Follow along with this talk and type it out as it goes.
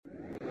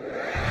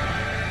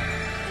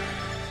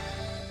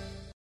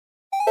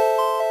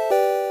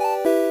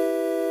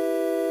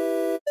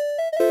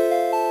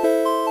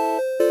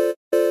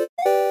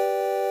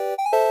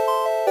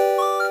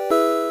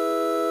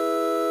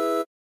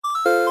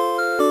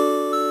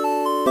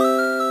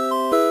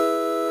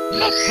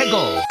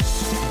Peggle.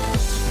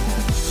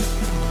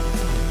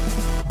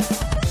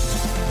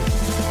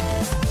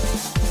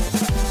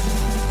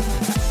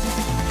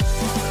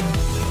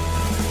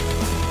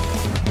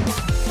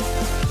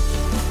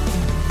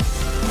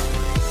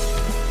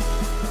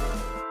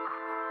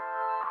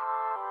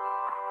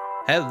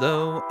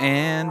 Hello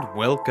and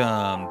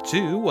welcome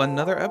to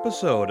another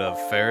episode of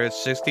Ferret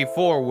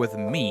 64 with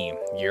me,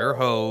 your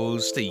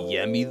host,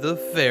 Yemi the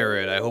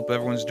Ferret. I hope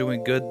everyone's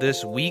doing good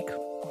this week.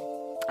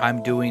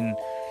 I'm doing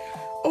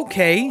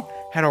okay.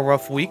 Had a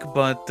rough week,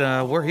 but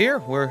we're here.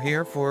 We're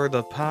here for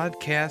the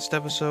podcast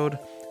episode.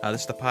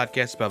 This is the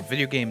podcast about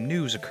video game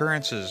news,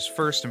 occurrences,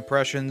 first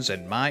impressions,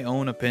 and my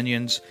own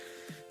opinions.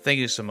 Thank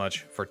you so much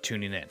for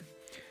tuning in.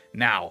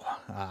 Now,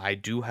 I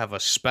do have a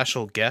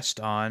special guest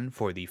on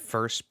for the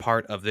first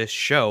part of this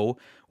show,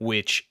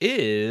 which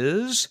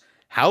is,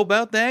 how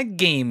about that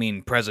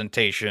gaming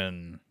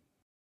presentation?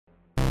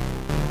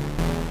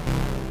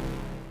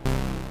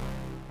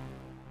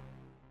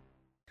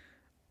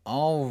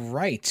 All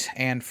right,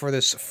 and for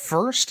this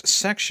first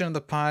section of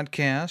the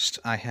podcast,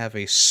 I have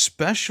a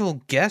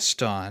special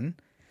guest on.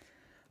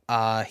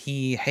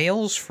 He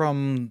hails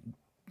from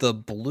the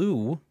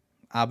blue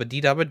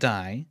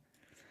Abadidabadai,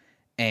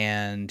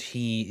 and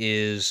he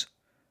is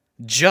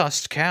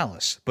Just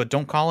Callus. But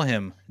don't call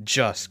him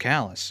Just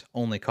Callus.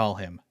 Only call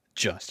him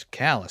Just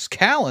Callus.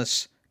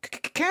 Callus?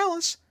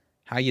 Callus?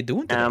 How you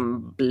doing today?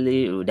 I'm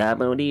blue,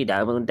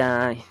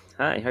 die.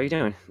 Hi, how you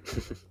doing?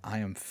 I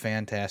am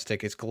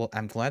fantastic.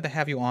 I'm glad to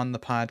have you on the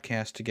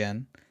podcast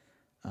again,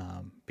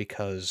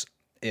 because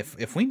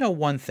if we know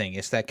one thing,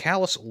 it's that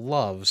Callus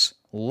loves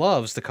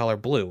the color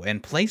blue,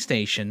 and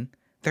PlayStation,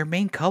 their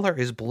main color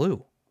is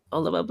blue.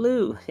 All about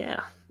blue,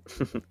 yeah.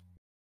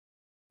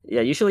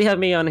 Yeah, usually have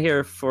me on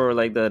here for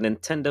like the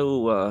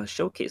Nintendo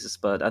showcases,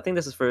 but I think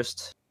this is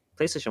first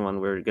PlayStation one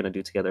we're gonna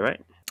do together,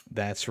 right?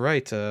 That's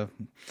right.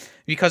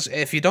 Because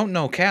if you don't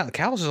know,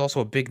 Callus is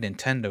also a big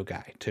Nintendo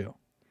guy too.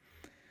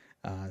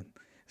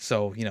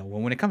 So you know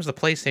when it comes to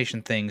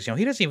PlayStation things, you know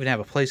he doesn't even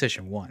have a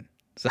PlayStation 1.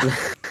 So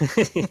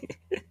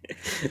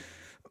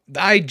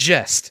I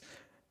jest.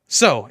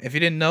 So if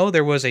you didn't know,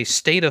 there was a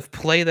state of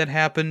play that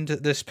happened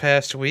this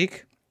past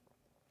week.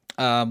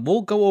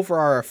 We'll go over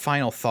our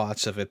final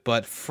thoughts of it,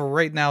 but for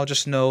right now,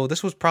 just know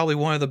this was probably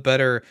one of the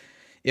better,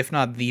 if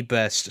not the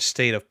best,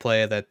 state of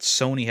play that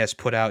Sony has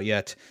put out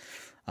yet.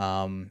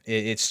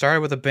 It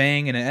started with a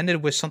bang, and it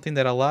ended with something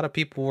that a lot of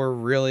people were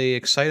really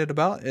excited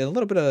about. A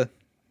little bit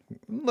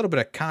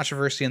of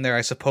controversy in there,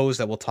 I suppose,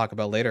 that we'll talk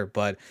about later.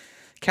 But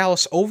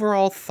Callus,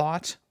 overall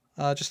thought,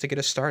 just to get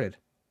us started.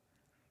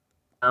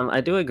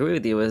 I do agree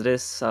with you with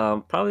this.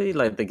 Probably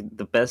like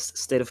the best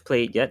state of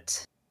play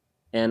yet,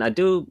 and I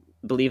do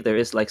believe there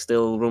is like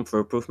still room for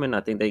improvement.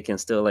 I think they can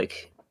still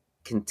like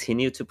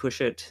continue to push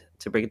it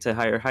to bring it to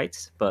higher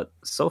heights. But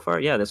so far,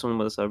 yeah, this one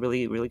was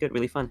really, really good,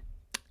 really fun.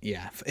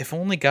 Yeah, if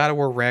only God of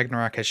War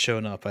Ragnarok had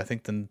shown up, I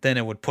think then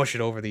it would push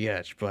it over the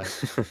edge.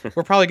 But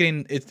we're probably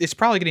getting it's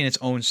probably getting its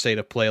own state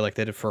of play like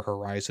they did for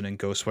Horizon and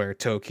Ghostwire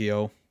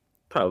Tokyo.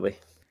 Probably.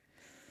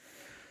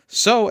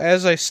 So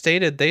as I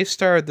stated, they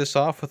started this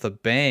off with a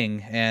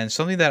bang, and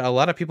something that a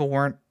lot of people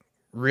weren't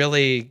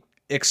really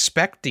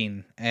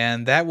expecting,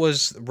 and that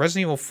was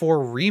Resident Evil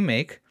 4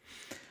 Remake.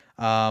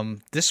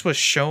 This was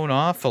shown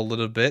off a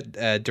little bit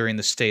during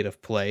the state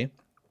of play.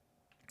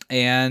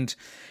 And,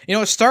 you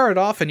know, it started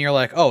off and you're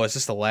like, oh, is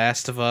this The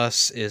Last of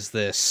Us? Is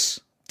this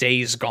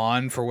Days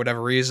Gone for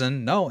whatever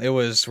reason? No, it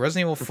was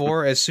Resident Evil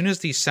 4. As soon as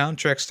the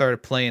soundtrack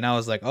started playing, I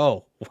was like,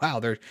 oh,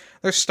 wow, they're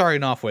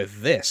starting off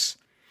with this.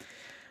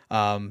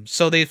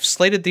 So they've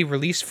slated the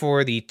release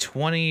for the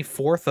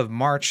 24th of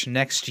March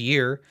next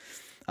year.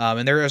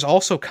 And there is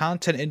also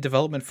content in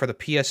development for the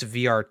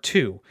PSVR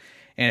 2.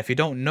 And if you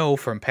don't know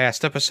from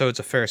past episodes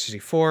of Ferret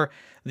 64,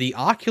 the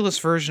Oculus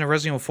version of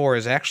Resident Evil 4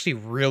 is actually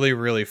really,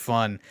 really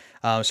fun.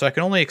 So I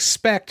can only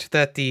expect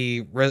that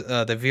the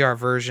VR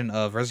version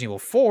of Resident Evil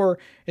 4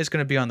 is going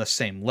to be on the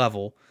same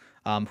level.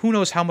 Who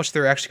knows how much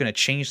they're actually going to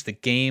change the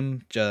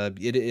game? I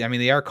mean,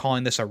 they are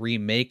calling this a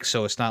remake,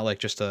 so it's not like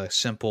just a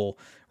simple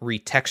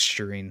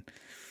retexturing.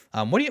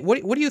 What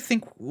do you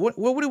think? What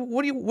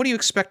are you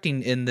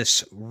expecting in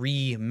this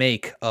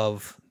remake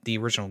of the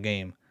original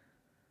game?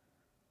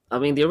 I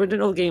mean, the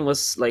original game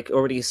was like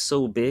already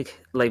so big.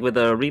 Like with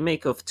the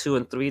remake of 2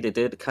 and 3, they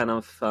did kind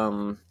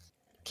of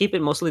keep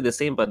it mostly the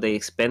same, but they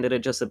expanded it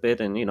just a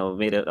bit and, you know,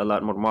 made it a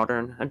lot more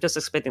modern. I'm just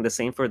expecting the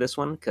same for this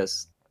one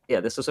because, yeah,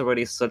 this was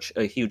already such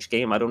a huge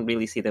game. I don't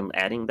really see them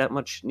adding that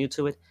much new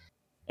to it,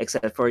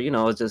 except for, you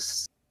know,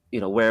 just, you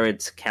know, where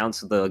it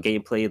counts the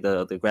gameplay,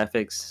 the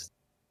graphics,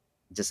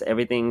 just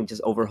everything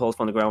just overhauled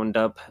from the ground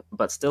up,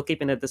 but still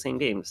keeping it the same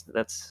games.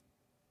 That's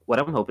what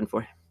I'm hoping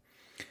for.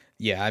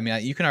 Yeah, I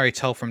mean, you can already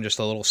tell from just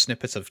the little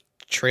snippets of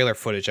trailer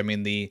footage. I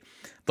mean, the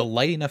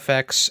lighting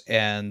effects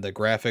and the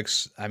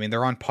graphics, I mean,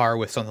 they're on par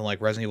with something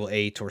like Resident Evil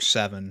 8 or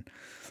 7,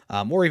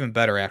 or even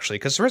better, actually,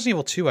 because Resident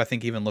Evil 2, I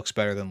think, even looks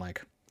better than,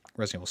 like,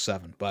 Resident Evil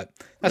 7, but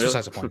that's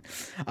besides the point.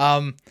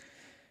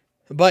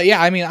 But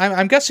yeah, I mean,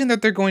 I'm guessing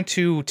that they're going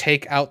to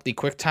take out the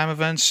quick time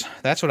events.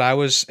 That's what I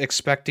was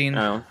expecting.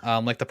 Oh,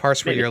 Like the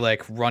parts where maybe. you're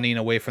like running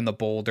away from the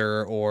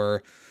boulder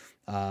or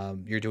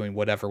you're doing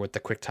whatever with the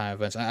quick time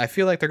events. I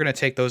feel like they're going to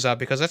take those out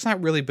because that's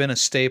not really been a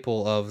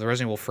staple of the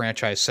Resident Evil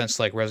franchise since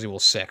like Resident Evil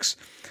 6.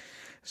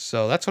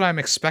 So that's what I'm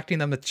expecting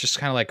them to just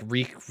kind of like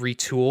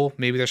retool.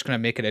 Maybe they're just going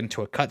to make it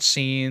into a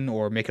cutscene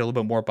or make it a little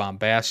bit more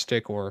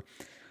bombastic, or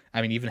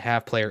I mean, even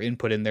have player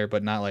input in there,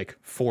 but not like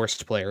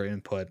forced player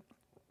input.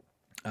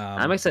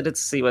 I'm excited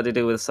to see what they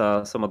do with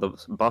some of the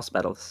boss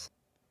battles.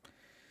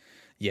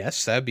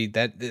 Yes, that'd be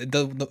that.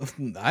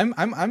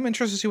 I'm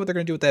interested to see what they're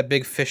going to do with that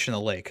big fish in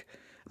the lake,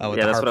 with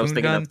Yeah, the that's what I was harpoon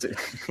thinking gun. of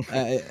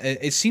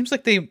too. It seems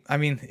like they. I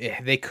mean,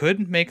 they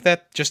could make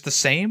that just the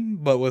same,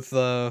 but with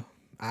the.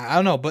 I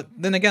don't know, but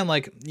then again,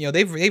 like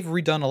they've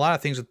redone a lot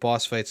of things with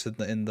boss fights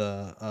in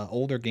the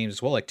older games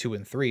as well, like 2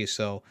 and 3.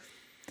 So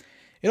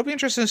it'll be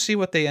interesting to see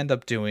what they end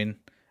up doing.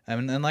 I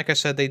mean, and like I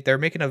said, they're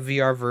making a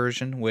VR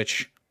version,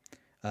 which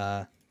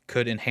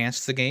could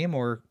enhance the game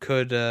or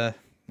could I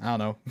don't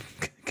know,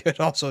 could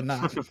also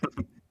not.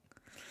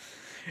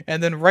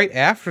 And then right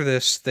after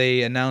this,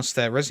 they announced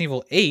that Resident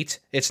Evil 8,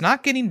 it's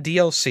not getting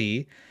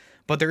DLC,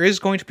 but there is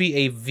going to be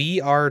a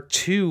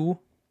VR2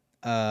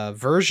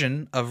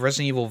 version of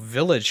Resident Evil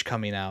Village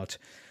coming out,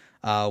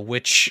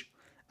 which,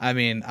 I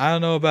mean, I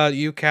don't know about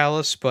you,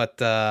 Callus, but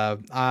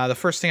the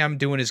first thing I'm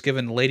doing is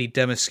giving Lady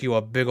Demiscu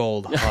a big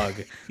old hug.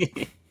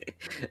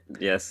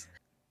 Yes,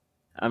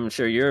 I'm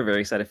sure you're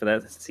very excited for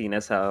that. Seeing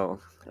as how,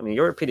 I mean,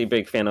 you're a pretty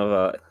big fan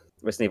of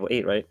Resident Evil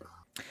 8, right?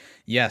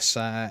 Yes,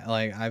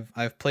 like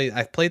I've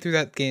played through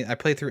that game. I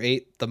played through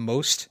 8 the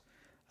most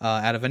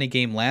out of any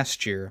game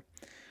last year.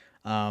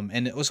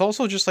 And it was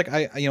also just like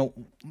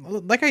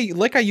like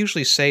I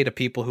usually say to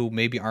people who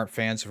maybe aren't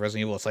fans of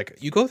Resident Evil, it's like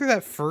you go through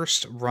that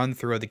first run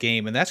through of the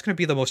game, and that's going to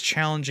be the most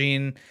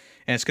challenging,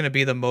 and it's going to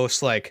be the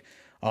most like,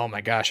 oh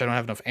my gosh, I don't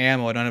have enough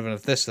ammo, I don't have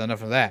enough this,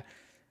 enough of that.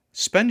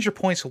 Spend your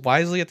points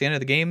wisely at the end of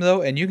the game,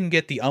 though, and you can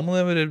get the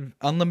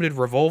unlimited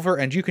revolver,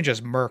 and you can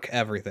just murk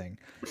everything.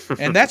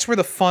 And that's where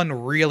the fun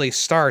really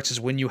starts, is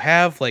when you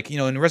have, like,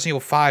 in Resident Evil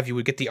 5, you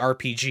would get the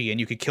RPG, and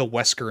you could kill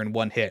Wesker in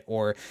one hit,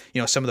 or,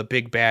 some of the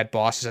big bad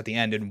bosses at the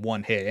end in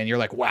one hit, and you're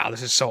like, wow,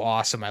 this is so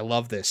awesome, I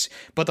love this.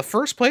 But the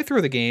first playthrough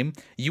of the game,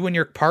 you and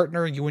your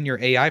partner, you and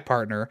your AI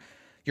partner,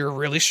 you're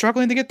really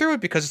struggling to get through it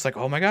because it's like,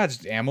 oh my god,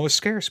 ammo is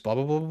scarce, blah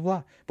blah blah blah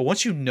blah. But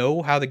once you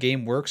know how the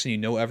game works and you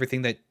know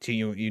everything that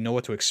you know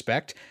what to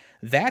expect,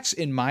 that's,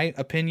 in my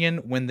opinion,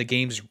 when the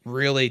games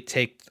really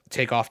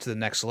take off to the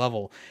next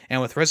level. And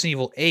with Resident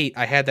Evil 8,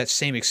 I had that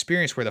same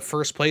experience where the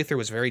first playthrough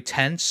was very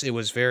tense. It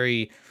was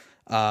very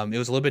it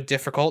was a little bit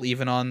difficult,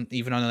 even on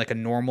like a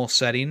normal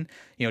setting.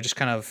 Just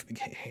kind of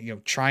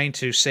trying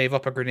to save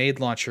up a grenade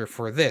launcher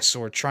for this,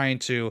 or trying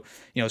to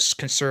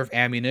conserve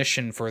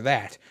ammunition for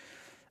that.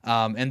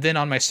 And then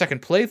on my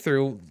second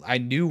playthrough, I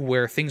knew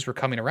where things were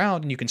coming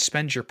around, and you can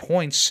spend your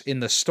points in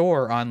the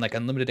store on like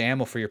unlimited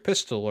ammo for your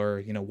pistol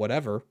or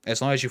whatever,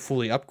 as long as you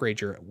fully upgrade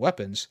your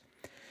weapons.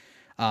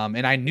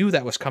 And I knew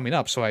that was coming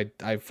up, so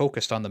I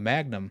focused on the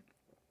Magnum,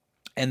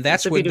 and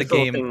that's when the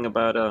game. Thing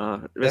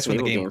about that's when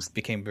the game games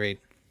became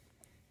great.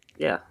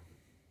 Yeah,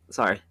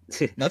 sorry.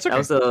 That's okay. That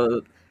was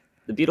the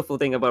beautiful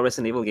thing about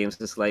Resident Evil games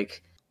is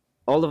like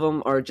all of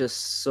them are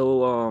just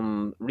so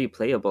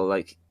replayable.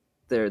 Like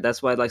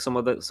that's why like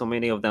so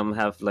many of them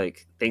have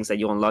like things that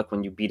you unlock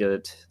when you beat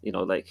it,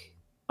 like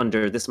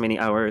under this many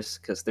hours,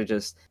 because they're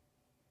just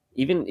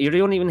you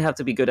don't even have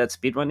to be good at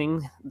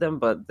speedrunning them,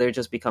 but they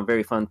just become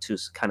very fun to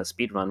kind of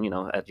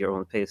speedrun, at your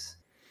own pace.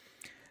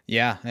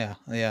 Yeah.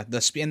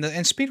 The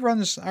speed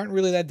runs aren't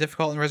really that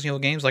difficult in Resident Evil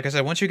games. Like I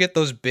said, once you get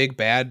those big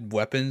bad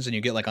weapons and you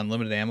get like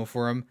unlimited ammo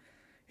for them,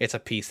 it's a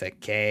piece of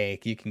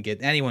cake.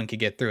 Anyone can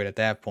get through it at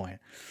that point.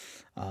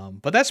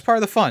 But that's part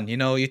of the fun.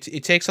 You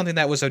take something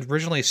that was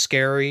originally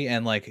scary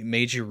and like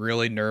made you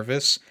really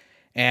nervous,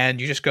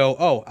 and you just go,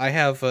 oh, I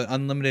have an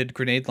unlimited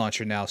grenade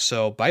launcher now,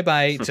 so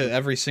bye-bye to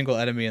every single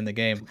enemy in the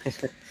game.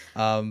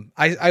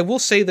 I will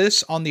say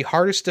this, on the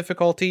hardest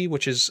difficulty,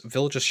 which is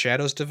Village of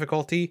Shadows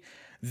difficulty,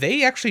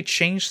 they actually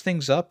changed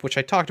things up, which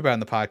I talked about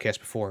in the podcast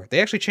before. They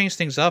actually changed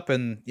things up,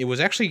 and it was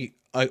actually,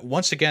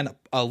 once again,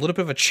 a little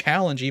bit of a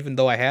challenge, even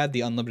though I had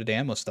the unlimited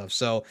ammo stuff.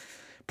 So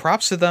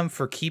props to them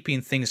for keeping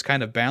things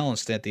kind of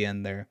balanced at the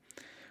end there.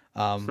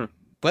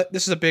 But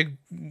this is a big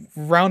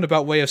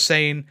roundabout way of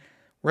saying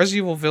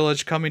Resident Evil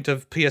Village coming to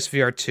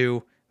PSVR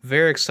 2.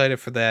 Very excited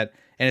for that.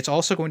 And it's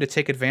also going to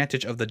take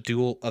advantage of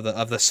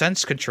the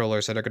Sense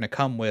controllers that are going to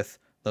come with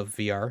the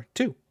VR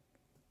 2.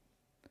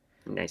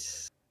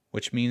 Nice.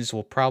 Which means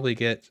we'll probably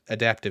get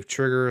adaptive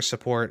trigger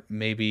support,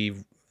 maybe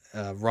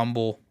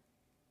rumble,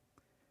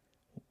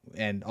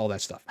 and all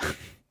that stuff.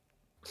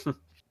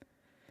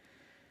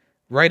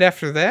 Right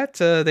after that,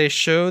 they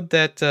showed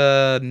that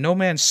No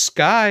Man's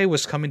Sky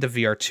was coming to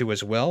VR2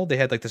 as well. They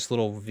had like this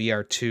little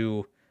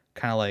VR2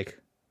 kind of like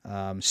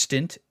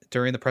stint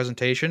during the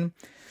presentation.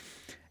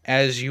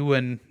 As you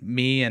and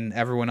me and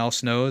everyone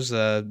else knows,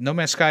 No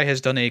Man's Sky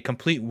has done a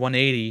complete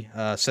 180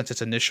 since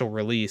its initial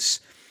release.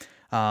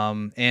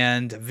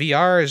 And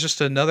VR is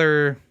just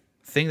another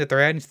thing that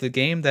they're adding to the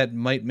game that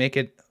might make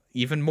it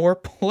even more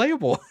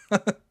playable.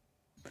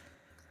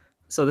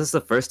 So this is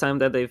the first time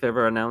that they've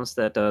ever announced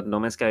that No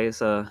Man's Sky is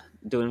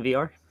doing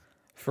VR.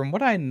 From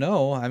what I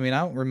know, I mean,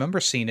 I don't remember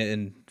seeing it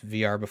in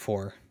VR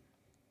before.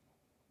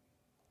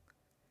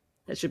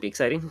 That should be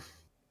exciting.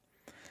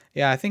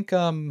 Yeah, I think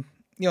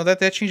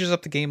that changes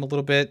up the game a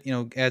little bit.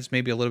 Adds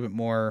maybe a little bit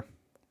more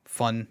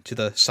fun to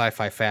the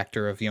sci-fi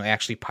factor of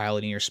actually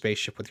piloting your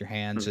spaceship with your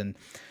hands and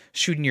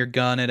shooting your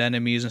gun at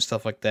enemies and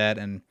stuff like that.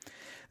 And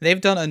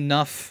they've done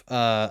enough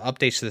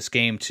updates to this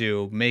game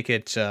to make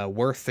it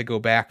worth to go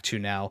back to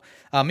now.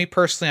 Me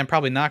personally, I'm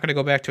probably not going to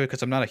go back to it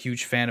because I'm not a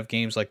huge fan of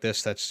games like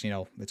this. That's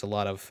it's a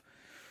lot of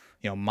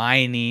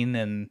mining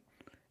and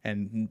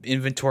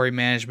inventory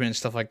management and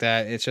stuff like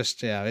that. It's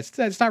just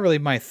it's not really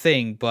my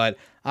thing. But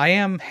I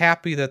am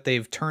happy that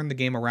they've turned the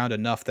game around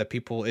enough that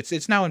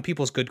it's now in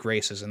people's good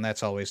graces, and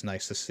that's always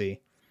nice to see.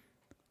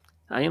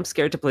 I am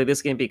scared to play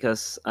this game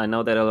because I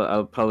know that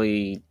I'll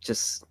probably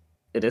just.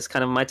 It is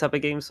kind of my type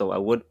of game, so I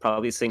would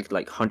probably sink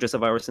like hundreds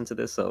of hours into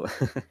this. So,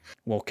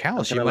 well,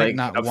 Callus, you might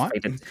not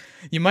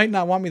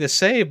want me to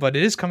say, but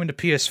it is coming to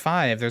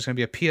PS5. There's going to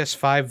be a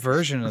PS5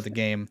 version of the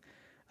game.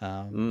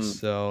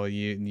 So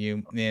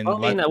you.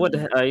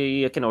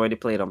 I can already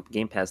play it on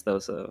Game Pass though.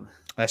 So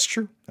that's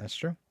true.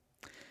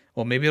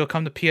 Well, maybe it'll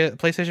come to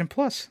PlayStation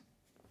Plus.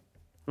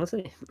 We'll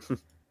see.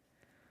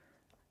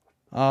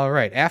 All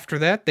right. After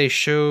that, they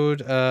showed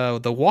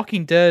The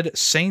Walking Dead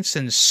Saints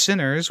and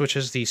Sinners, which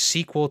is the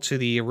sequel to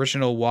the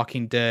original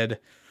Walking Dead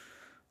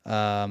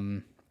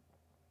VR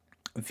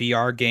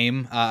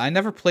game. I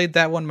never played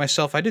that one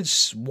myself. I did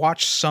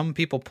watch some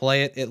people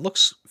play it. It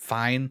looks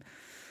fine.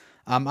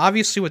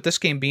 Obviously, with this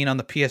game being on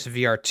the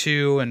PSVR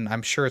 2, and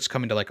I'm sure it's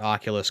coming to like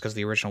Oculus because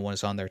the original one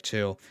is on there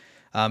too.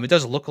 It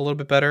does look a little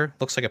bit better.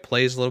 Looks like it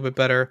plays a little bit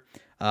better.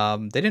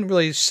 They didn't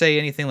really say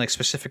anything like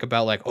specific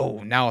about like,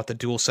 oh, now with the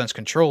DualSense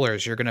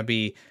controllers, you're going to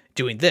be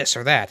doing this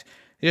or that.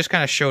 They just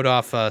kind of showed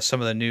off some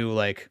of the new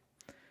like,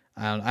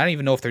 I don't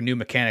even know if they're new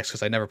mechanics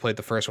because I never played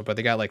the first one, but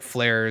they got like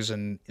flares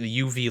and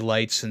UV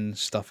lights and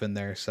stuff in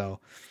there. So,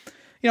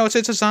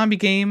 it's a zombie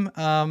game,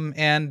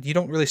 and you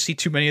don't really see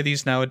too many of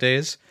these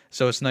nowadays.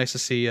 So it's nice to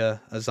see a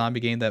zombie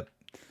game that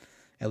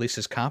at least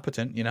is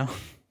competent, Yeah.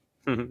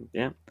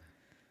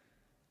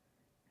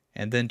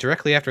 And then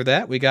directly after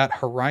that, we got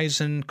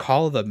Horizon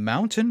Call of the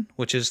Mountain,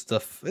 which is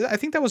I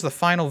think that was the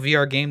final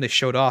VR game they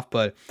showed off,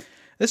 but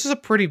this is a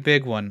pretty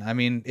big one. I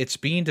mean, it's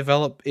being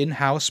developed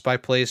in-house by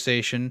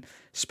PlayStation,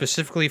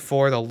 specifically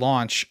for the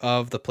launch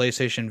of the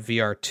PlayStation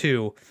VR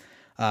 2.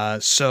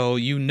 So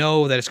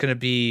that it's going to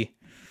be,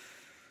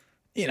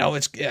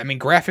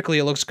 graphically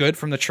it looks good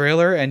from the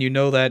trailer, and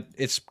that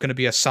it's going to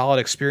be a solid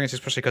experience,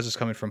 especially because it's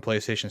coming from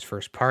PlayStation's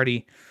first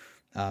party.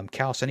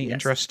 Callus, any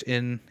interest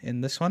in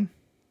this one?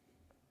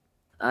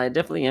 I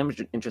definitely am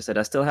interested.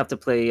 I still have to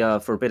play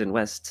Forbidden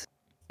West,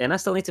 and I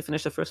still need to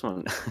finish the first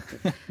one.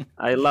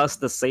 I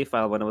lost the save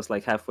file when I was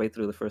like halfway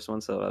through the first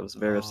one, so I was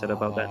very upset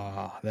about that.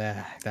 Oh,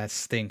 that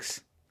stinks.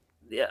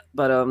 Yeah,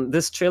 but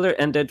this trailer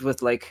ended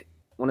with like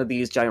one of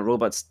these giant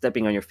robots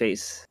stepping on your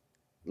face,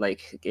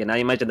 and I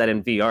imagine that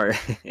in VR.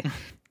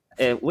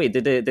 Wait,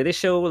 did they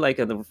show like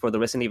for the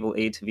Resident Evil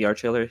 8 VR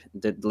trailer?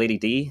 Did Lady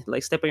D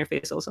like step on your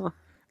face also?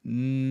 I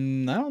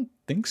don't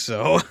think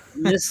so.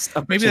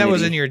 Maybe that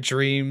was in your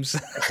dreams.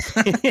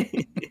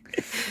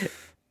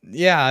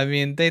 Yeah, I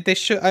mean, they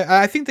should.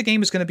 I think the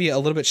game is going to be a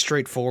little bit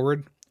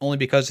straightforward, only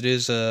because it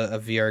is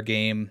a VR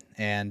game,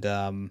 and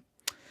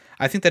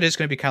I think that is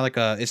going to be kind of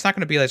like it's not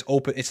going to be as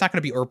open. It's not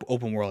going to be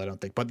open world, I don't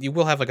think, but you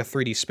will have like a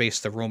 3D space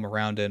to roam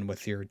around in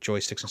with your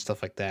joysticks and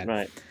stuff like that.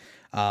 Right.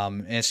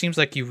 And it seems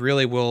like you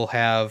really will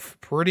have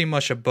pretty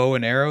much a bow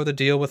and arrow to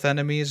deal with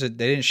enemies. They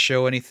didn't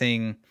show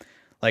anything.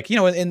 Like,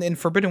 in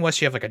Forbidden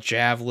West, you have like a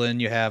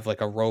javelin, you have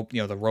like a rope,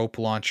 the rope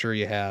launcher,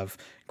 you have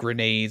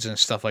grenades and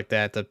stuff like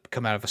that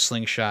come out of a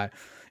slingshot.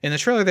 In the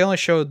trailer, they only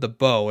showed the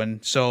bow,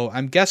 and so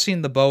I'm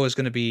guessing the bow is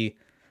going to be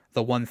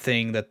the one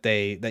thing that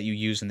you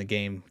use in the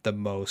game the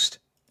most.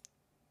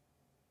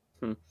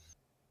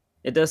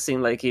 It does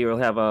seem like you'll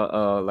have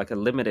a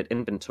limited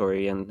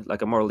inventory and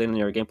like a more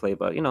linear gameplay,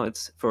 but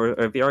it's for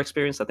a VR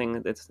experience. I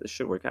think it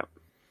should work out.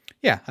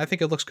 Yeah, I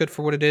think it looks good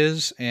for what it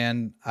is,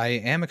 and I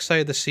am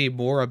excited to see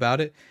more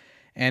about it.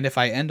 And if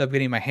I end up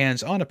getting my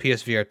hands on a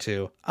PSVR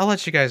 2, I'll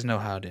let you guys know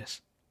how it is.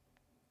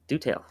 Do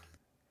tell.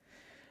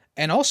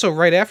 And also,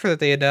 right after that,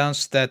 they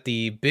announced that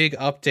the big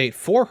update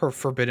for her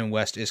Forbidden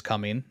West is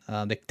coming.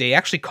 They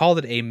actually called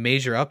it a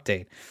major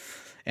update.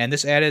 And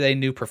this added a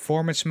new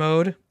performance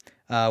mode,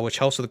 which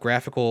helps with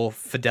graphical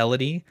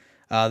fidelity.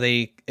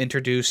 They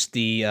introduced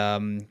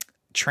the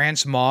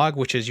transmog,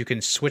 which is you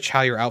can switch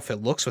how your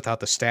outfit looks without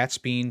the stats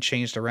being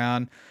changed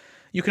around.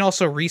 You can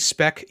also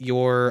respec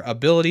your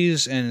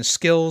abilities and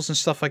skills and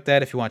stuff like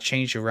that if you want to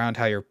change around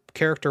how your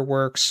character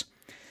works.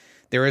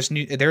 There's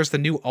the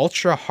new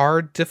ultra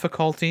hard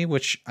difficulty,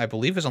 which I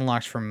believe is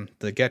unlocked from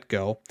the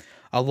get-go,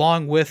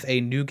 along with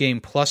a new game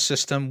plus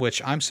system,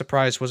 which I'm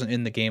surprised wasn't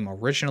in the game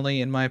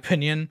originally, in my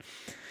opinion.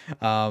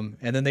 And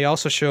then they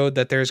also showed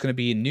that there's going to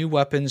be new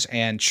weapons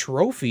and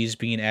trophies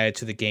being added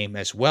to the game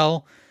as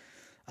well.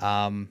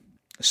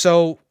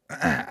 So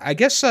I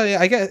guess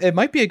it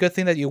might be a good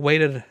thing that you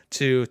waited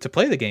to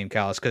play the game,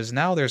 Callus, because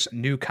now there's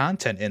new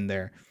content in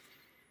there.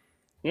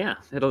 Yeah,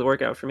 it'll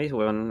work out for me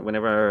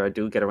whenever I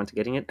do get around to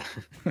getting it.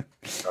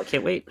 I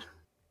can't wait.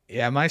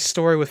 Yeah, my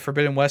story with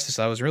Forbidden West is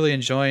I was really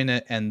enjoying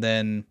it, and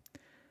then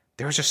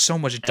there was just so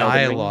much Elden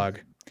Ring. dialogue.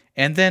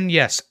 And then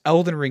yes,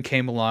 Elden Ring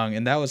came along,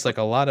 and that was like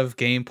a lot of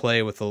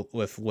gameplay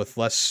with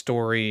less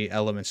story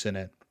elements in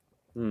it.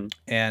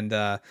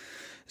 And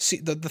see,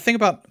 the thing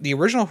about the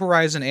original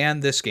Horizon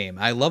and this game,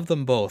 I love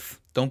them both.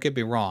 Don't get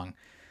me wrong,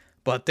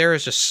 but there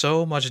is just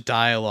so much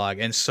dialogue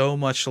and so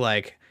much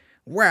like,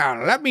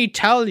 well, let me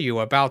tell you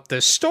about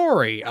the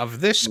story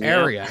of this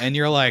area, and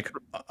you're like,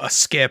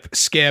 skip,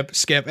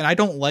 and I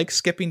don't like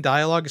skipping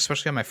dialogue,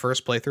 especially on my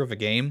first playthrough of a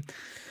game.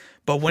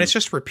 But when it's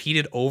just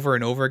repeated over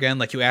and over again,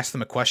 like you ask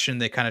them a question,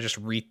 they kind of just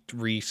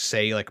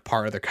re-say like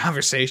part of their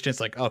conversation. It's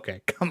like,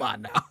 okay, come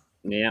on now.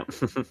 Yeah.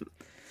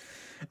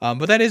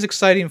 But that is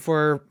exciting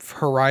for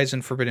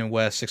Horizon Forbidden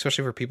West,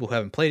 especially for people who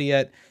haven't played it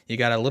yet. You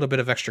got a little bit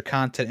of extra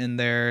content in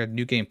there,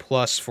 New Game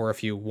Plus for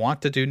if you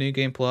want to do New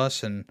Game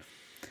Plus, and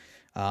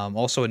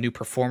also a new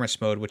performance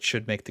mode, which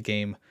should make the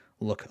game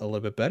look a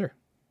little bit better.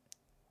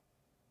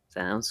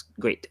 Sounds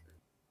great.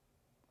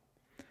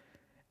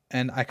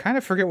 And I kind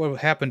of forget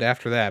what happened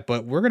after that,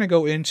 but we're going to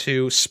go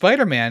into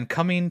Spider-Man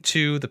coming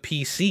to the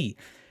PC.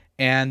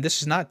 And this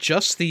is not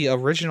just the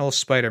original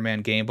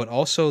Spider-Man game, but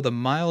also the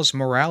Miles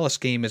Morales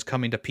game is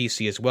coming to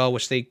PC as well,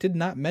 which they did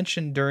not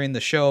mention during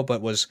the show,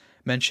 but was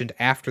mentioned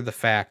after the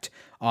fact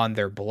on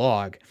their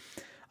blog,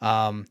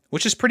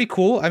 which is pretty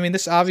cool. I mean,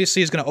 this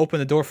obviously is going to open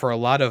the door for a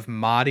lot of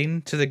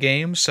modding to the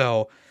game,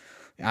 so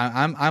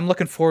I'm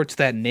looking forward to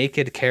that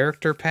naked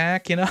character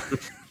pack, you know?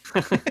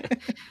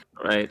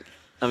 Right.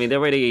 I mean, they're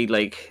already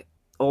like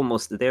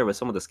almost there with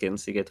some of the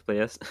skins you get to play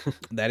as.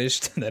 That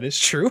is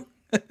true.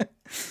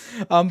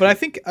 But I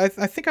think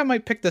I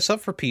might pick this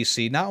up for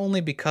PC, not only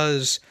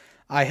because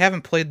I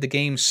haven't played the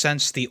game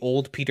since the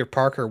old Peter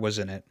Parker was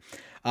in it,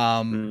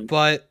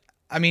 but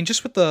I mean,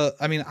 just with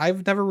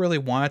I've never really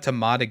wanted to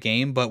mod a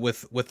game, but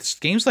with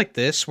games like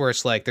this, where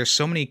it's like there's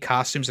so many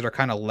costumes that are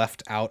kind of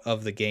left out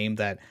of the game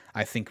that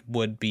I think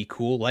would be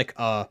cool, like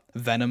a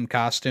Venom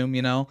costume,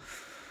 you know.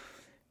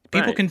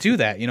 People can do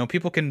that, you know.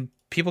 People can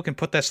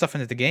put that stuff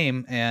into the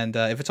game, and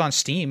if it's on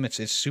Steam, it's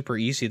super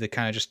easy to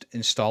kind of just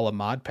install a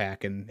mod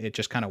pack, and it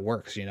just kind of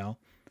works, you know.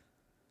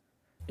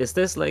 Is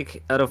this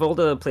like out of all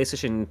the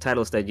PlayStation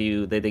titles that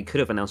they could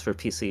have announced for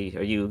PC?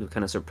 Are you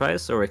kind of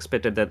surprised or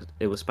expected that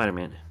it was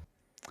Spider-Man?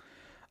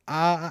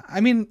 I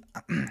mean,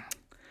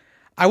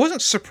 I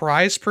wasn't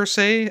surprised per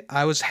se.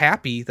 I was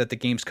happy that the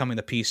game's coming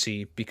to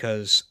PC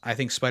because I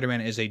think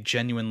Spider-Man is a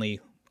genuinely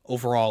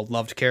overall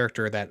loved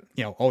character that,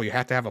 you know, oh, you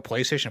have to have a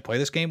PlayStation to play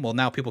this game. Well,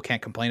 now people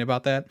can't complain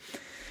about that.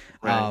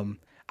 Right.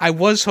 I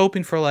was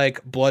hoping for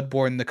like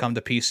Bloodborne to come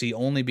to PC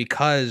only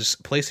because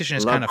PlayStation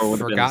has kind of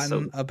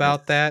forgotten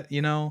about that,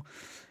 you know,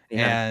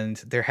 and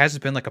there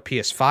hasn't been like a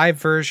PS5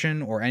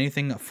 version or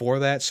anything for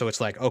that. So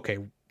it's like, okay,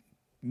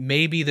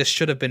 maybe this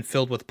should have been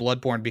filled with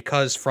Bloodborne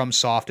because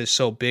FromSoft is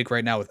so big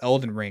right now with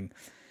Elden Ring.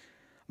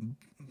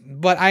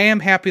 But I am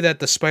happy that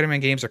the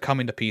Spider-Man games are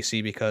coming to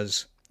PC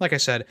because, like I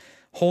said,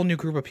 whole new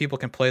group of people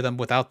can play them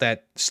without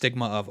that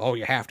stigma of, oh,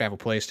 you have to have a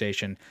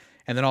PlayStation.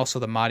 And then also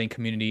the modding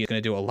community is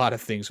going to do a lot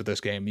of things with this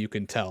game. You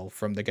can tell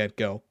from the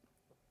get-go.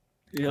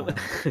 Yeah.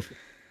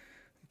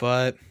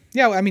 But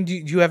yeah, I mean, do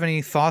you have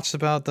any thoughts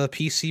about the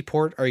PC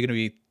port? Are you going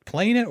to be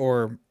playing it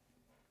or?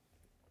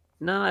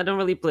 No, I don't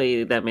really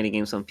play that many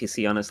games on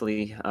PC,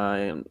 honestly.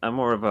 I'm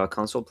more of a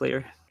console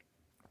player.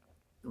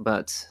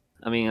 But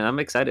I mean, I'm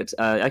excited.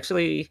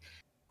 Actually,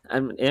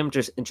 am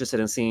just interested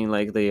in seeing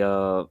like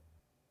the.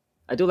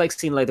 I do like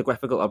seeing like the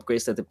graphical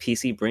upgrades that the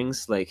PC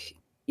brings. Like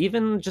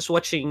even just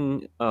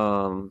watching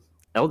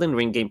Elden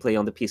Ring gameplay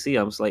on the PC,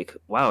 I was like,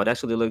 wow, it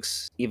actually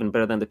looks even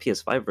better than the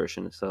PS5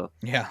 version. So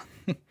yeah.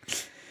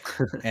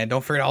 And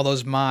don't forget all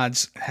those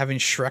mods, having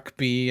Shrek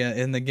be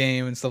in the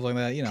game and stuff like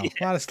that. You know,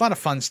 a lot of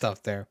fun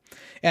stuff there.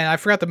 And I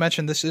forgot to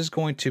mention, this is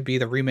going to be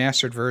the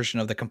remastered version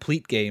of the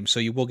complete game, so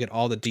you will get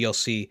all the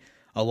DLC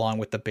along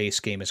with the base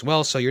game as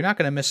well. So you're not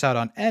going to miss out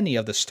on any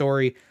of the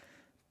story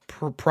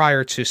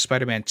prior to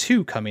Spider-Man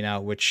 2 coming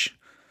out, which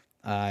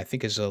I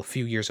think is a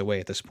few years away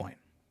at this point.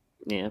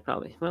 Yeah,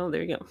 probably. Well,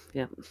 there you go.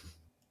 Yeah.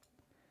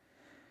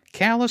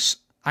 Callus,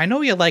 I know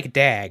you like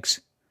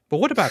dags, but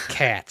what about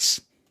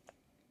cats?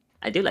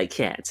 I do like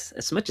cats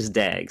as much as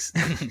dags.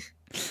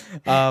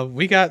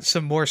 We got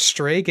some more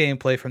Stray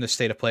gameplay from the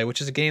State of Play,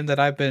 which is a game that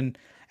I've been,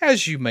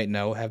 as you might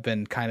know, have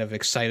been kind of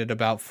excited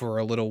about for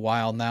a little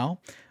while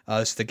now.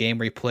 It's the game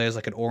where you play as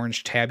like an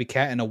orange tabby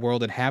cat in a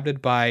world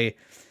inhabited by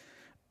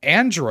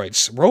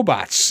androids,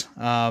 robots,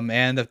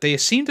 and they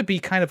seem to be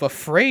kind of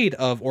afraid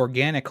of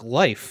organic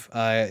life.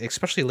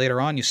 Especially later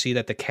on, you see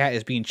that the cat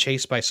is being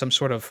chased by some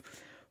sort of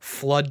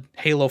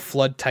Halo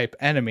Flood type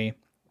enemy.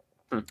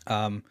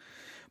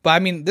 But I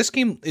mean, this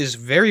game is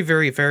very,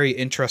 very, very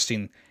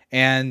interesting,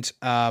 and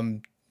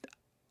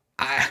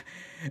I,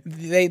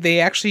 they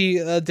actually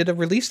did a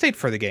release date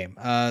for the game.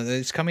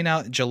 It's coming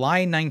out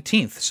July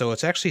 19th, so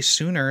it's actually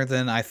sooner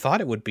than I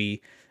thought it would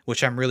be,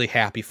 which I'm really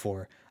happy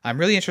for. I'm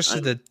really interested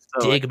I'm to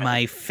so dig excited.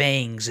 my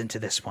fangs into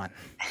this one.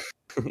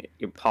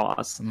 Your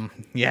paws.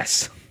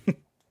 Yes.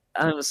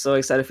 I'm so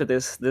excited for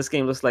this. This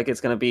game looks like it's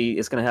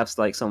gonna have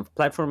like some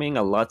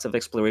platforming, lots of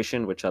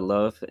exploration, which I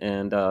love,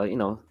 and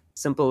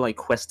simple like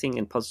questing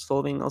and puzzle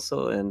solving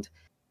also. And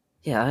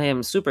yeah, I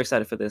am super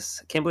excited for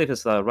this. Can't believe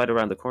it's right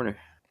around the corner.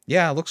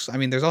 Yeah, it looks. I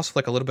mean, there's also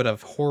like a little bit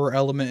of horror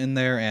element in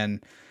there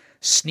and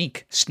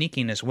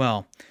sneaking as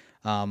well.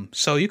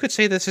 So you could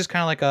say this is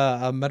kind of like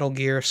a Metal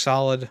Gear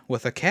Solid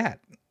with a cat.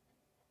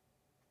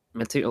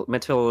 Metal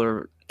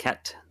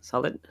Cat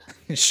Solid.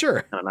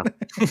 Sure. I don't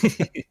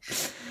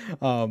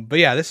know. But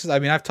yeah, this is. I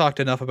mean, I've talked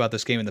enough about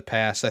this game in the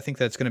past. I think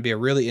that's going to be a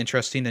really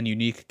interesting and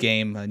unique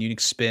game, a unique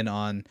spin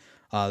on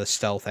the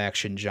stealth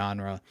action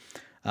genre.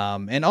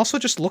 And also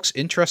just looks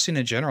interesting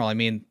in general. I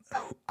mean,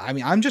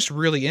 I'm just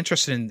really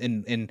interested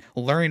in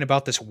learning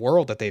about this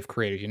world that they've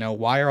created. You know,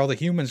 why are all the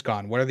humans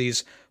gone? What are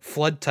these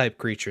flood type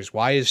creatures?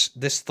 Why is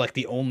this like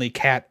the only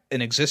cat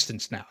in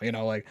existence now? You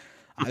know, like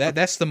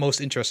that's the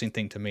most interesting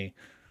thing to me.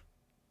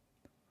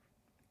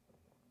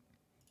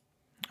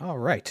 All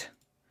right.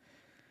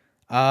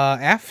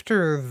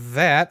 After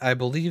that, I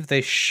believe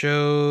they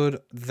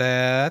showed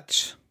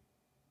that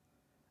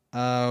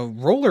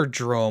Roller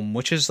Drome,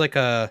 which is like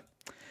a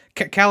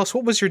Callus.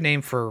 What was your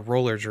name for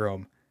Roller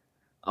Drome?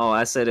 Oh,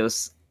 I said it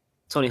was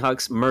Tony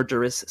Hawk's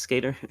Murderous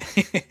Skater.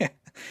 And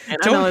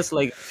I know Tony, it's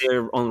like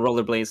they're on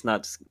rollerblades,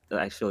 not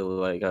actually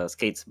like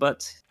skates,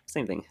 but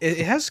same thing. it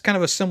has kind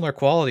of a similar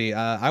quality.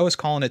 I was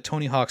calling it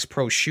Tony Hawk's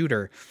Pro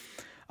Shooter.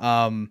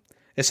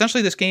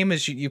 Essentially, this game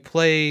is you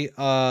play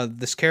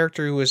this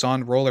character who is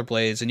on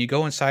rollerblades, and you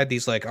go inside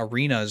these like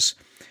arenas,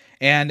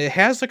 and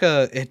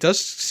it does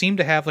seem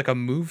to have like a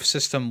move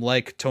system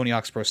like Tony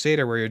Hawk's Pro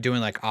Skater, where you're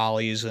doing like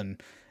ollies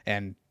and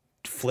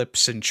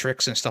flips and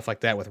tricks and stuff like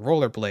that with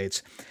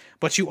rollerblades.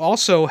 But you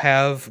also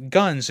have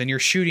guns, and you're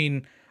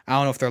shooting. I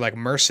don't know if they're like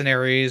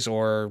mercenaries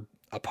or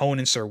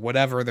opponents or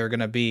whatever they're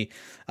gonna be,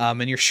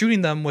 and you're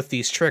shooting them with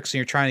these tricks, and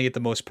you're trying to get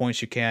the most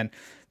points you can.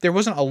 There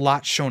wasn't a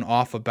lot shown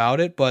off about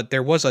it, but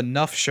there was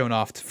enough shown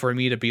off for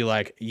me to be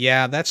like,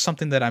 yeah, that's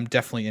something that I'm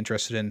definitely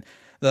interested in.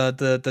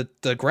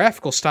 The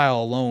graphical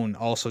style alone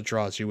also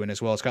draws you in as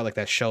well. It's got like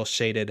that shell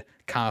shaded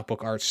comic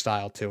book art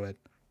style to it.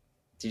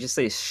 Did you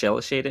say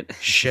shell shaded?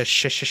 Shell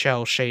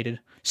shaded,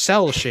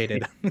 cell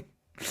shaded.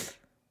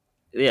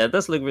 Yeah, it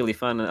does look really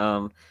fun.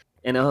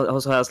 And it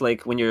also has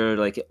like when you're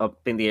like up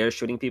in the air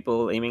shooting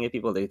people, aiming at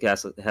people, it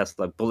has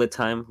like bullet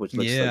time, which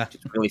looks Yeah. like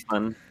just really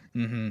fun.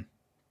 Mm-hmm.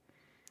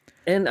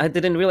 And I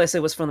didn't realize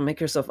it was from the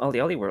makers of Ollie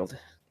Ollie World.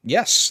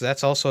 Yes,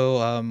 that's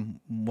also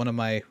one of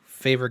my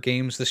favorite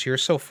games this year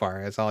so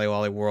far, as Ollie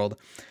Ollie World.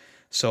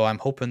 So I'm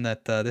hoping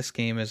that this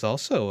game is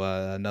also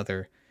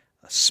another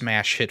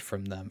smash hit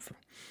from them.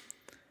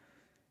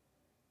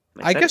 I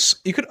Excited. guess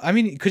you could. I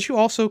mean, could you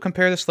also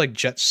compare this like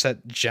Jet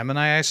Set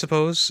Gemini? I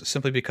suppose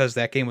simply because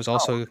that game was Oh,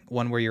 also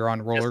one where you're on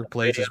yes, rollerblades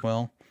radio. as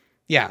well.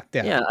 Yeah,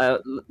 yeah, Yeah,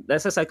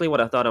 that's exactly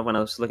what I thought of when I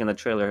was looking at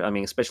the trailer. I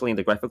mean, especially in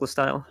the graphical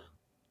style.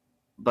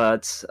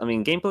 But I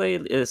mean,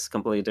 gameplay is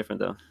completely different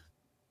though.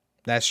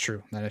 that's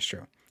true. That is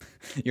true.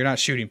 You're not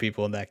shooting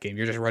people in that game.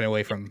 You're just running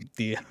away from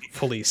the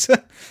police.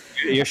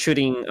 You're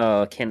shooting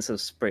cans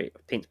of spray,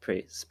 paint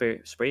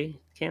spray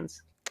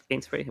cans,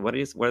 paint spray. What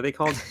are they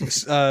called?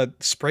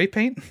 Spray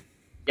paint.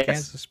 Yes.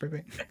 Kansas spray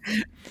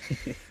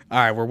paint. All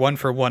right, we're 1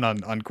 for 1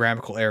 on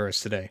grammatical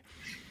errors today.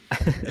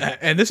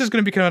 And this is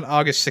going to be coming on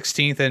August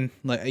 16th. And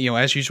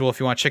as usual, if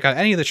you want to check out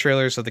any of the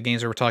trailers of the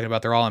games that we're talking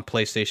about, they're all on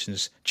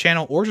PlayStation's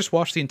channel, or just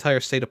watch the entire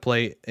state of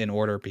play in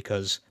order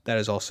because that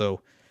is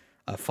also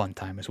a fun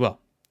time as well.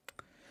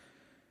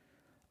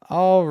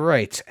 All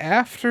right,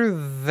 after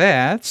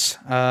that,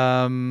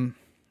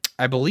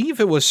 I believe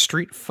it was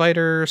Street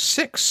Fighter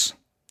 6.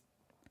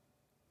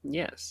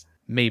 Yes.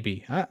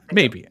 Maybe,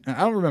 maybe I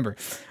don't remember.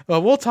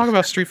 Well, we'll talk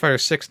about Street Fighter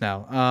 6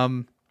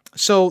 now.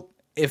 So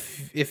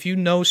if you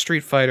know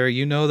Street Fighter,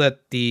 you know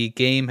that the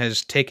game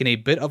has taken a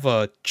bit of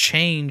a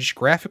change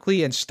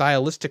graphically and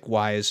stylistic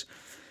wise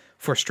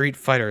for Street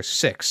Fighter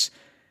 6.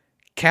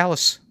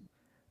 Callus,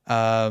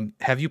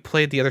 have you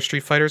played the other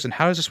Street Fighters, and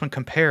how does this one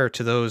compare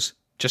to those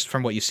just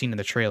from what you've seen in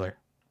the trailer?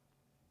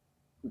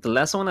 The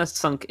last one I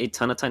sunk a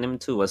ton of time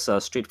into was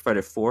Street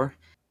Fighter 4,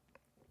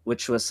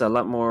 which was a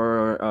lot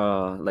more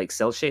like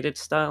cell shaded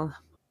style.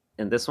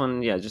 And this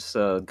one, yeah, just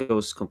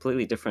goes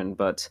completely different.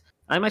 But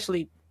I'm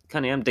actually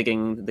kind of am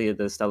digging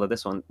the style of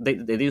this one. They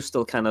do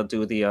still kind of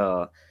do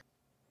the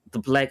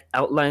black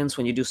outlines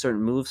when you do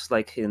certain moves,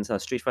 like in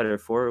Street Fighter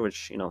 4,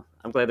 which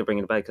I'm glad they're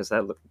bringing it back because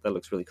that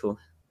looks really cool.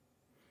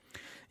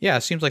 Yeah,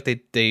 it seems like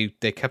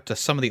they kept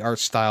some of the art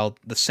style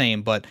the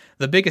same, but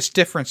the biggest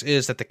difference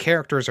is that the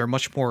characters are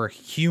much more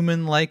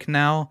human-like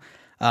now.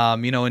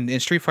 In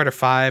Street Fighter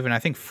 5 and I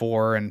think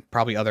 4 and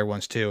probably other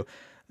ones too,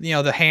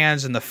 the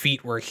hands and the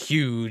feet were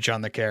huge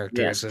on the Yeah,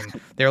 characters,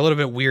 and they're a little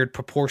bit weird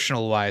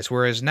proportional wise.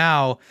 Whereas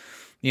now,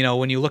 You know,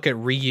 when you look at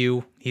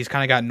Ryu, he's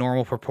kind of got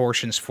normal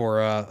proportions for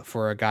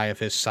a guy of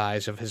his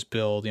size, of his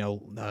build. You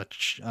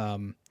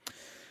know,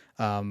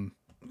 um,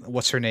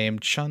 what's her name?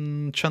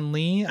 Chun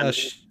Li.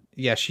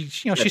 Yeah,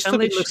 you know, Yeah, she's still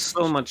Chun-Li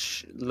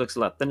she, looks a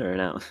lot thinner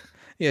now.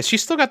 yeah,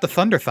 she's still got the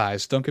thunder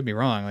thighs. Don't get me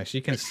wrong; like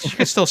she can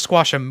still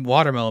squash a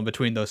watermelon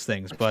between those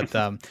things. But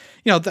you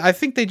know, I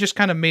think they just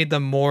kind of made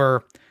them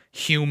more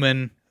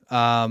human.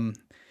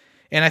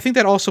 And I think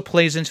that also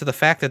plays into the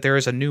fact that there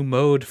is a new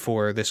mode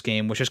for this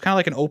game, which is kind of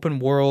like an open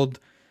world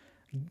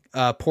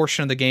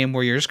portion of the game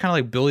where you're just kind of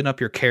like building up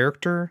your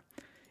character,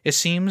 it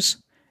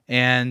seems,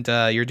 and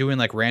you're doing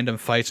like random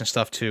fights and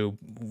stuff to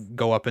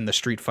go up in the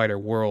Street Fighter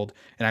world.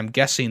 And I'm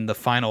guessing the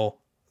final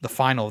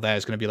of that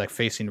is going to be like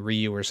facing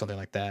Ryu or something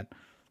like that.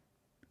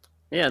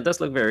 Yeah, it does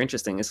look very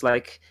interesting. It's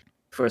like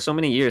for so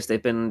many years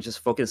they've been just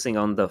focusing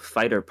on the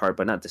fighter part,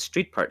 but not the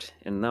street part,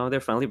 and now they're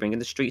finally bringing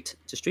the street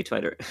to Street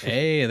Fighter.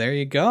 Hey, there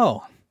you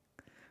go.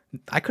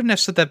 I couldn't have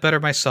said that better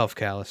myself,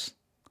 Callus.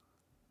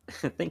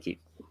 Thank you.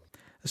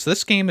 So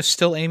this game is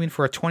still aiming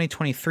for a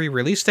 2023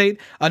 release date.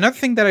 Another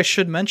thing that I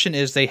should mention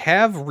is they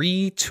have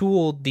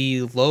retooled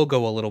the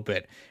logo a little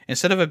bit.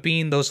 Instead of it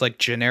being those like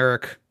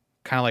generic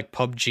kind of like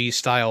PUBG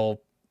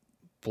style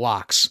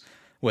blocks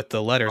with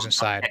the letters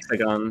inside.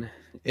 Hexagon.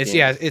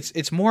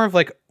 It's more of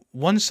like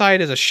one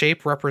side is a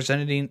shape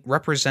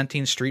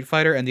representing Street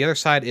Fighter, and the other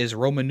side is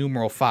Roman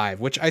numeral 5,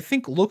 which I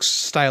think looks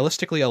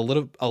stylistically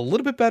a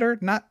little bit better.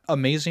 Not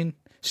amazing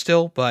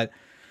still, but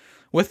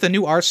with the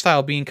new art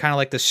style being kind of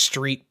like the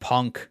street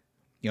punk,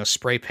 you know,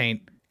 spray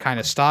paint kind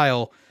of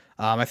style,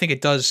 I think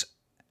it does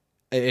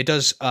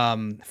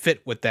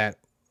fit with that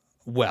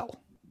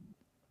well.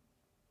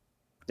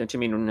 Don't you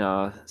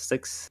mean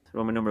 6,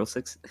 Roman numeral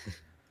 6?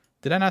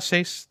 Did I not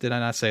say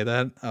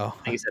that? Oh,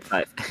 I think you said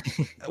 5.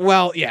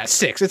 Well, yeah,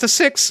 6. It's a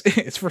 6.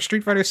 It's for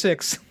Street Fighter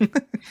 6.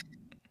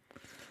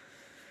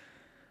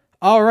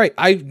 All right,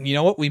 you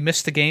know what? We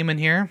missed a game in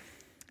here,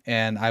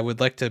 and I would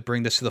like to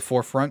bring this to the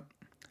forefront.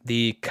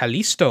 The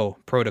Callisto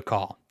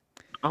Protocol.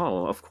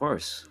 Oh, of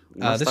course.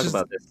 Let's talk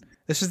about this.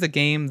 This is the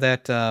game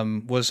that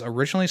was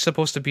originally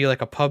supposed to be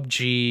like a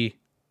PUBG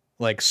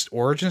like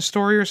origin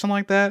story or something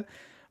like that,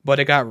 but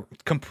it got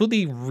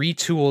completely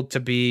retooled to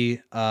be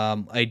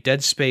a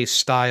Dead Space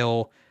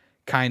style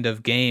kind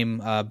of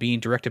game, being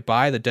directed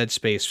by the Dead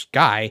Space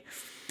guy.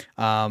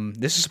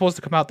 This is supposed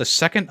to come out the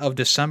 2nd of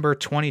December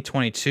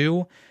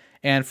 2022,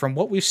 and from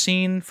what we've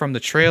seen from the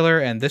trailer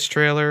and this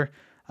trailer,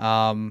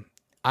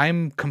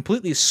 I'm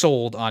completely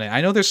sold on it. I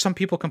know there's some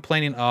people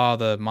complaining, oh,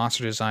 the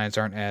monster designs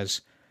aren't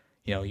as,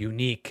 you know,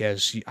 unique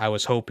as I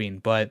was hoping,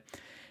 but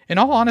in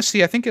all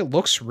honesty, I think it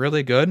looks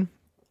really good.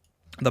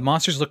 The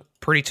monsters look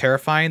pretty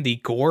terrifying. The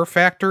gore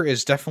factor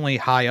is definitely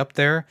high up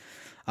there.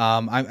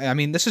 I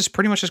mean, this is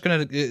pretty much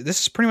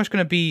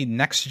gonna be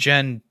next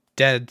gen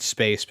Dead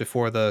Space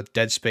before the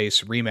Dead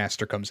Space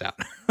remaster comes out.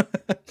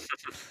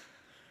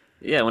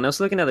 Yeah, when I was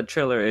looking at the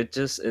trailer, it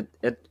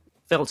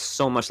felt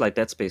so much like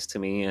Dead Space to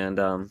me, and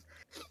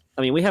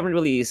I mean, we haven't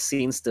really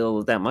seen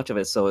still that much of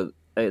it, so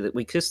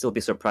we could still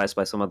be surprised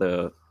by some of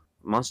the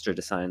monster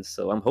designs.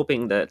 So I'm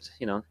hoping that,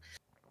 you know,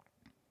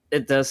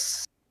 it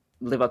does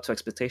live up to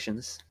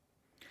expectations.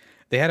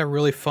 They had a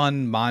really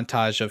fun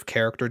montage of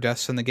character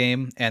deaths in the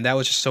game, and that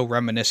was just so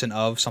reminiscent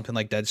of something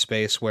like Dead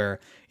Space, where,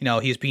 you know,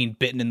 he's being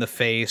bitten in the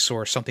face,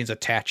 or something's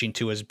attaching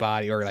to his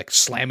body, or like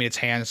slamming its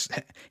hands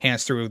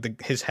through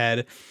his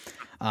head.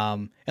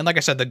 And like I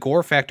said, the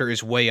gore factor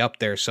is way up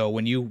there. So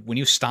when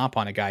you stomp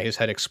on a guy, his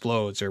head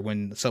explodes, or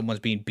when someone's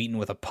being beaten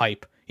with a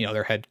pipe, you know,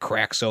 their head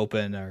cracks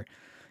open, or,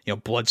 you know,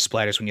 blood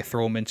splatters when you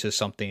throw them into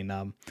something.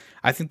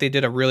 I think they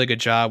did a really good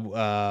job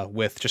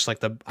with just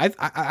like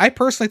I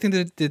personally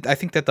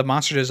think that the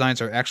monster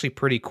designs are actually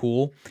pretty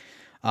cool.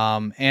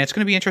 And it's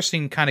going to be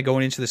interesting kind of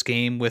going into this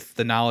game with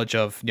the knowledge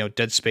of, you know,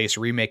 Dead Space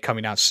remake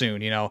coming out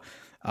soon. You know,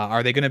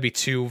 are they going to be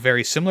two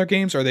very similar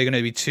games, or are they going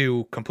to be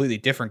two completely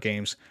different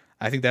games?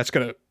 I think that's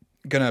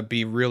gonna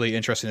be really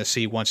interesting to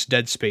see once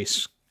Dead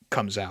Space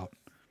comes out.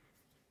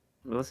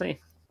 We'll see.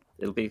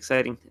 It'll be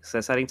exciting. It's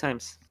exciting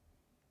times.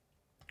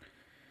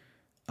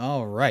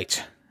 All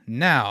right.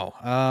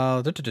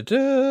 Now,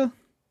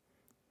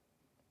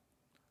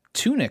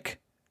 Tunic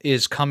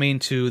is coming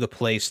to the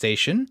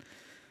PlayStation.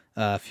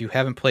 If you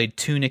haven't played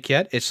Tunic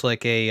yet, it's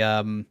like a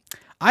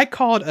I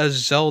call it a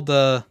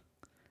Zelda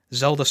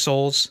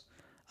Souls.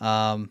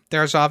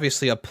 There's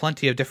obviously a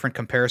plenty of different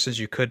comparisons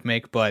you could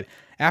make, but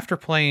after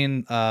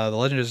playing The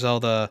Legend of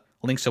Zelda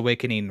Link's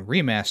Awakening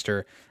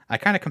Remaster, I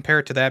kind of compare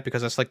it to that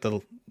because that's like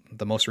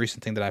the most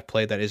recent thing that I've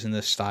played that is in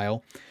this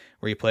style,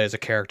 where you play as a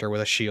character with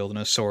a shield and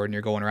a sword and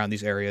you're going around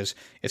these areas.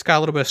 It's got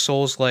a little bit of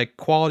Souls-like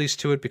qualities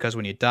to it because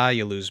when you die,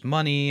 you lose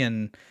money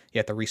and you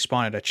have to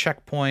respawn at a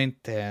checkpoint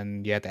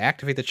and you have to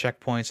activate the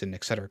checkpoints and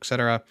et cetera, et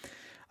cetera.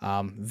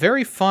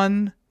 Very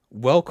fun,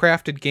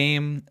 well-crafted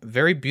game,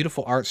 very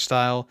beautiful art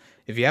style.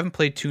 If you haven't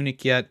played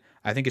Tunic yet,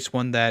 I think it's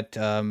one that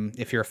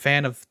if you're a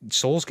fan of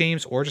Souls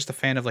games or just a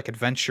fan of like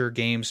adventure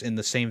games in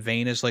the same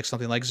vein as like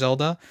something like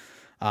Zelda,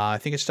 I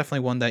think it's definitely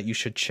one that you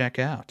should check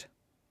out.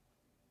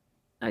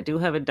 I do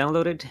have it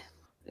downloaded.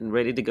 and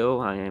ready to go.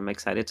 I am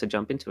excited to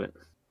jump into it.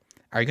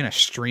 Are you gonna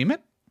stream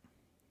it?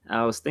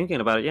 I was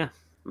thinking about it. Yeah, I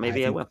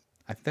maybe I think will.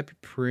 I think that'd be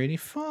pretty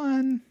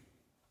fun.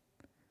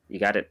 You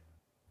got it.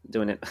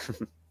 Doing it.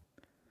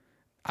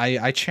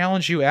 I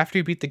challenge you after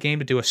you beat the game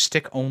to do a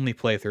stick only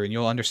playthrough, and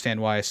you'll understand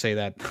why I say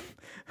that.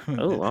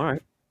 Oh, all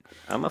right.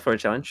 I'm up for a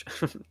challenge.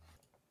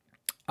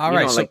 All You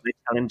right, know, so like the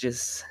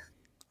challenges.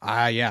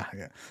 yeah.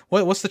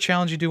 What's the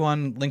challenge you do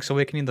on Link's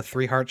Awakening? The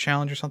 3 heart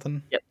challenge or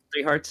something? Yep,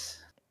 3 hearts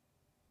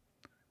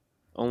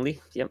only.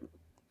 Yep.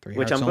 Three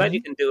Which hearts I'm glad you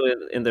only. can do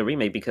it in the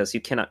remake because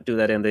you cannot do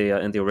that in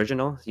the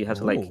original. You have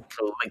to like Oh,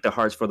 collect the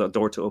hearts for the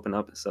door to open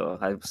up. So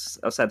I was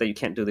sad that you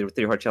can't do the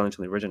 3 heart challenge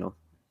in the original.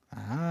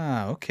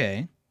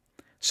 okay.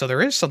 So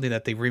there is something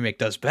that the remake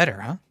does better,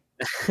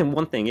 huh?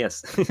 One thing,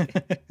 yes.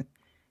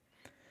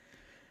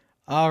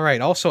 All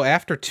right. Also,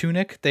 after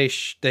Tunic, they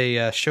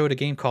showed a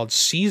game called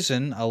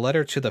Season: A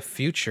Letter to the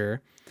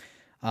Future.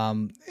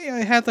 Yeah,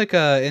 it had like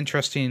a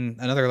interesting,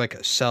 another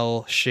like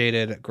cell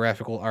shaded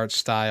graphical art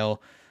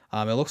style.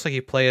 It looks like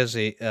you play as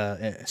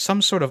a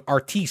some sort of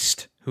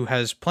artiste who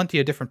has plenty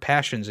of different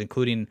passions,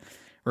 including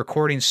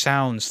recording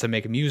sounds to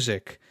make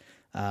music,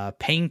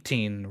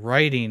 painting,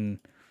 writing,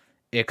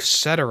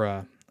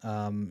 etc.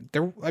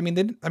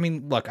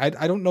 Look, I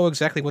don't know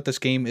exactly what this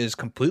game is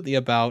completely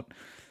about,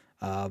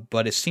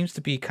 but it seems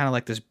to be kind of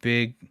like this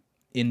big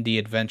indie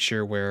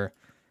adventure where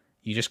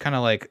you just kind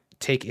of like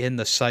take in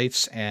the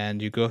sights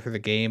and you go through the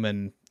game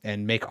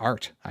and make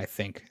art. I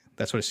think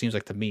that's what it seems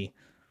like to me.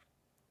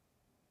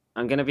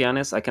 I'm gonna be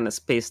honest. I kind of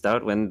spaced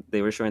out when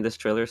they were showing this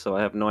trailer, so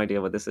I have no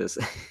idea what this is.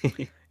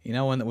 You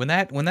know, when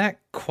that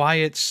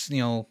quiet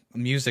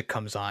music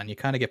comes on, you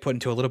kind of get put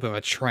into a little bit of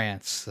a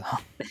trance.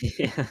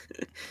 Yeah.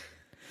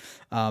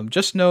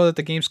 Just know that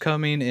the game's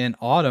coming in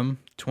autumn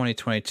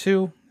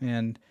 2022,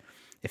 and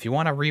if you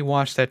want to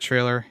rewatch that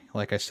trailer,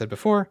 like I said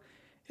before,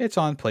 it's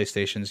on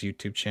PlayStation's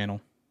YouTube channel.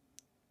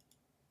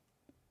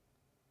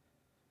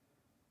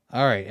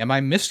 All right, am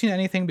I missing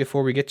anything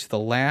before we get to the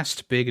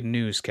last big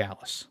news,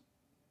 Callus?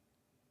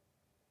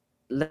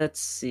 Let's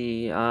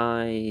see.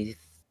 Oh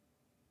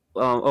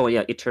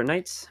yeah,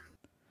 Eternites.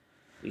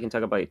 We can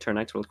talk about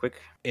Eternites real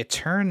quick.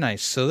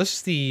 Eternice. So this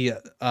is the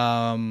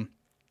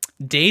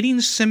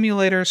dating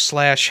simulator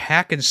slash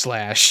hack and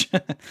slash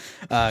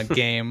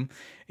game.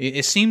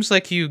 It seems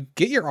like you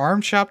get your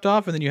arm chopped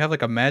off, and then you have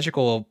like a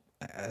magical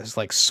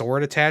like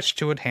sword attached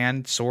to it,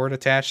 hand sword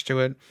attached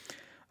to it.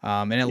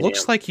 And it Yeah.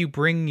 looks like you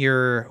bring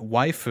your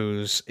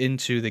waifus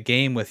into the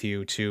game with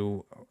you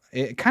to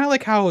kind of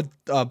like how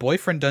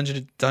Boyfriend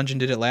Dungeon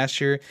did it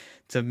last year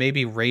to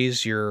maybe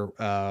raise your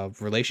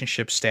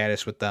relationship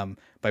status with them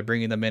by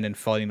bringing them in and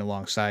fighting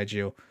alongside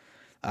you.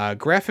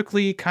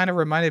 Graphically, kind of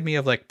reminded me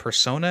of like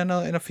Persona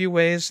in a few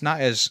ways. Not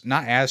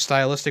as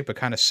stylistic, but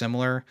kind of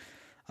similar.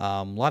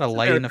 A lot of It's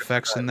very lighting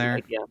effects in there.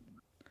 Persona-like,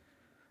 yeah.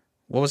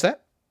 What was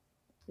that?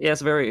 Yeah,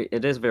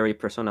 it is very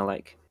Persona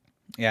like.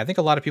 Yeah, I think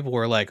a lot of people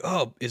were like,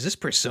 "Oh, is this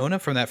Persona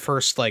from that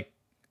first like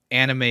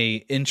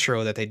anime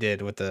intro that they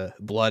did with the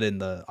blood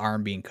and the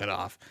arm being cut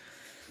off?"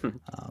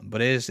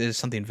 But it is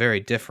something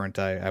very different,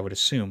 I would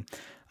assume.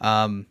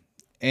 And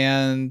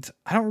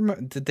I don't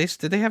remember. Did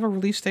they have a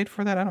release date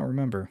for that? I don't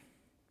remember.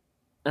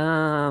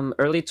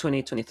 Early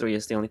 2023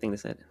 is the only thing they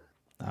said.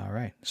 All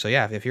right. So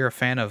yeah, if you're a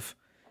fan of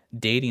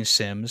dating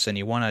sims and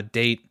you want to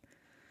date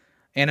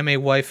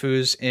anime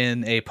waifus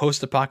in a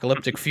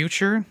post-apocalyptic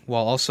future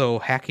while also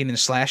hacking and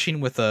slashing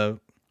with a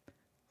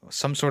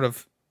some sort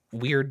of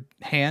weird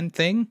hand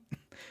thing,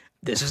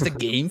 this is the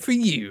game for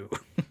you.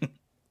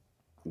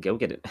 Go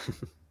get it.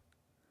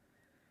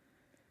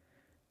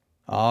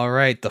 All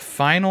right, the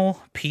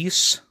final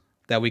piece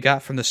that we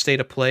got from the state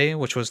of play,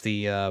 which was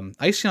the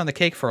icing on the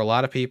cake for a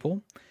lot of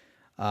people,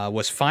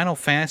 was Final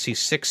Fantasy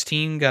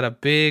 16. Got a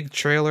big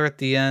trailer at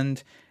the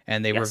end,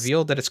 and they Yes.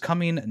 revealed that it's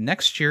coming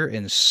next year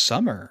in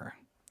summer.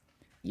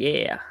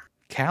 Yeah.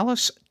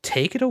 Callus,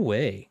 take it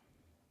away.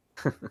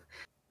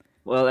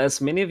 Well,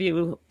 as many of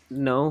you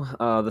know,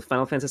 the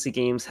Final Fantasy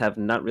games have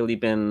not really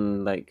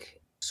been like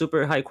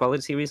super high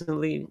quality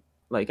recently.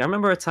 Like I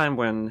remember a time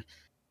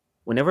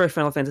whenever a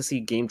Final Fantasy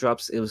game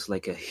drops, it was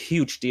like a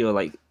huge deal.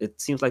 Like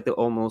it seems like the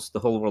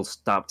whole world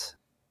stopped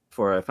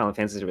for a Final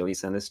Fantasy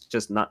release, and it's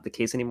just not the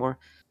case anymore.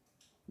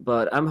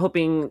 But I'm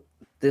hoping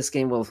this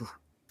game will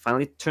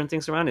finally turn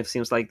things around. It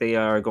seems like they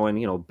are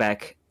going,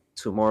 back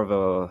to more of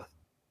a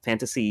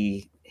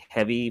fantasy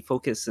heavy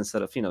focus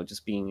instead of,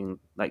 just being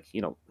like,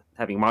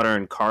 having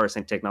modern cars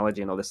and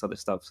technology and all this other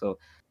stuff. So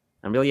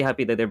I'm really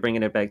happy that they're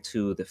bringing it back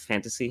to the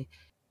fantasy,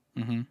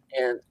 Mm-hmm.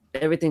 and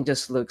everything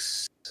just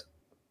looks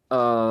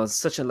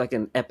such a like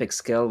an epic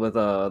scale with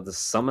the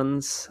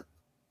summons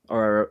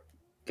are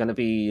gonna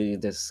be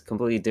this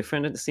completely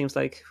different. It seems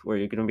like where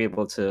you're gonna be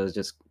able to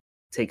just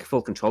take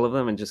full control of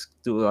them and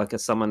just do like a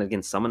summon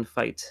against summon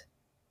fight.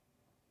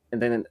 And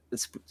then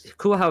it's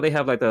cool how they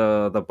have like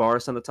the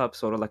bars on the top,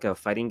 sort of like a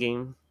fighting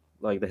game,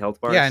 like the health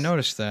Yeah, I bars.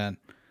 noticed that.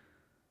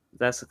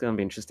 That's gonna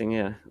be interesting.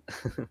 Yeah.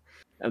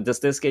 Does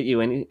this get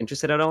you any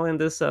interested at all in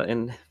this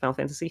in Final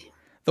Fantasy?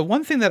 The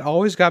one thing that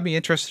always got me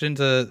interested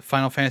into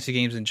Final Fantasy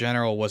games in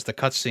general was the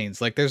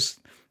cutscenes. Like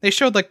they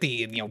showed like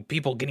the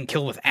people getting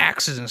killed with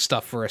axes and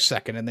stuff for a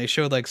second, and they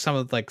showed like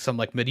some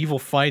medieval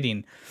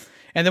fighting,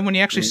 and then when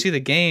you actually Mhm. see the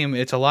game,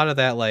 it's a lot of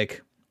that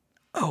like,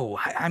 oh,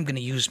 I'm gonna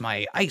use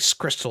my ice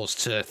crystals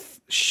to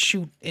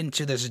shoot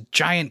into this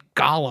giant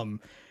golem,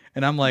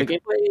 and I'm The like,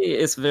 gameplay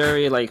is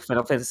very like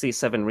Final Fantasy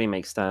VII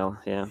Remake style.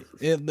 Yeah.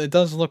 it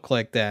does look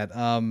like that.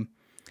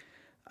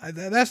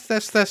 That's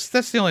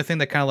the only thing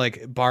that kind of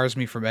like bars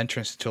me from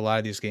entrance to a lot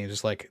of these games.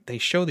 Is like they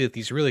show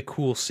these really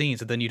cool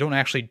scenes, and then you don't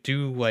actually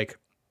do like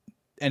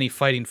any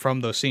fighting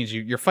from those scenes.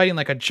 You're fighting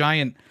like a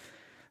giant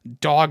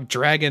dog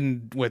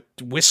dragon with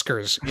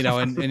whiskers,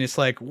 and it's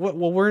like, what?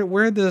 Well,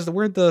 where'd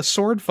the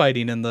sword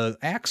fighting and the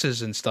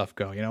axes and stuff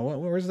go?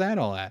 Where's that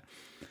all at?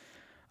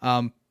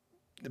 Um,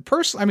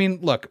 I mean,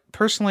 look,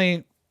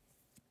 personally,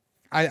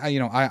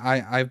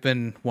 I've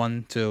been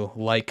one to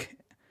like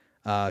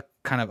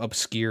kind of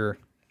obscure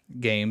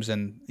games,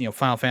 and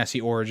Final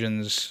Fantasy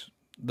Origins,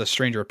 the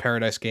Stranger of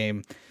Paradise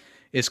game,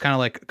 is kind of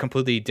like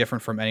completely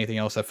different from anything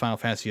else that Final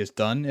Fantasy has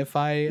done, if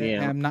I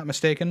Yeah. am not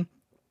mistaken.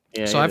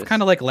 Yeah. So It I've is.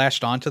 kind of like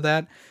latched onto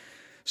that.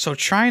 So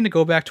trying to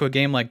go back to a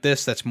game like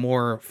this that's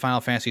more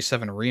Final Fantasy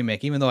VII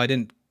Remake, even though I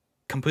didn't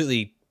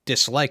completely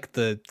dislike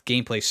the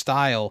gameplay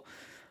style,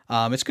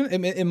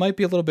 it might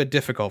be a little bit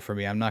difficult for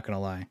me. I'm not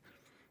gonna lie.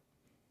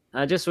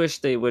 I just wish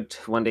they would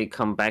one day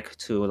come back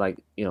to like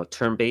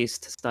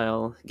turn-based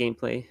style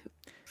gameplay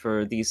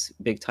for these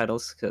big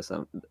titles. Because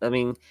I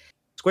mean,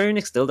 Square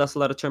Enix still does a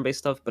lot of turn-based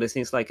stuff, but it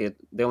seems like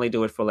they only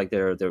do it for like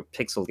their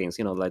pixel games,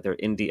 like their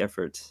indie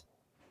effort,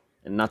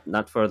 and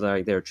not for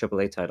like their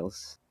AAA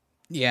titles.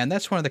 Yeah, and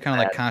that's one of the kind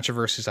of like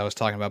controversies I was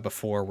talking about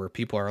before, where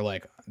people are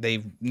like,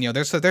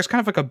 there's kind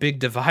of like a big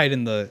divide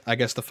in the, I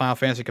guess, the Final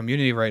Fantasy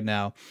community right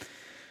now,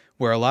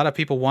 where a lot of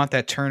people want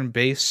that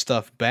turn-based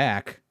stuff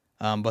back,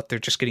 but they're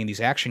just getting these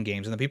action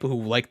games, and the people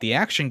who like the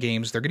action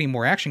games, they're getting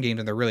more action games,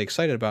 and they're really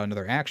excited about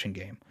another action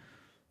game.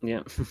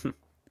 Yeah.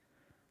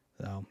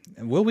 So,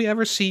 will we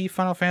ever see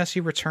Final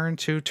Fantasy return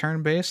to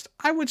turn-based?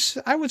 I would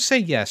say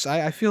yes.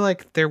 I feel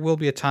like there will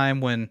be a time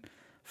when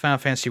Final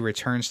Fantasy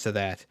returns to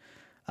that.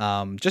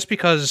 Just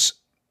because,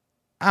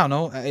 I don't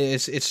know,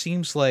 it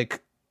seems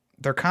like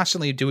they're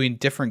constantly doing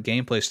different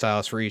gameplay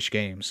styles for each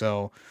game.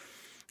 So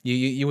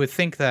you would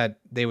think that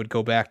they would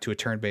go back to a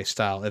turn-based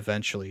style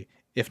eventually,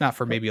 if not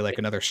for maybe like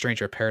another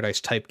Stranger of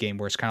Paradise type game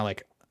where it's kind of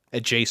like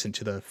adjacent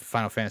to the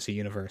Final Fantasy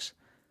universe.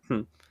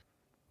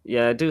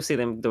 Yeah, I do see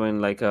them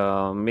doing like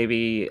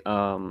maybe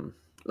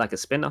like a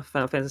spin-off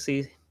Final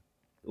Fantasy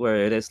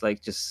where it is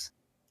like just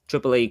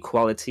AAA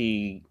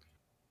quality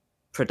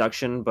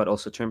production but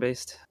also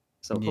turn-based.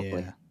 So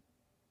hopefully. Yeah.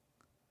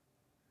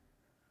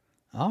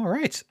 All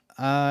right.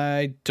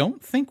 I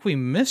don't think we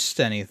missed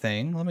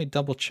anything. Let me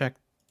double check.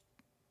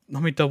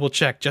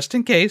 Just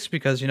in case,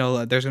 because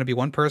there's going to be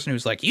one person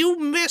who's like, "You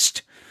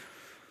missed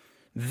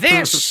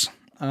this."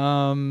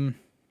 I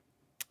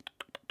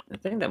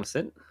think that was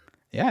it.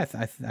 Yeah,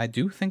 I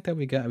do think that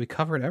we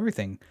covered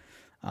everything.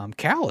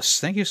 Callus,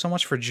 thank you so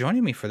much for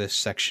joining me for this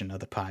section of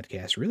the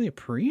podcast. Really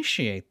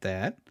appreciate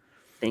that.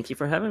 Thank you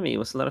for having me. It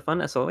was a lot of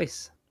fun as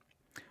always.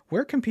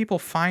 Where can people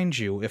find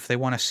you if they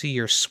want to see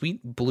your sweet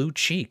blue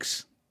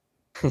cheeks?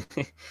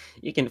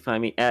 You can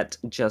find me at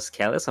Just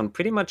Callus on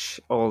pretty much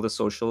all the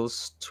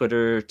socials: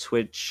 Twitter,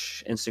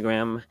 Twitch,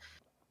 Instagram.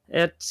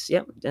 At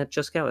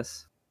Just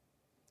Callus.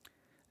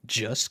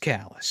 Just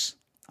Callus.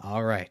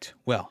 All right.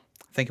 Well,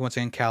 thank you once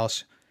again,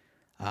 Callus.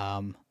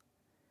 I'm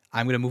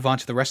going to move on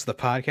to the rest of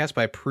the podcast,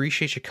 but I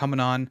appreciate you coming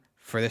on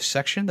for this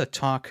section to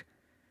talk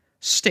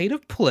State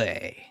of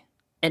Play.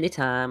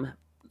 Anytime.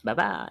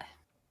 Bye-bye.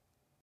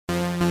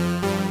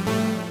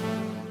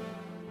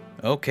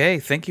 Okay,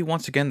 thank you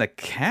once again to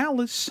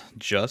Callus,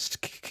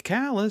 Just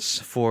Callus,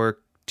 for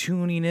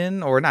tuning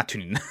in, or not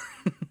tuning in,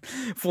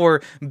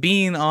 for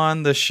being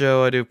on the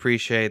show. I do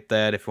appreciate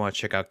that. If you want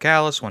to check out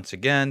Callus, once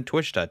again,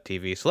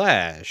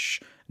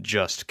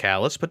 twitch.tv/Just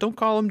Callus, but don't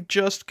call him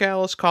Just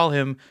Callus, call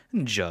him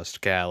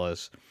Just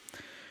Callus.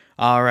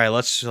 All right,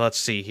 let's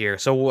see here.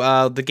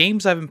 So the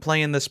games I've been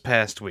playing this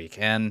past week,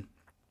 and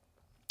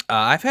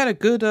I've had a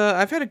good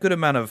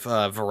amount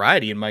of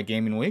variety in my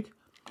gaming week.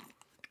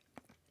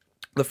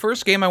 The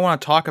first game I want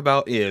to talk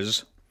about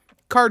is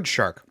Card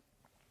Shark,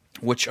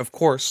 which of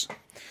course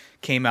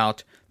came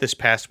out this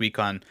past week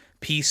on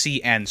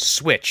PC and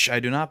Switch. I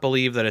do not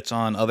believe that it's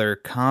on other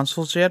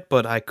consoles yet,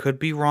 but I could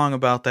be wrong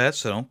about that,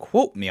 so don't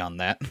quote me on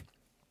that.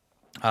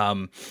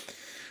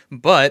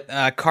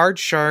 But Card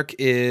Shark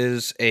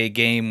is a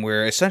game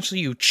where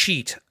essentially you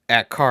cheat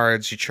at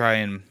cards, you try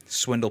and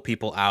swindle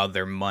people out of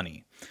their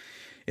money.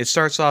 It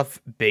starts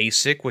off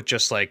basic with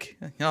just like,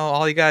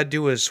 all you gotta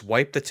do is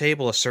wipe the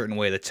table a certain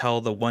way to tell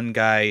the one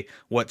guy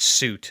what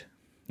suit,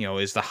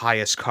 is the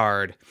highest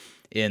card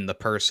in the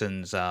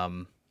person's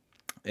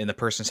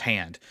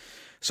hand.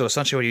 So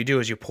essentially, what you do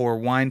is you pour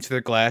wine to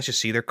their glass. You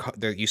see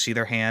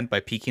their hand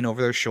by peeking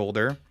over their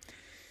shoulder,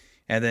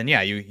 and then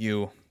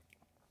you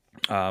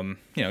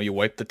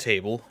wipe the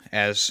table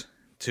as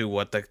to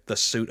what the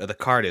suit of the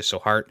card is. So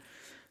heart,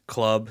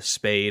 club,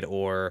 spade,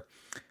 or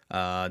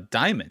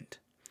diamond.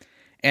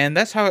 And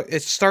that's how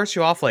it starts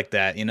you off like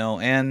that, you know.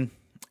 And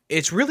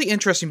it's really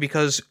interesting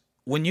because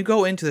when you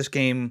go into this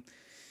game,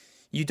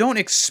 you don't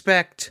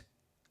expect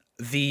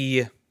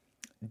the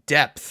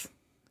depth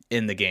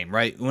in the game,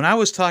 right? When I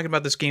was talking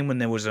about this game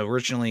when it was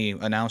originally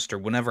announced, or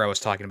whenever I was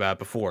talking about it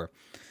before,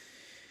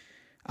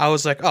 I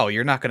was like, oh,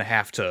 you're not going to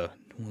have to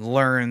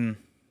learn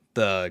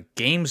the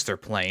games they're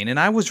playing. And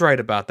I was right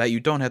about that. You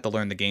don't have to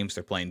learn the games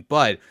they're playing.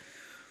 But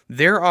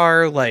there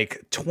are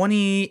like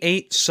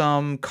 28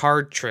 some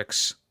card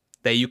tricks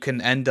that you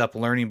can end up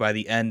learning by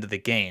the end of the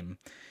game,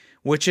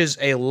 which is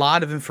a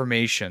lot of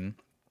information.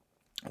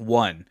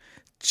 One.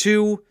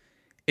 Two,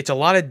 it's a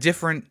lot of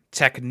different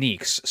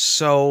techniques.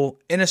 So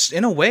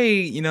in a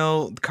way, you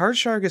know, Card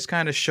Shark is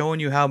kind of showing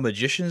you how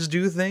magicians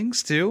do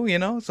things too, you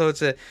know? So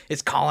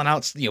it's calling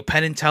out, you know,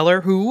 Penn and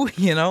Teller who,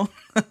 you know?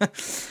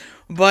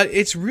 But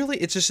it's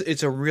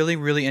a really,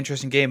 really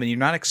interesting game, and you're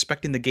not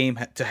expecting the game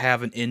to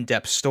have an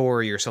in-depth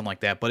story or something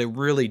like that, but it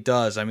really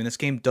does. I mean, this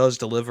game does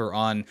deliver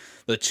on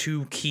the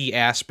two key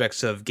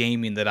aspects of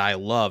gaming that I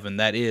love, and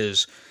that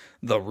is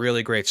the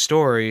really great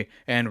story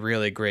and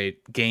really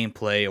great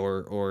gameplay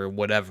or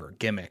whatever,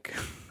 gimmick.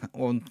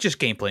 Well, just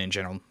gameplay in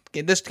general.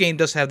 This game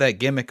does have that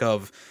gimmick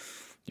of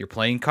you're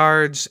playing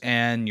cards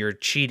and you're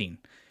cheating.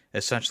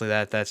 Essentially,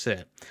 that's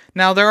it.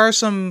 Now, there are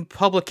some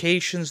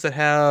publications that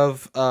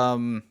have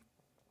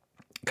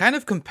kind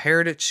of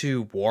compared it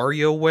to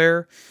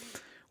WarioWare,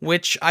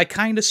 which I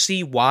kind of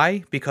see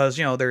why, because,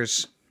 you know,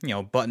 there's, you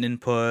know, button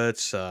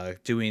inputs,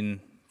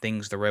 doing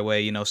things the right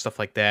way, you know, stuff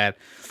like that.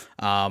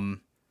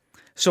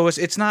 So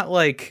it's not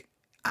like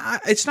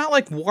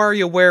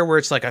WarioWare where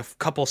it's like a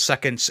couple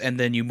seconds and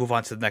then you move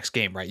on to the next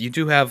game, right? You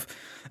do have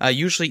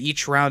usually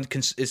each round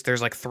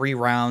there's like 3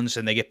 rounds,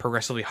 and they get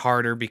progressively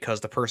harder because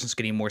the person's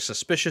getting more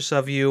suspicious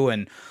of you,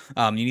 and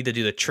you need to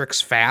do the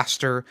tricks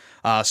faster.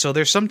 So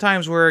there's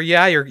sometimes where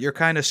you're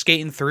kind of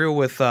skating through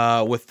with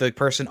the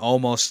person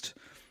almost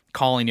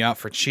calling you out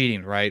for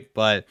cheating, right?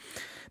 But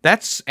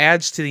that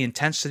adds to the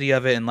intensity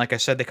of it, and like I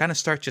said, they kind of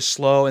start you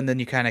slow, and then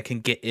you kind of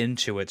can get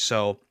into it.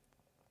 So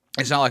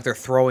it's not like they're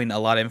throwing a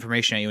lot of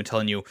information at you and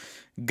telling you,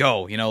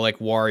 go, you know, like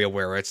WarioWare,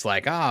 where it's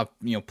like,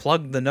 you know,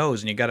 plug the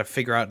nose, and you got to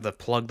figure out the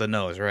plug the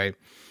nose, right?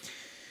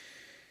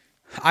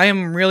 I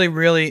am really,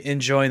 really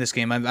enjoying this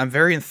game. I'm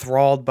very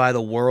enthralled by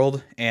the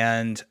world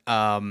and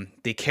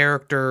the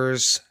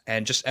characters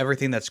and just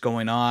everything that's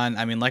going on.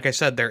 I mean, like I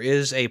said, there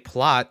is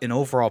an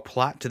overall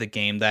plot to the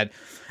game that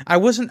I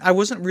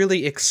wasn't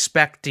really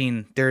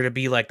expecting there to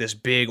be like this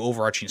big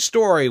overarching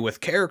story with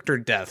character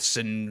deaths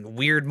and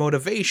weird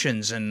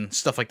motivations and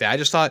stuff like that. I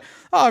just thought,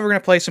 oh, we're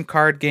gonna play some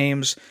card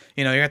games.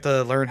 You know, you have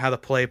to learn how to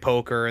play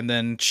poker and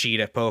then cheat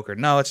at poker.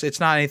 No, it's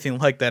not anything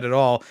like that at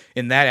all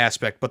in that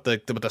aspect. But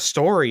the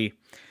story,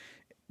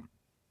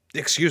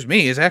 excuse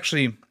me, is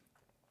actually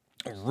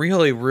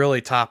really,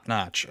 really top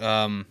notch.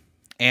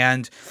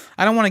 And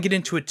I don't want to get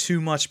into it too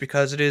much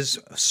because it is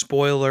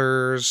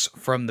spoilers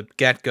from the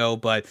get-go,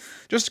 but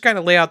just to kind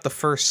of lay out the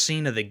first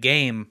scene of the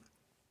game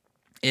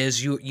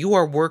is you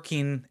are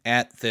working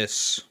at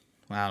this,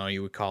 I don't know,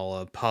 you would call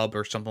a pub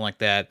or something like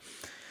that.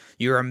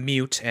 You're a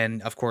mute,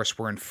 and of course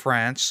we're in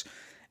France,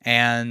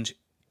 and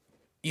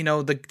you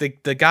know,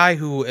 the guy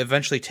who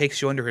eventually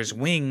takes you under his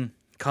wing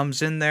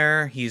comes in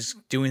there, he's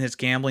doing his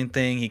gambling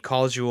thing, he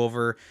calls you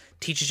over,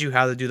 teaches you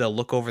how to do the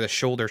look over the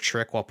shoulder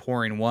trick while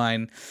pouring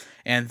wine,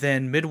 and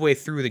then midway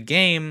through the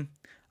game,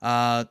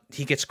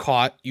 he gets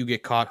caught, you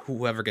get caught,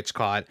 whoever gets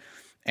caught,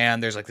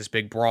 and there's like this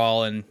big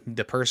brawl, and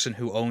the person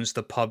who owns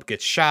the pub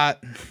gets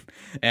shot,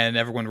 and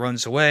everyone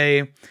runs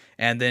away,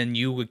 and then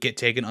you would get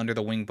taken under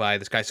the wing by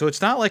this guy. So it's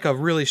not like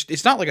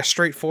a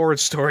straightforward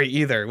story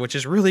either, which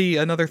is really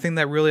another thing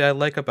that really I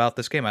like about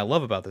this game. I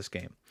love about this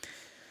game.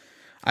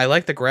 I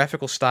like the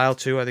graphical style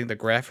too. I think the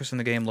graphics in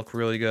the game look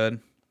really good.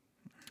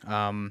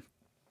 I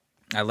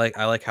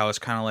like how it's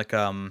kind of like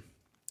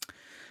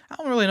I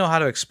don't really know how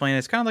to explain it.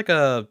 It's kind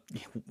of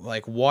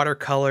like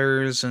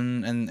watercolors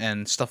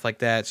and stuff like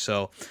that.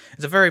 So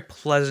it's a very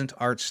pleasant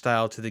art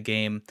style to the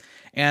game,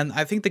 and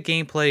I think the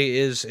gameplay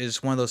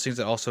is one of those things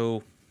that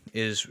also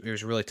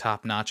is really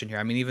top notch in here.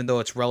 I mean, even though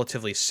it's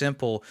relatively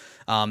simple,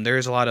 there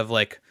is a lot of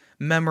like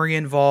memory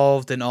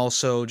involved, and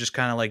also just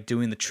kind of like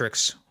doing the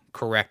tricks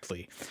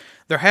correctly.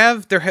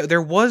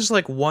 There was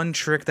like one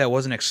trick that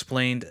wasn't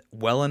explained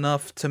well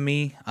enough to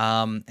me,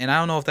 and I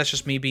don't know if that's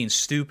just me being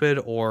stupid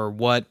or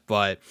what,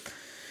 but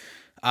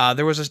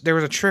there was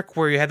a trick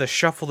where you had to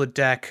shuffle the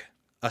deck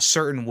a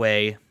certain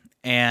way,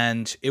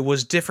 and it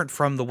was different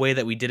from the way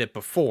that we did it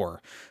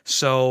before.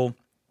 So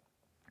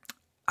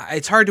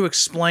it's hard to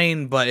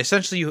explain, but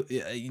essentially,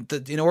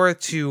 in order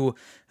to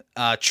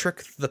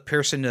trick the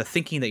person into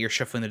thinking that you're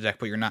shuffling the deck,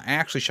 but you're not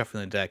actually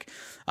shuffling the deck,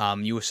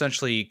 you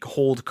essentially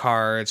hold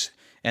cards.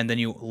 and then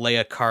you lay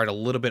a card a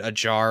little bit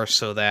ajar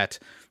so that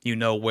you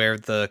know where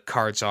the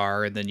cards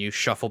are, and then you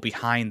shuffle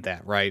behind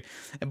that, right?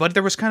 But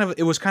it was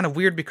kind of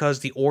weird because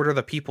the order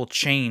the people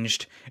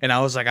changed, and I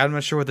was like, I'm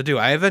not sure what to do.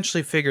 I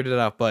eventually figured it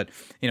out, but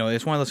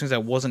it's one of those things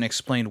that wasn't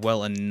explained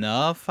well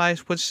enough, I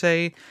would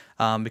say,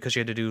 because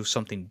you had to do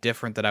something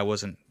different that I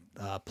wasn't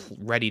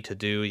ready to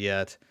do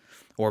yet,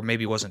 or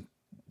maybe wasn't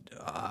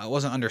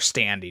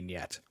understanding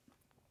yet.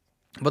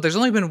 But there's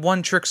only been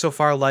one trick so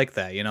far like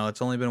that.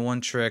 It's only been one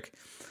trick.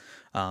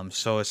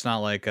 So it's not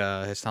like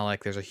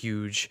there's a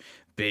huge,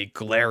 big,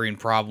 glaring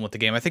problem with the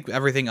game. I think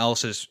everything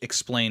else is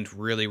explained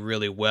really,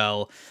 really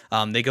well.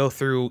 They go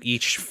through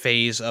each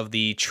phase of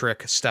the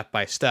trick step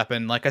by step,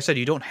 and like I said,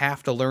 you don't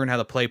have to learn how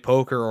to play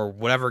poker or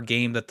whatever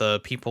game that the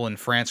people in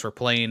France were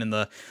playing in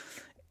the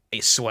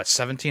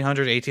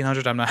 1700,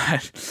 1800. I'm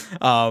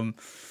not.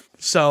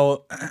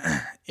 So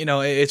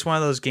it's one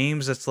of those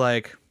games that's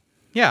like,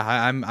 yeah,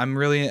 I'm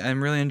really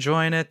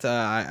enjoying it.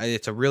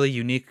 It's a really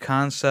unique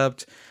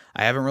concept.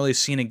 I haven't really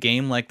seen a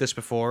game like this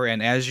before,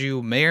 and as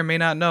you may or may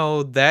not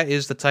know, that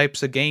is the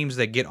types of games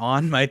that get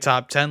on my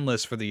top 10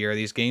 list for the year.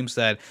 These games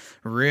that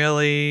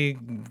really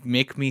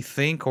make me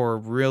think or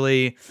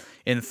really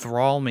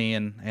enthrall me,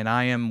 and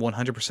I am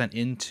 100%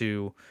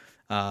 into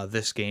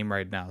this game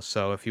right now.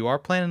 So if you are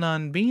planning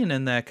on being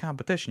in that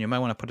competition, you might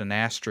want to put an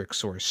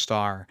asterisk or a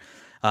star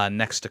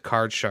next to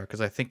Card Shark, because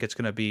I think it's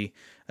going to be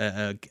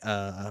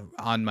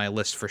on my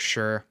list for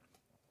sure.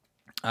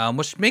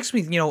 Which makes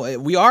me,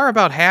 we are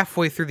about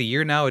halfway through the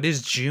year now. It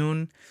is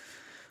June.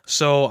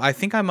 So I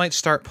think I might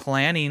start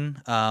planning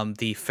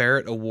the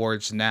Ferret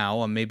Awards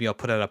now. Maybe I'll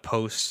put out a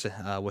post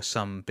with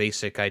some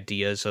basic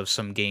ideas of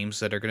some games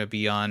that are going to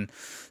be on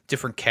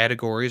different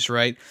categories,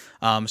 right?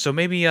 So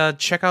maybe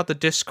check out the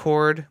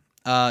Discord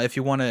if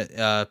you want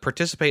to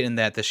participate in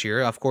that this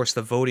year. Of course,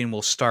 the voting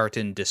will start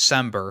in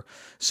December,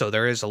 so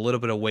there is a little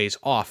bit of ways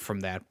off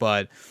from that.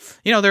 But,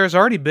 there's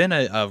already been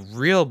a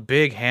real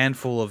big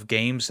handful of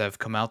games that have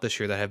come out this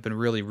year that have been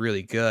really,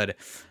 really good.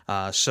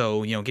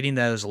 So, getting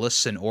those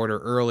lists in order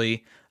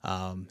early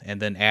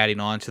and then adding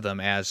on to them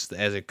as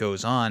it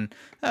goes on,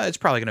 it's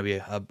probably going to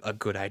be a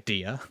good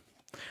idea.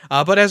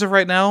 But as of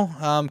right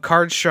now,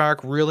 Card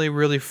Shark, really,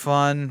 really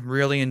fun,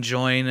 really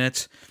enjoying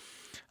it.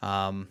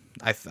 I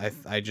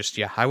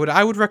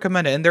would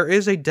recommend it. And there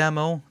is a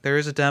demo.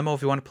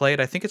 If you want to play it.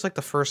 I think it's like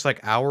the first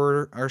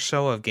hour or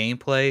so of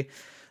gameplay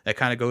that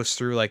kind of goes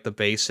through like the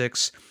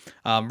basics.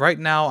 Right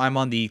now I'm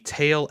on the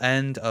tail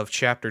end of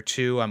chapter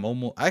 2.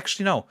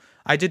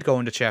 I did go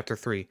into chapter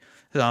 3.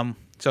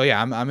 So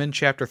yeah, I'm in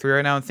chapter 3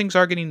 right now, and things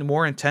are getting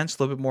more intense,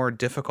 a little bit more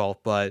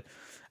difficult, but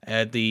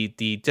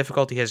the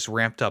difficulty has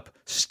ramped up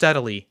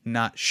steadily,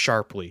 not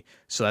sharply.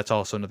 So that's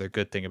also another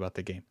good thing about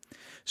the game.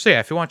 So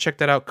yeah, if you want to check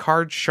that out,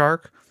 Card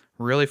Shark,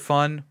 really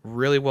fun,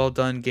 really well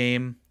done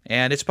game,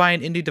 and it's by an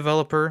indie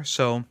developer,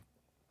 so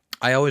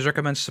I always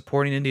recommend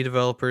supporting indie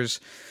developers.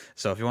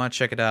 So if you want to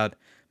check it out,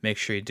 make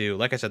sure you do.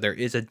 Like I said, there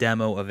is a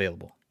demo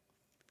available.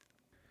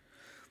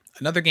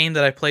 Another game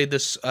that I played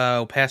this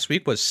past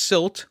week was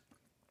Silt,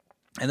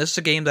 and this is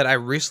a game that I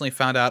recently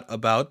found out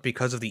about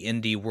because of the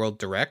Indie World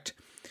Direct.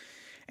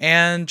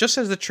 And just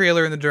as the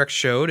trailer and the direct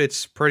showed,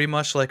 it's pretty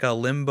much like a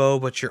Limbo,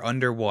 but you're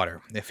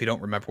underwater. If you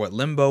don't remember what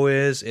Limbo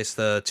is, it's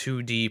the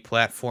 2D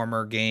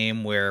platformer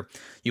game where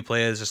you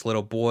play as this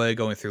little boy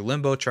going through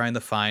limbo trying to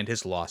find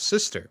his lost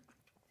sister.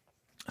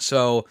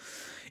 So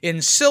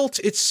in Silt,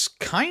 it's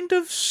kind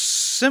of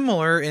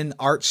similar in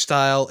art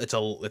style. It's a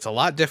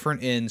lot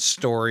different in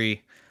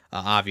story,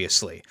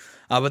 obviously.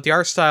 But the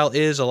art style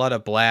is a lot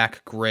of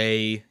black,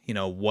 gray,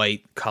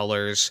 white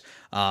colors.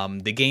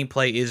 The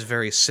gameplay is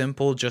very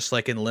simple, just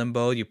like in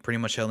Limbo. You pretty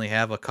much only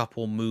have a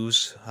couple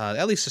moves,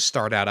 at least to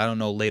start out. I don't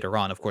know later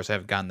on. Of course, I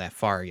haven't gotten that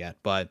far yet.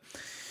 But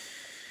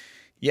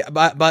yeah,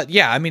 but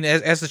yeah, I mean,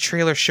 as the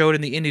trailer showed in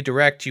the Indie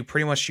Direct, you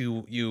pretty much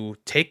you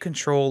take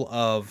control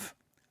of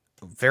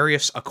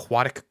various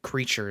aquatic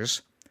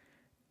creatures,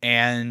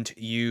 and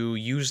you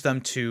use them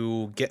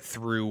to get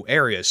through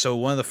areas. So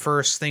one of the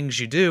first things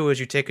you do is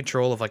you take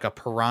control of like a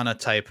piranha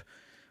type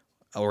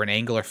or an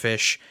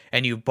anglerfish,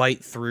 and you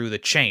bite through the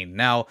chain.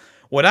 Now,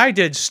 what I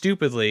did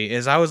stupidly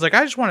is I was like,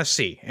 I just want to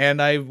see, and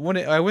I went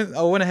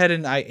ahead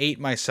and I ate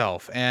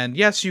myself. And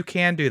yes, you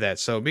can do that,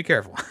 so be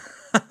careful.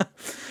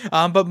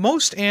 But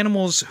most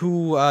animals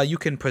who you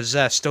can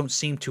possess don't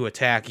seem to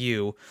attack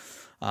you.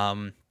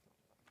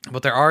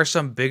 But there are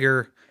some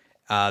bigger.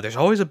 There's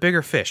always a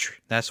bigger fish.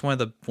 That's one of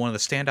the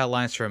standout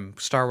lines from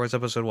Star Wars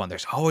Episode 1.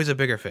 There's always a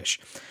bigger fish,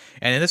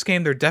 and in this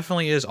game, there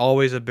definitely is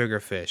always a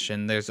bigger fish,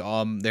 and there's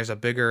a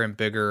bigger and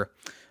bigger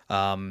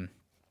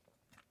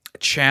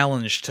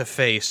challenge to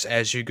face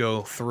as you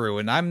go through.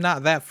 And I'm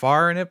not that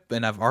far in it,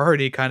 and I've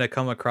already kind of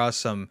come across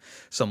some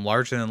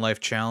larger than life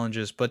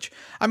challenges. But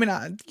I mean,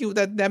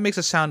 that makes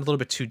it sound a little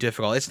bit too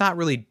difficult. It's not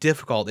really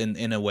difficult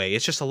in a way.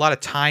 It's just a lot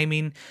of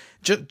timing,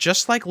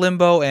 Just like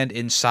Limbo and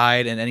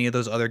Inside and any of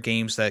those other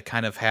games that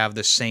kind of have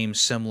the same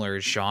similar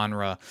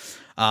genre,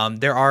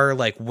 there are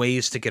like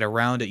ways to get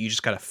around it. You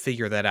just got to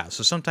figure that out.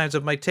 So sometimes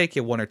it might take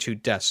you one or two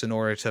deaths in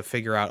order to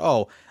figure out,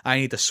 oh, I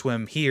need to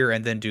swim here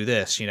and then do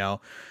this, you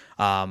know.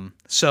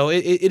 So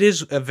it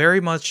is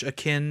very much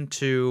akin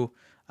to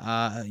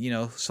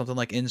something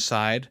like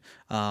Inside,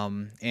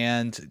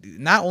 and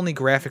not only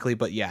graphically,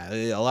 but yeah,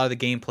 a lot of the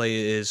gameplay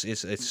is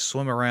it's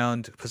swim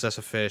around, possess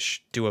a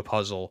fish, do a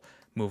puzzle,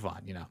 move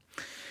on. You know,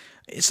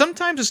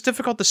 sometimes it's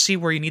difficult to see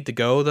where you need to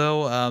go,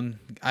 though.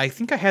 I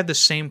think I had the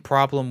same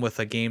problem with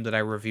a game that I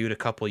reviewed a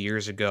couple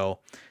years ago.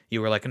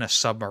 You were like in a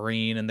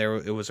submarine, and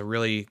it was a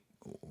really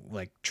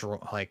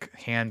like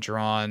hand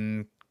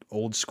drawn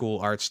old school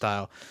art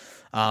style.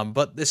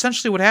 But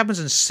essentially, what happens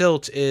in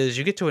Silt is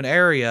you get to an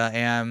area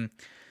and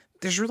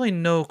there's really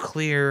no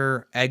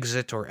clear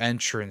exit or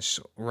entrance,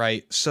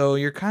 right? So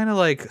you're kind of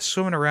like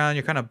swimming around,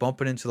 you're kind of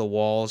bumping into the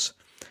walls,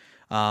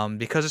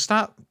 because it's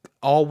not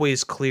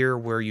always clear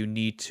where you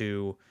need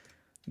to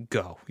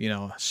go, you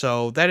know.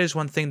 So that is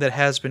one thing that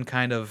has been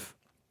kind of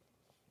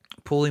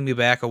pulling me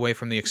back away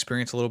from the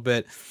experience a little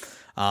bit.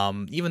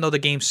 Even though the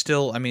game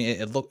still, I mean,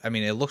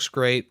 it looks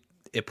great,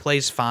 it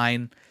plays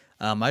fine.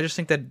 I just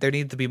think that there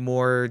needs to be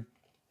more.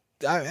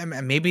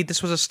 Maybe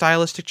this was a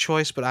stylistic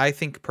choice, but I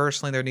think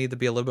personally there needed to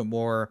be a little bit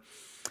more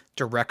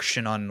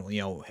direction on,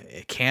 you know,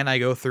 can I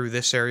go through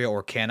this area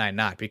or can I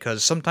not?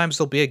 Because sometimes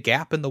there'll be a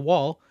gap in the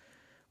wall,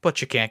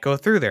 but you can't go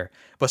through there.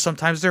 But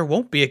sometimes there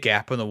won't be a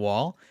gap in the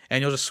wall,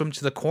 and you'll just swim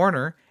to the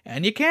corner,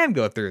 and you can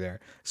go through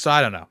there. So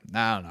I don't know.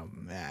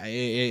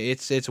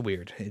 It's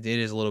weird. It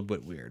is a little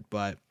bit weird,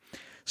 but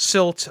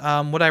Silt,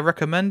 would I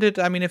recommend it?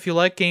 I mean, if you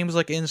like games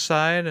like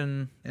Inside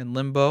and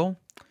Limbo,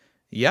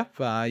 yep,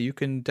 you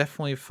can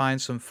definitely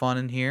find some fun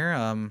in here,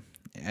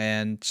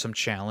 and some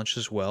challenge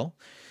as well.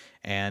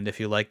 And if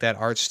you like that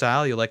art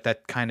style, you like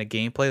that kind of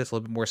gameplay that's a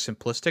little bit more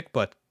simplistic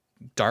but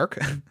dark,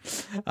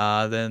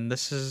 then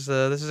this is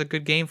a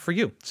good game for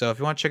you. So if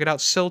you want to check it out,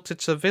 Silt,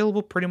 it's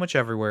available pretty much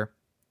everywhere.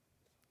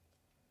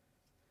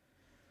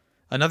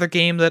 Another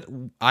game that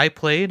I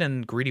played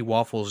and Greedy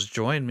Waffles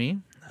joined me,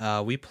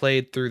 we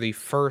played through the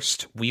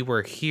first We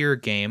Were Here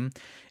game.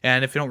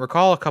 And if you don't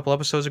recall, a couple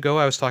episodes ago,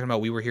 I was talking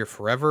about We Were Here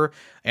Forever,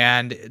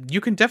 and you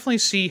can definitely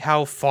see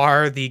how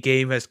far the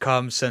game has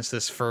come since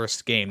this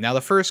first game. Now, the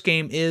first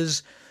game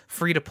is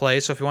free to play,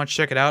 so if you want to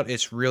check it out,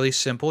 it's really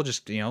simple.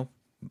 Just, you know,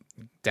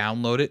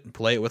 download it and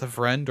play it with a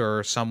friend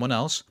or someone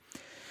else.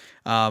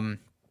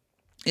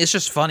 It's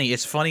just funny.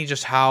 It's funny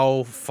just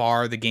how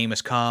far the game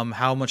has come,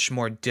 how much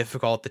more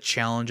difficult the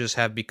challenges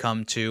have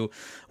become too.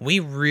 We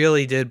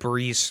really did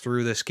breeze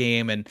through this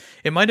game, and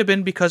it might have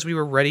been because we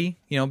were ready,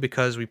 you know,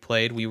 because we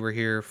played We Were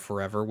Here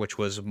Forever, which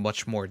was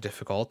much more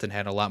difficult and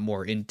had a lot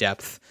more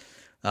in-depth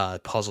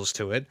puzzles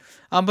to it.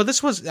 But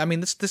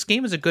this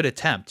game is a good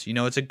attempt. You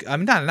know,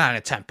 not an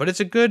attempt, but it's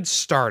a good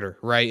starter,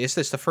 right?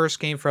 It's the first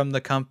game from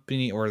the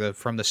company or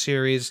from the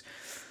series.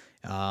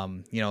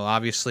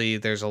 Obviously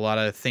there's a lot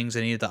of things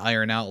they needed to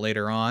iron out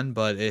later on,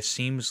 but it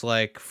seems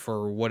like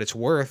for what it's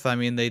worth, I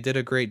mean, they did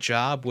a great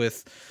job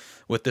with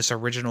this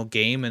original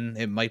game, and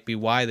it might be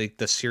why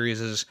the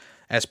series is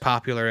as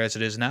popular as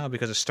it is now,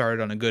 because it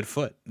started on a good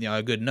foot, you know,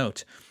 a good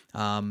note.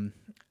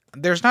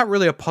 There's not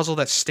really a puzzle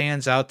that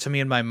stands out to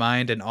me in my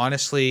mind, and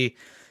honestly,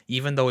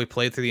 even though we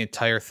played through the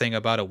entire thing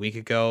about a week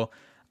ago,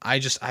 I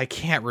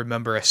can't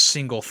remember a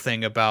single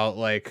thing about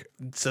like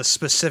the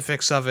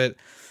specifics of it.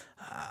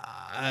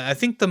 I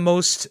think the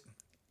most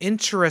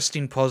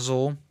interesting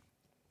puzzle,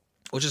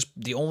 which is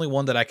the only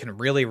one that I can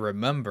really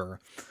remember,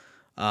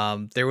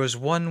 there was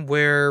one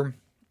where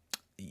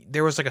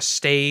there was like a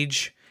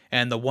stage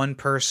and the one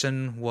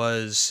person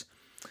was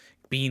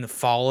being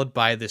followed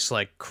by this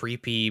like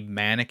creepy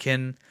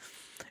mannequin.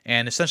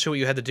 And essentially what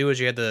you had to do is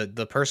you had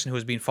the person who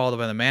was being followed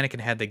by the mannequin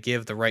had to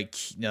give the right,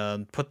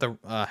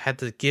 had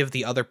to give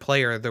the other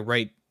player the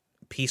right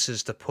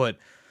pieces to put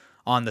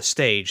on the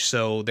stage.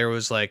 So there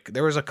was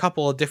a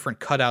couple of different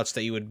cutouts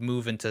that you would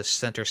move into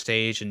center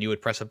stage, and you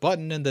would press a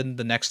button and then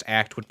the next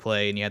act would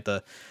play, and you had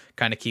to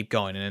kind of keep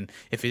going. And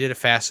if you did it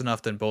fast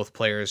enough, then both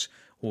players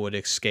would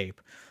escape.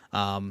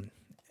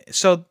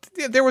 So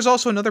there was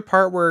also another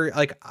part where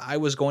like I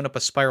was going up a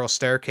spiral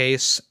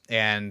staircase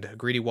and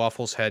Greedy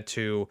Waffles had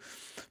to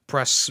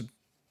press,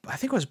 I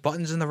think it was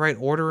buttons in the right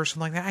order or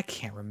something like that. I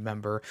can't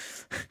remember.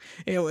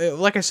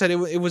 Like I said,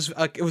 it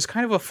was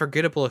kind of a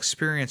forgettable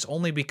experience,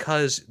 only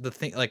because the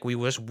thing, like, we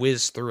just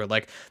whizzed through it.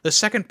 Like the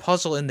second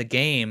puzzle in the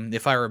game,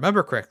 if I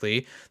remember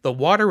correctly, the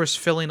water was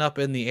filling up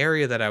in the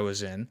area that I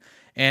was in,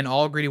 and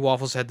all Greedy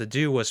Waffles had to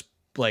do was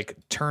like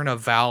turn a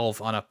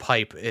valve on a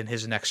pipe in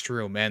his next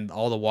room, and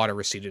all the water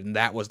receded, and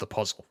that was the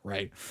puzzle,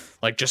 right?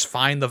 Like, just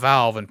find the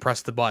valve and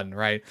press the button,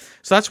 right?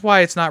 So that's why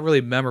it's not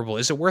really memorable.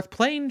 Is it worth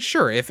playing?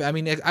 Sure.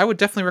 I would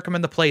definitely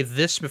recommend to play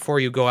this before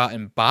you go out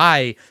and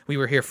buy We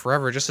Were Here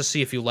Forever, just to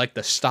see if you like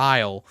the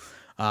style.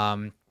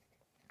 But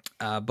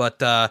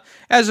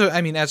as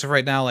of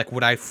right now, like,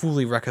 would I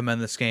fully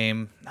recommend this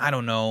game? I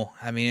don't know.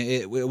 I mean,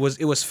 it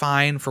was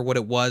fine for what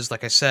it was,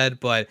 like I said,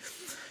 but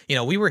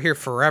We Were Here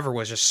Forever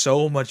was just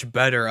so much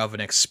better of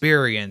an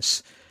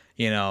experience.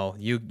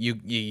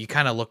 You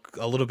kind of look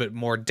a little bit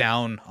more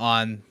down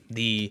on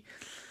the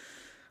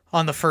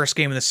first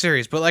game in the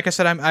series. But like I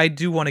said, I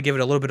do want to give it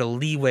a little bit of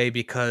leeway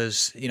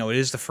because, it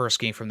is the first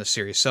game from the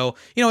series. So,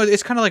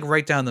 it's kind of like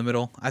right down the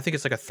middle. I think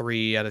it's like a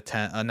 3 out of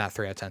 10, not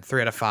 3 out of 10,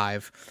 3 out of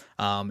 5.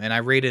 And I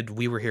rated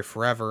We Were Here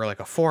Forever like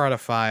a 4 out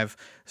of 5.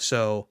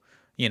 So,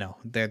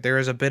 there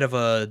is a bit of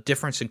a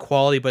difference in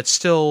quality, but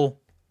still,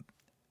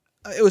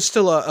 it was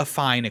still a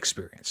fine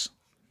experience.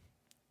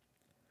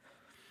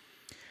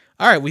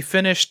 All right, we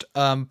finished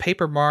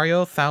Paper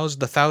Mario: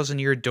 The Thousand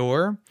Year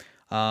Door.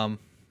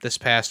 This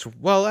past,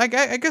 well, I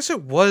guess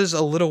it was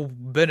a little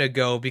bit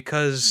ago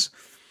because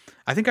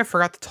I think I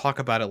forgot to talk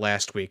about it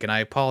last week, and I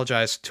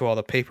apologize to all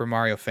the Paper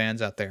Mario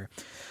fans out there.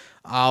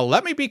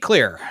 Let me be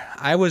clear.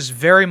 I was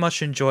very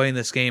much enjoying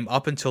this game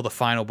up until the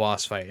final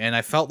boss fight, and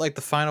I felt like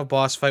the final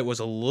boss fight was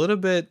a little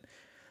bit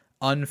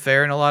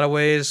unfair in a lot of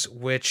ways,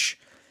 which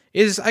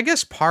is, I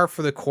guess, par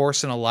for the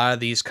course in a lot of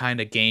these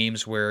kind of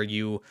games where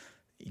you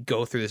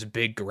go through this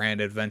big grand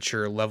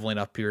adventure, leveling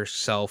up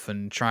yourself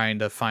and trying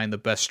to find the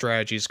best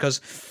strategies. Because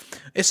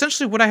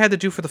essentially what I had to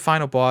do for the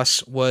final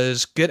boss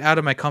was get out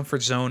of my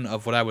comfort zone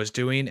of what I was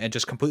doing and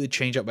just completely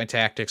change up my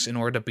tactics in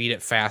order to beat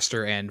it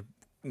faster and,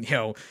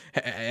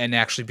 and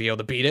actually be able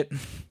to beat it.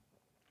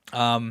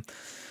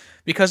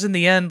 Because in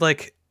the end,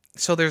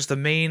 so there's the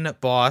main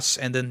boss,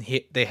 and then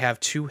they have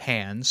two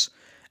hands,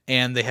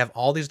 and they have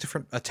all these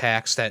different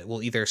attacks that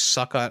will either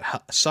suck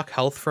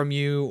health from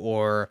you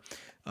or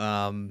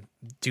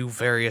do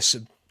various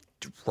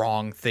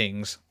wrong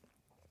things.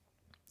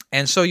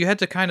 And so you had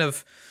to kind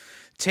of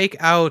take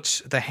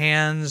out the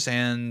hands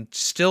and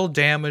still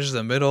damage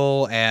the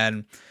middle.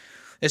 And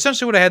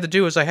essentially what I had to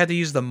do is I had to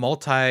use the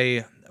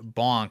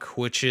multi-bonk,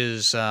 which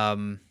is,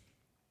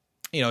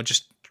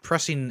 just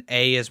pressing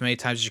A as many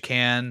times as you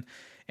can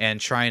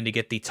and trying to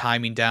get the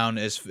timing down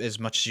as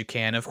much as you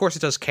can. Of course,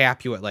 it does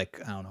cap you at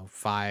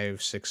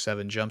 5, 6,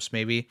 7 jumps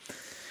maybe.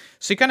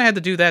 So you kind of had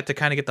to do that to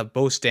kind of get the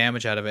most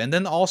damage out of it. And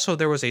then also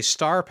there was a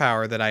star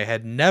power that I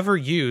had never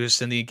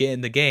used in the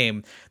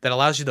game that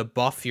allows you to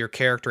buff your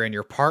character and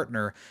your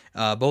partner,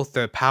 both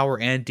their power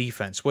and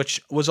defense,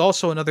 which was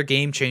also another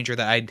game changer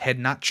that I had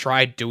not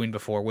tried doing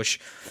before, which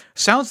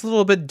sounds a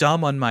little bit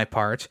dumb on my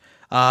part.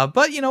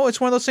 But, it's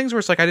one of those things where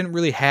it's like I didn't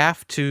really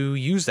have to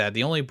use that.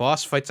 The only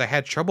boss fights I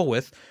had trouble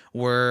with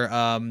were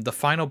the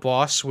final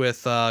boss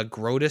with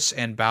Grodus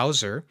and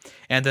Bowser,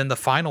 and then the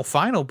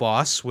final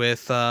boss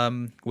with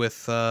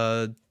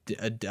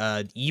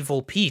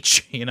Evil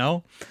Peach,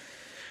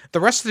 The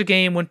rest of the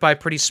game went by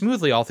pretty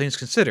smoothly, all things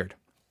considered.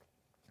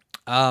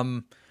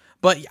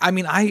 But,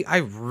 I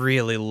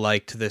really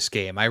liked this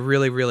game. I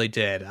really, really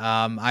did.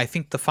 I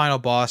think the final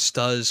boss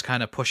does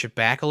kind of push it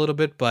back a little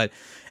bit, but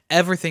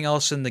everything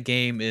else in the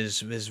game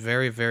is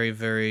very, very,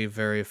 very,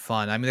 very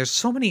fun. There's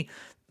so many,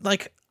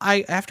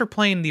 after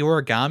playing the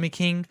Origami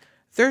King,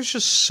 there's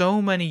just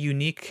so many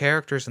unique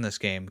characters in this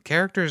game.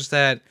 Characters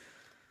that,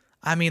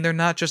 they're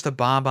not just a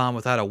Bob-omb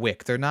without a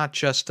wick. They're not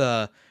just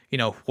a,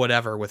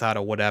 whatever without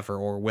a whatever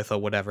or with a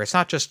whatever. It's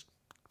not just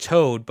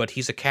Toad, but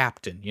he's a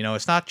captain.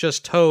 It's not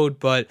just Toad,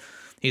 but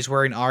he's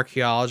wearing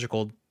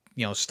archaeological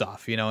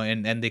stuff,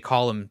 and they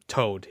call him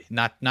Toad,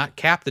 not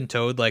Captain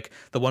Toad, like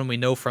the one we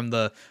know from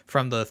the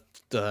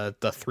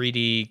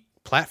 3D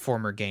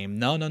platformer game.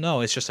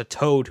 No, it's just a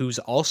Toad who's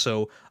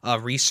also a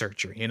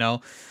researcher.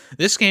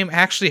 This game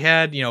actually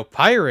had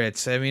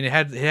pirates. It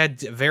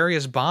had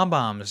various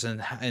bombs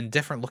and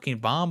different looking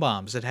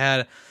bombs. It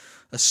had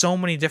so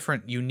many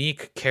different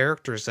unique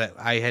characters that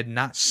I had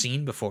not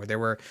seen before. There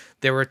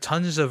were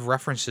tons of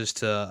references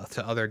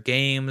to other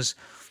games.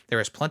 There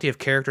was plenty of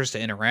characters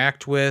to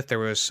interact with. There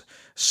was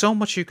so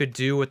much you could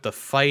do with the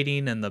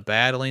fighting and the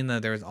battling.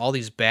 There was all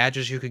these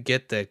badges you could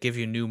get that give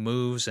you new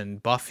moves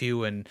and buff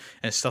you and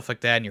stuff like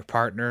that, and your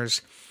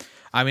partners.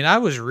 I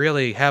was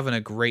really having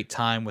a great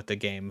time with the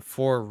game,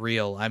 for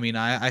real.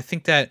 I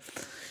think that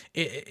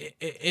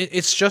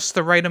it's just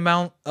the right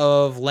amount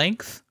of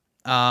length,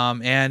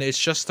 and it's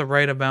just the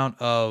right amount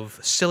of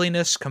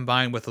silliness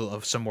combined with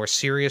some more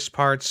serious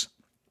parts.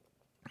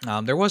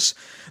 There was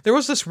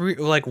this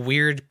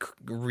weird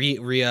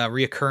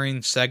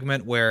reoccurring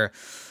segment where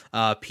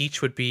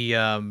Peach would be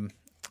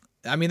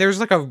there's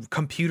a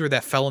computer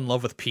that fell in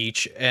love with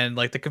Peach, and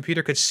the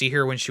computer could see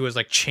her when she was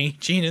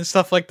changing and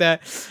stuff like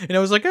that, and it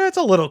was it's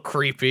a little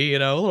creepy,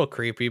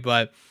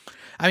 but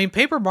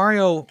Paper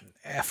Mario,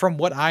 from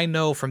what I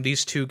know from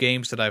these two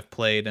games that I've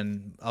played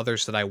and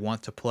others that I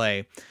want to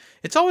play,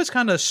 it's always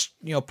kind of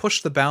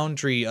pushed the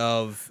boundary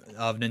of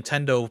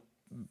Nintendo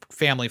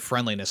family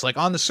friendliness.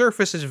 On the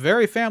surface, it's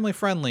very family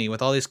friendly with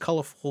all these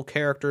colorful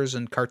characters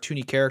and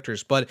cartoony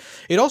characters, but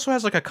it also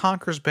has a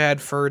Conker's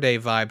Bad Fur Day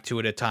vibe to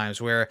it at times,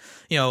 where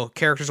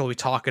characters will be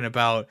talking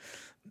about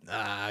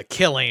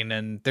killing,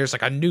 and there's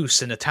a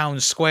noose in the town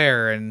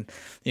square, and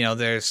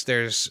there's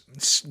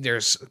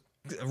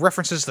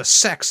references the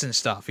sex and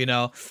stuff, you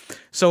know.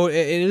 So it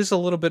is a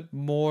little bit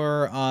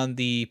more on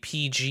the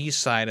PG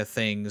side of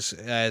things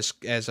as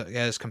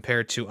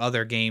compared to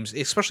other games,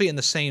 especially in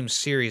the same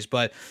series.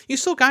 But you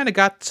still kind of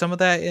got some of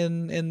that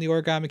in the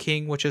Origami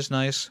King, which is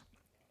nice.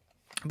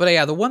 But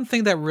yeah, the one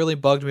thing that really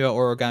bugged me about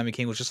Origami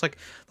King was just like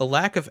the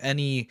lack of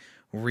any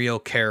real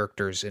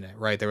characters in it,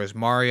 right? There was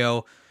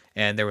Mario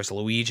and there was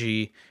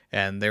Luigi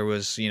and there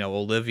was, you know,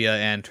 Olivia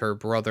and her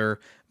brother,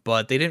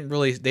 but they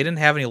didn't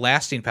have any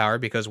lasting power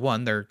because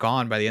one, they're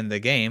gone by the end of the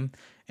game,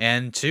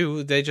 and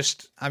two, they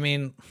just, I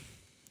mean,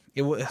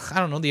 I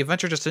don't know, the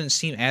adventure just didn't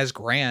seem as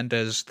grand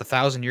as the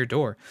Thousand Year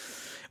Door,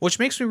 which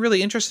makes me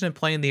really interested in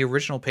playing the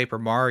original Paper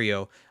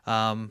Mario,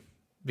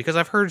 because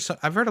I've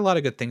heard a lot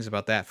of good things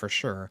about that for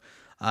sure.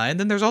 And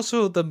then there's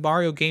also the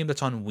Mario game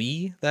that's on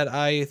Wii that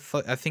I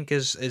think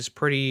is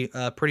pretty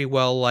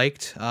well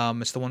liked.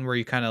 It's the one where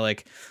you kind of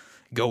like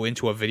go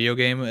into a video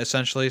game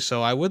essentially.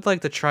 So I would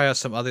like to try out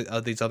some other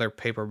of these other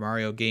Paper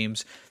Mario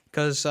games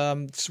because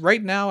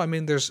right now, I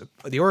mean, there's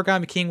the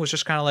Origami King was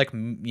just kind of like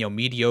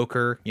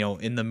mediocre,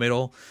 in the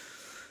middle.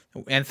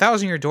 And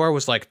Thousand Year Door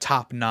was like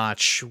top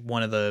notch,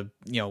 one of the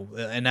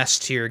an S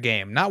tier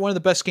game, not one of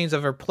the best games I've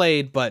ever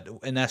played, but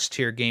an S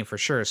tier game for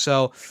sure.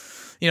 So,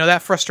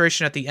 that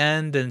frustration at the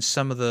end and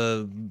some of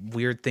the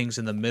weird things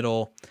in the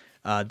middle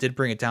did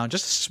bring it down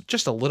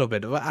just a little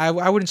bit.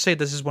 I wouldn't say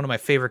this is one of my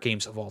favorite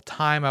games of all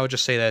time. I would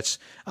just say that's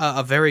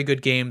a very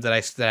good game that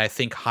I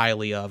think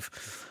highly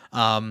of.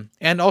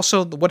 And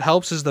also, what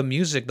helps is the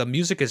music. The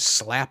music is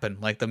slapping.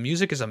 Like the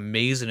music is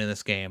amazing in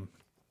this game.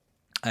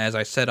 As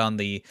I said on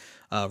the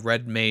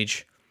Red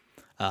Mage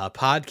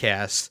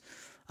podcast,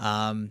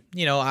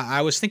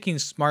 I was thinking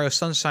Mario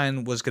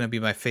Sunshine was going to be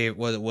my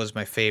favorite. Was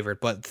my favorite,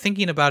 but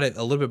thinking about it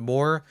a little bit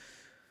more,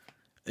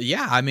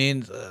 yeah, I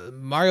mean,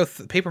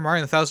 Paper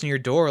Mario and the Thousand Year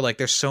Door. Like,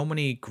 there's so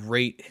many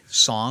great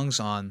songs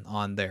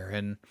on there,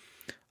 and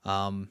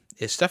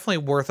it's definitely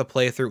worth a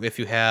playthrough if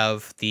you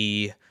have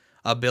the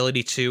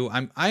ability to.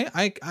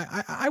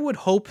 I would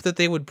hope that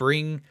they would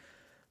bring,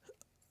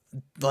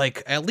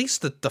 like, at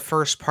least the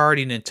first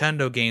party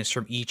Nintendo games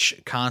from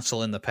each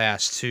console in the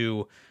past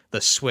to the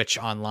Switch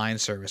online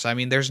service. I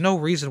mean, there's no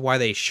reason why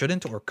they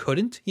shouldn't or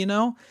couldn't,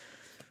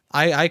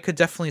 I could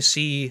definitely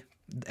see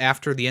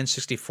after the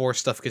N64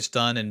 stuff gets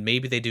done and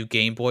maybe they do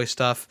Game Boy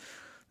stuff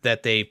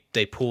that they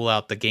pull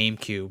out the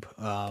GameCube.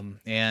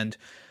 And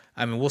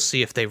I mean, we'll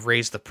see if they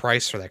raise the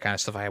price for that kind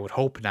of stuff. I would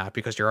hope not,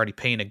 because you're already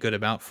paying a good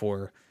amount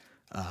for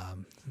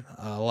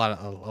a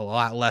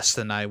lot less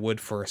than I would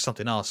for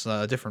something else,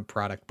 a different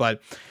product.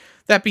 But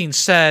that being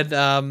said,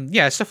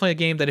 yeah, it's definitely a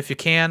game that if you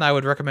can, I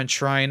would recommend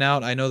trying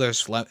out. I know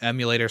there's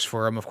emulators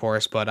for them, of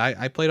course, but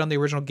I played on the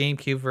original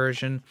GameCube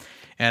version,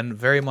 and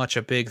very much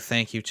a big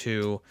thank you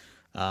to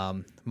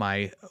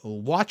my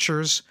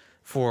watchers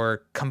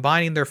for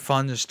combining their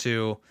funds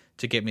to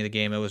get me the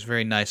game. It was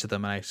very nice of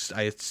them, and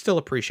I still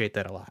appreciate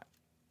that a lot.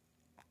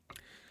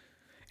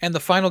 And the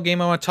final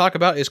game I want to talk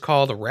about is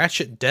called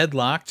Ratchet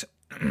Deadlocked.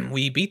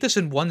 We beat this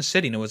in one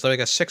sitting. It was like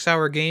a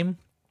 6-hour game.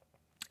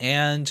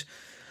 And,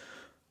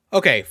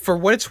 okay, for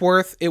what it's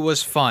worth, it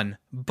was fun.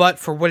 But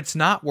for what it's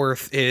not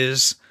worth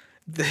is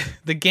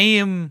the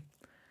game...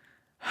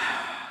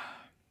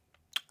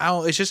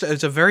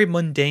 it's a very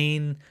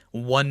mundane,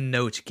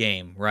 one-note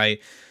game, right?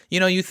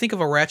 You think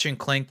of a Ratchet &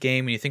 Clank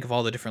game, and you think of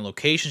all the different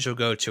locations you'll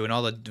go to, and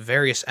all the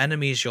various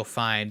enemies you'll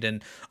find,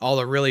 and all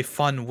the really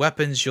fun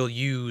weapons you'll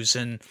use,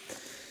 and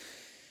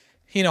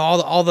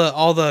all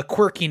the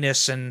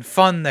quirkiness and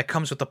fun that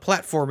comes with the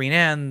platforming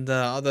and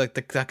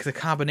the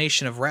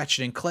combination of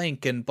Ratchet and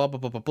Clank and blah blah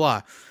blah blah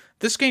blah.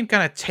 This game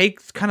kind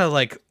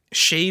of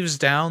shaves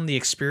down the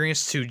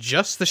experience to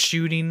just the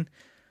shooting,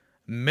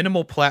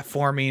 minimal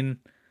platforming,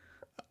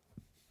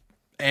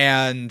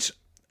 and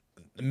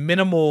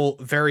minimal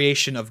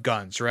variation of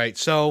guns, right?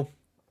 So,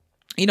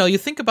 you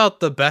think about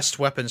the best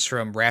weapons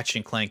from Ratchet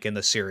and Clank in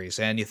the series,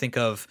 and you think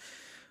of,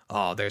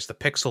 there's the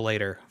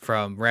Pixelator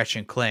from Ratchet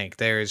and Clank.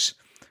 There's,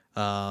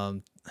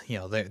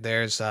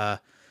 there's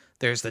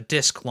the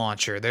disc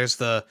launcher. There's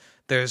the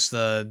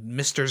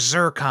Mr.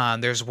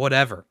 Zircon. There's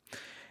whatever.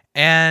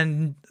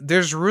 And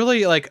there's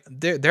really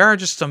there are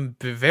just some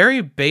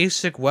very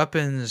basic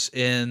weapons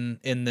in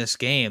this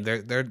game.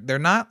 They're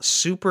not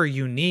super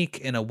unique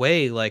in a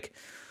way like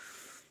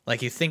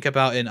you think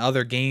about in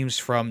other games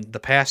from the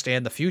past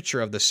and the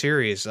future of the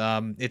series.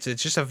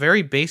 It's just a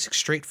very basic,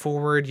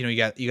 straightforward. You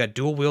got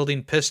dual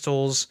wielding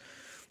pistols,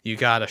 you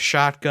got a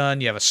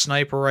shotgun, you have a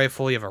sniper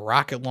rifle, you have a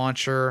rocket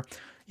launcher,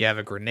 you have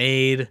a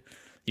grenade.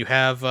 You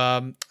have,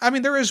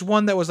 there is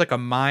one that was like a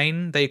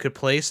mine that you could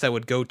place that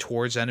would go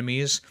towards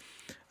enemies.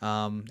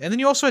 And then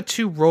you also had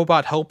 2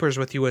 robot helpers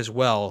with you as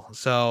well.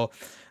 So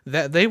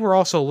that they were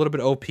also a little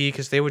bit OP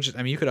because they would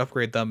you could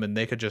upgrade them and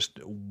they could just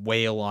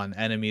wail on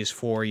enemies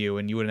for you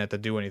and you wouldn't have to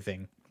do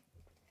anything.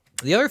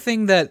 The other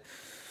thing that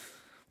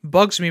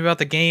bugs me about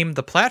the game,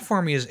 the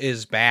platforming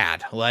is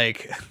bad.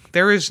 Like,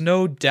 there is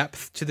no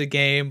depth to the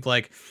game.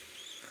 Like,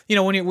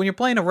 when you're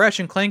playing a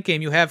Ratchet and Clank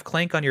game, you have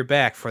Clank on your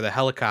back for the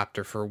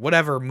helicopter, for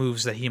whatever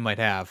moves that he might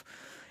have.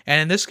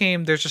 And in this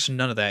game, there's just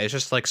none of that. It's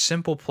just like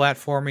simple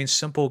platforming,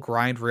 simple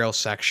grind rail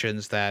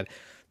sections that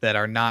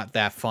are not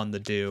that fun to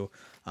do.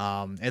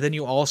 And then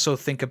you also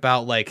think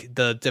about like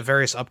the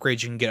various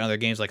upgrades you can get in other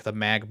games, like the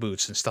mag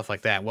boots and stuff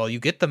like that. Well, you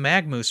get the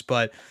mag boots,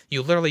 but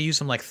you literally use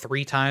them like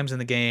 3 times in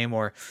the game,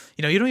 or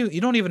you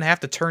don't even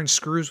have to turn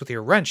screws with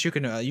your wrench. You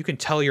can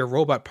tell your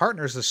robot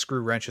partners to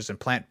screw wrenches and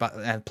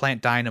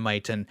plant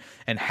dynamite and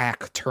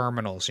hack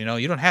terminals. You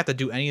don't have to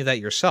do any of that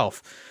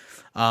yourself.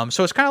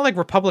 So it's kind of like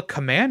Republic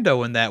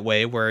Commando in that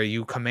way, where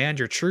you command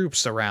your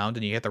troops around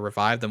and you have to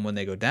revive them when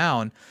they go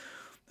down.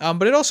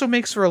 But it also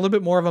makes for a little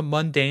bit more of a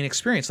mundane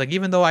experience. Like,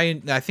 even though I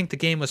think the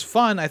game was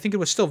fun, I think it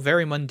was still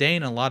very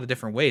mundane in a lot of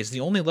different ways.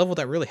 The only level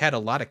that really had a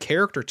lot of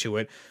character to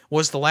it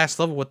was the last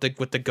level with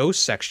the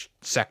ghost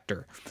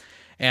sector.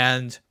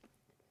 And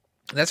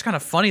that's kind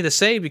of funny to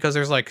say, because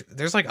there's like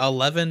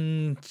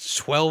 11,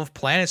 12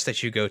 planets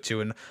that you go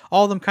to, and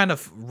all of them kind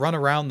of run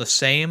around the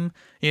same.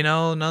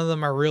 None of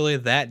them are really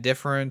that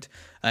different.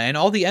 And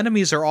all the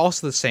enemies are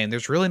also the same.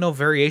 There's really no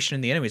variation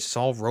in the enemies. It's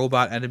all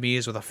robot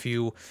enemies with a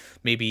few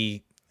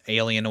maybe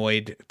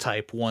alienoid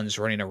type ones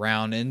running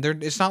around, and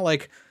it's not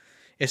like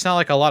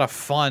a lot of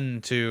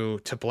fun to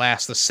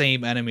blast the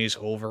same enemies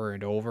over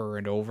and over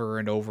and over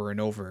and over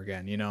and over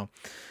again.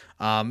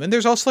 And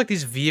there's also like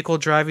these vehicle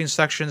driving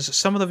sections.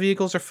 Some of the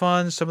vehicles are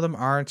fun, some of them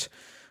aren't.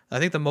 I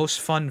think the most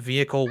fun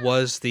vehicle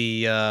was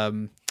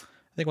there's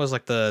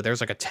like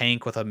a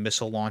tank with a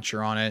missile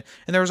launcher on it,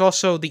 and there was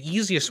also the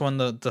easiest one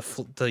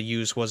to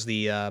use was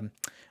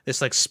this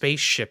like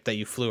spaceship that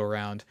you flew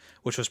around,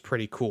 which was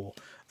pretty cool.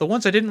 The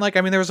ones I didn't like,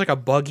 I mean, there was like a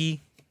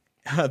buggy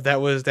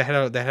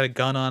that had a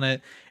gun on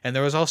it, and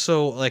there was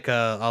also like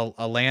a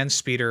land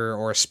speeder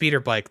or a speeder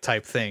bike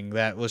type thing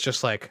that was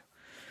just like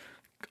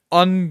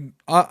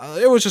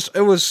it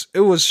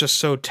was just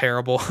so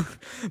terrible.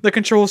 The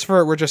controls for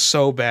it were just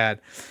so bad.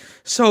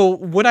 So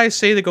would I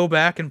say to go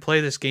back and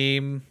play this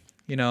game,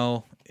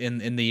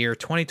 in the year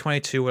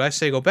 2022? Would I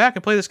say go back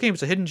and play this game?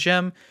 It's a hidden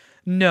gem.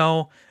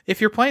 No.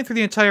 If you're playing through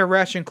the entire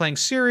Ratchet and Clank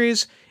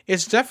series,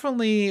 it's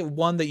definitely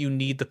one that you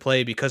need to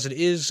play, because it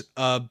is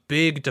a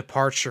big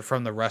departure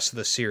from the rest of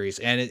the series.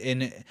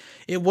 And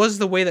it was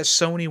the way that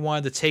Sony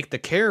wanted to take the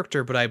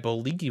character, but I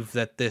believe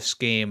that this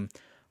game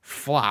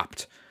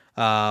flopped,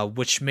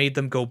 which made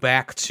them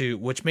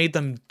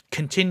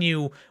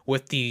continue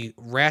with the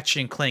Ratchet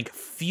and Clank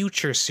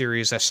Future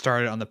series that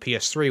started on the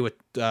PS3 with,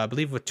 I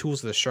believe, with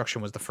Tools of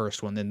Destruction was the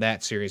first one in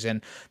that series,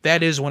 and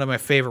that is one of my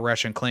favorite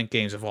Ratchet and Clank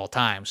games of all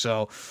time.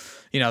 So,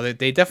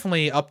 they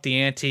definitely upped the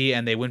ante,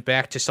 and they went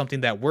back to something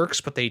that works,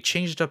 but they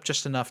changed it up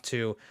just enough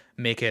to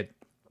make it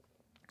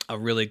a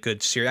really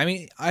good series. I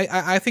mean,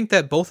 I think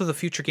that both of the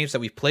Future games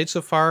that we've played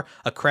so far,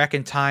 A Crack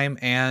in Time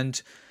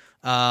and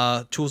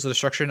Tools of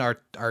Destruction, are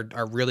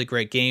really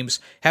great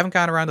games. Haven't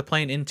gotten around to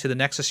playing Into the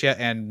Nexus yet,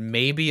 and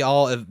maybe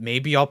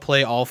I'll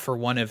play All for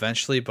One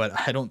eventually,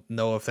 but I don't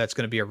know if that's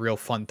going to be a real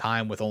fun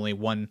time with only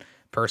one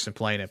person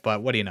playing it.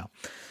 But what do you know?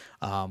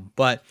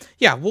 But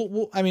yeah,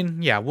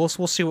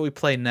 we'll see what we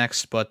play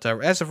next. But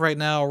as of right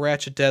now,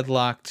 Ratchet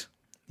Deadlocked,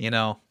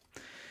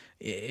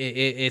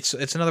 it's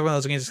another one of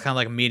those games that's kind of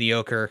like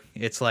mediocre.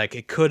 It's like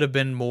it could have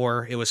been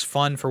more. It was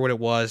fun for what it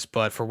was,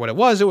 but for what it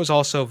was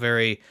also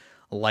very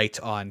light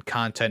on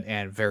content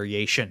and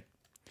variation.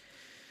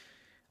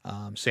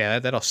 So yeah,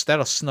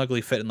 that'll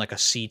snugly fit in like a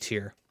C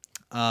tier.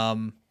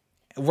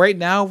 Right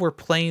now we're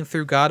playing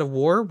through God of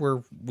War.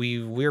 We're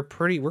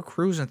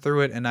cruising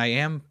through it, and I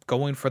am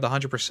going for the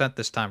 100%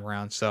 this time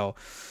around. So,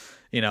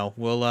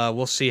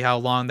 we'll see how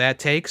long that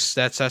takes.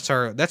 That's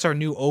our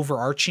new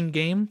overarching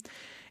game.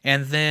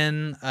 And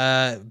then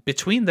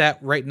between that,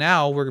 right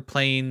now we're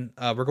going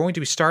to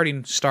be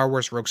starting Star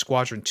Wars Rogue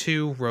Squadron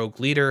 2,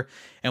 Rogue Leader,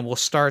 and we'll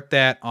start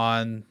that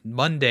on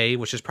Monday,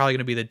 which is probably going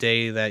to be the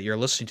day that you're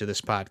listening to this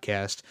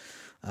podcast.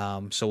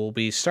 So we'll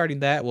be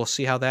starting that. We'll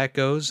see how that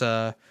goes,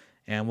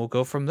 and we'll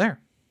go from there.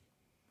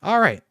 All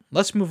right,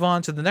 let's move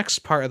on to the next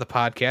part of the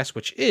podcast,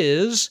 which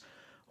is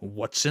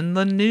What's in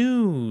the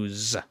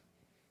News?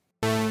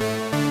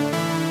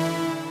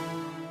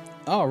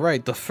 All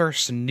right, the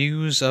first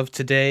news of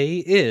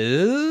today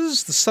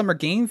is the Summer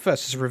Game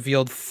Fest has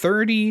revealed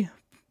 30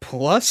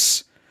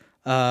 plus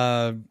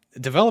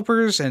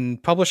developers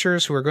and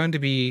publishers who are going to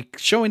be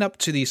showing up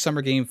to the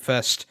Summer Game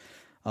Fest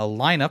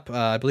lineup.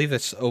 I believe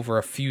it's over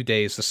a few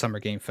days, the Summer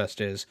Game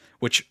Fest is,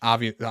 which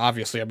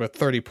obviously about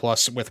 30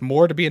 plus, with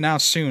more to be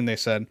announced soon, they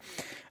said.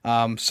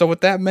 So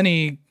with that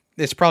many,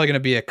 it's probably going to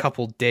be a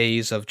couple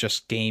days of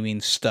just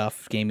gaming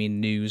stuff, gaming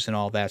news and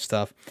all that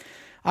stuff.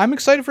 I'm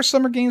excited for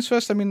Summer Games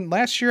Fest. I mean,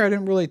 last year I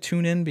didn't really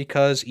tune in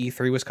because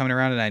E3 was coming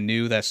around, and I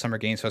knew that Summer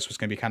Games Fest was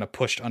going to be kind of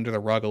pushed under the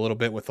rug a little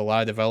bit with a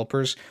lot of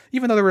developers,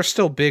 even though there were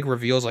still big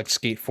reveals like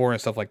Skate 4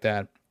 and stuff like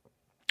that.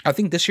 I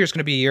think this year is going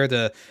to be a year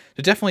to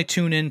definitely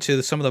tune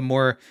into some of the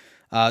more,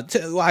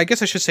 I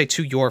guess I should say,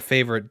 to your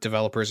favorite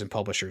developers and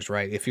publishers,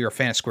 right? If you're a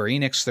fan of Square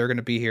Enix, they're going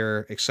to be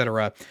here,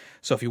 etc.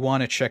 So if you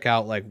want to check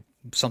out like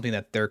something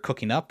that they're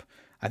cooking up,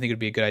 I think it would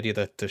be a good idea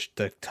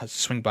to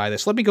swing by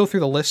this. Let me go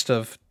through the list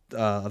of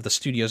the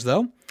studios,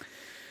 though.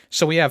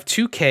 So we have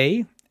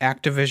 2K,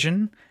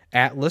 Activision,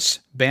 Atlas,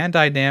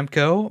 Bandai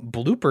Namco,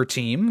 Blooper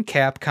Team,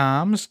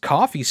 Capcom's,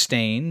 Coffee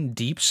Stain,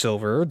 Deep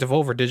Silver,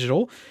 Devolver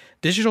Digital,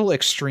 Digital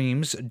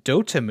Extremes,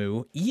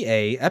 Dotemu,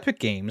 EA, Epic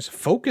Games,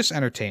 Focus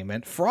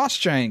Entertainment, Frost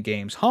Giant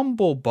Games,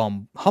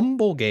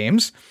 Humble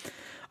Games,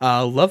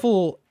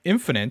 Level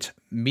Infinite,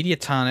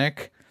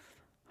 Mediatonic,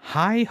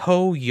 Hi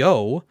Ho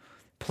Yo,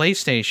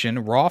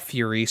 PlayStation, Raw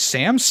Fury,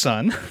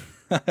 Samsung,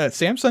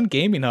 Samsung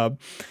Gaming Hub,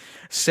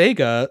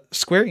 Sega,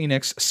 Square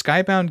Enix,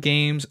 Skybound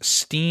Games,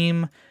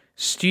 Steam,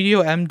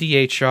 Studio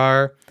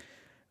MDHR,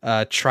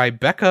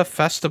 Tribeca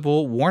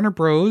Festival, Warner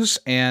Bros.,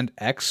 and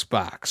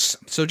Xbox.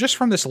 So just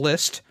from this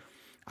list,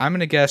 I'm going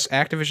to guess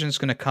Activision's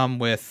going to come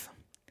with,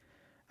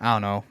 I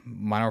don't know,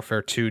 Modern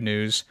Warfare 2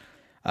 news.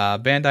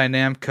 Bandai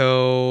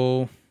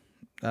Namco,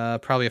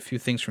 probably a few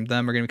things from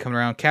them are going to be coming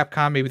around.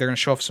 Capcom, maybe they're going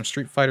to show off some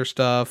Street Fighter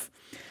stuff.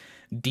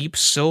 Deep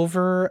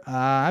Silver,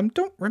 I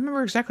don't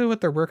remember exactly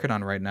what they're working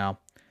on right now.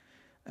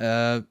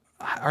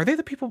 Are they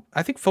the people?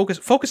 I think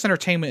Focus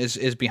Entertainment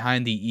is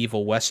behind the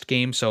Evil West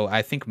game, so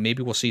I think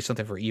maybe we'll see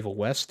something for Evil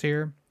West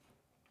here.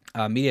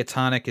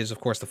 Mediatonic is, of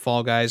course, the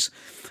Fall Guys,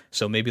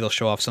 so maybe they'll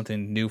show off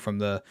something new from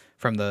the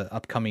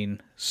upcoming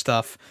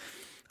stuff.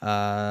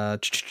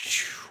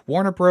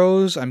 Warner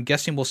Bros. I'm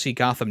guessing we'll see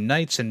Gotham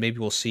Knights, and maybe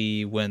we'll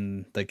see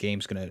when the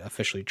game's going to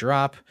officially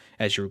drop.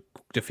 If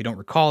you don't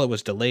recall, it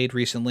was delayed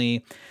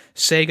recently.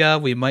 Sega,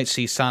 we might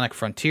see Sonic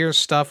Frontiers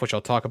stuff, which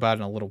I'll talk about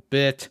in a little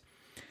bit.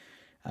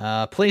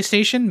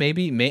 PlayStation,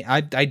 maybe.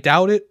 I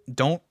doubt it.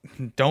 Don't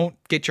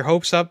get your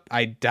hopes up.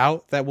 I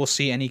doubt that we'll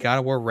see any God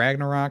of War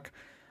Ragnarok.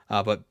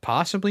 But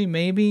possibly,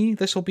 maybe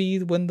this will be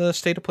when the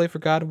state of play for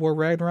God of War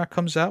Ragnarok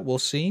comes out. We'll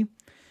see.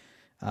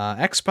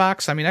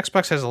 Xbox. I mean,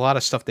 Xbox has a lot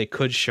of stuff they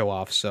could show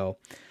off. So,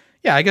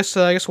 yeah, I guess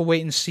we'll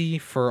wait and see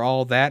for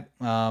all that.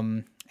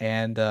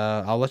 And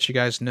I'll let you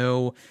guys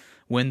know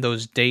when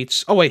those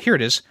dates. Oh wait, here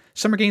it is.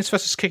 Summer Games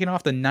Fest is kicking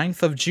off the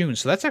 9th of June,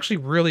 so that's actually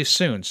really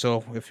soon.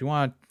 So if you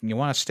want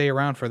to stay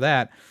around for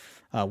that,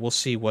 we'll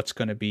see what's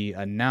going to be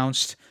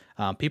announced.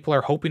 People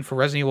are hoping for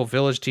Resident Evil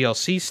Village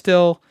DLC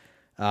still,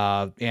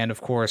 and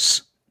of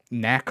course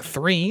Knack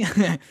 3.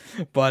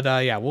 But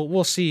yeah,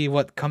 we'll see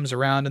what comes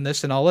around in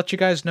this, and I'll let you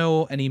guys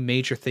know any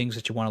major things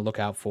that you want to look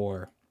out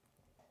for.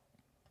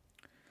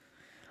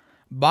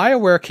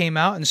 BioWare came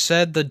out and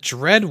said the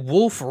Dread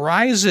Wolf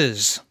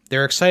rises.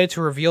 They're excited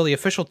to reveal the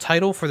official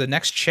title for the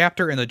next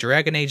chapter in the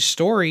Dragon Age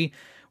story,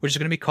 which is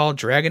going to be called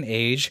Dragon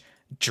Age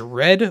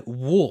Dread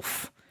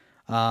Wolf.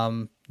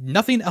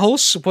 Nothing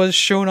else was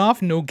shown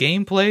off, no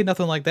gameplay,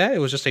 nothing like that. It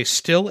was just a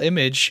still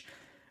image.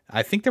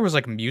 I think there was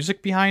like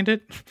music behind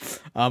it,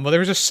 but there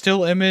was a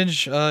still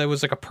image. It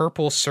was like a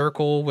purple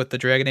circle with the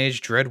Dragon Age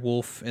Dread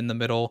Wolf in the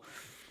middle.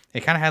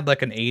 It kind of had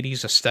like an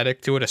 80s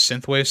aesthetic to it, a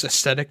synthwave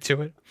aesthetic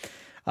to it.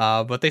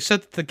 But they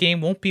said that the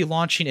game won't be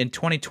launching in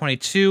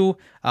 2022,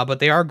 but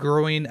they are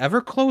growing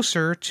ever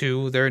closer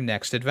to their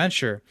next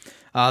adventure.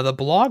 The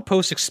blog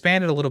post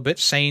expanded a little bit,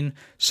 saying,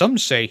 "Some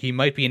say he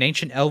might be an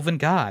ancient elven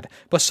god,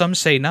 but some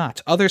say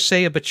not. Others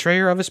say a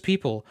betrayer of his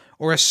people,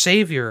 or a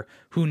savior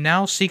who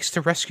now seeks to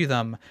rescue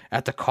them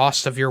at the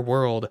cost of your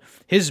world.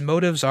 His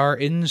motives are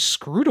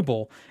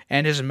inscrutable,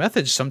 and his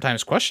methods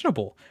sometimes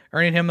questionable,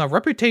 earning him a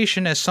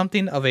reputation as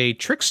something of a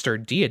trickster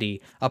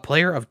deity, a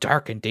player of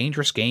dark and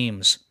dangerous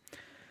games."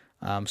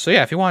 So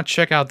yeah, if you want to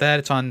check out that,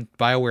 it's on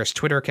BioWare's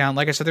Twitter account.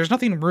 Like I said, there's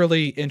nothing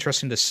really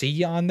interesting to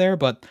see on there,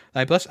 but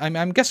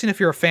I'm guessing if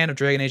you're a fan of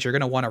Dragon Age, you're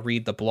going to want to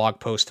read the blog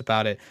post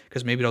about it,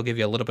 because maybe it'll give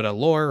you a little bit of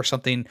lore or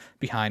something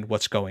behind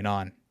what's going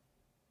on.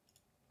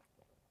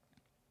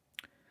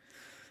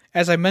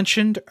 As I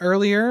mentioned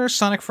earlier,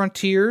 Sonic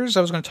Frontiers,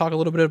 I was going to talk a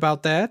little bit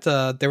about that.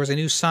 There was a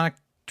new Sonic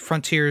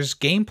Frontiers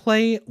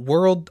gameplay,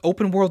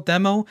 open world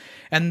demo,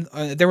 and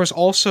there was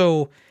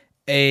also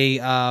a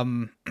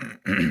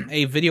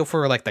video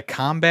for like the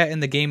combat in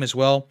the game as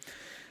well.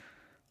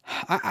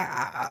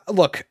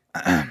 Look,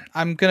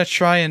 I'm gonna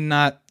try and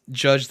not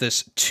judge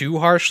this too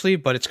harshly,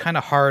 but it's kind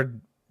of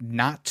hard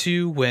not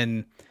to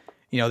when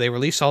they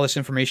release all this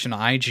information on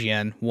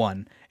IGN,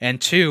 1,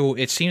 and 2,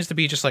 it seems to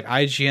be just like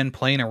IGN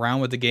playing around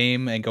with the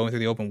game and going through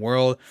the open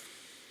world.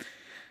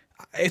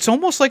 It's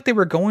almost like they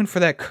were going for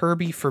that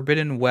Kirby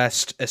Forbidden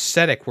West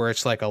aesthetic, where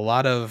it's like a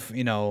lot of,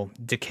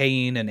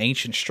 decaying and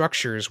ancient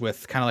structures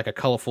with kind of like a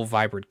colorful,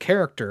 vibrant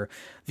character.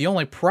 The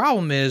only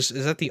problem is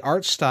that the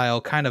art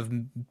style kind of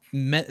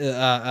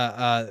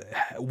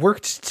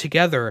worked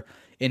together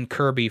in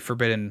Kirby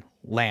Forbidden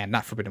Land,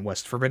 not Forbidden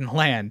West, Forbidden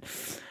Land,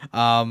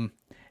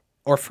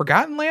 or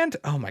Forgotten Land.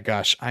 Oh my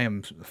gosh, I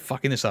am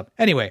fucking this up.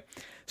 Anyway,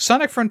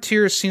 Sonic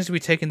Frontiers seems to be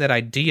taking that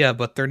idea,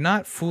 but they're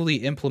not fully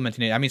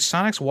implementing it. I mean,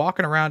 Sonic's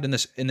walking around in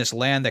this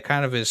land that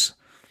kind of is,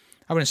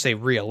 I wouldn't say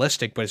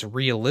realistic, but it's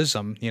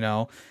realism,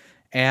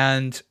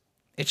 and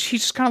he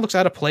just kind of looks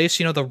out of place.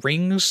 The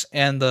rings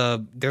and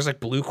there's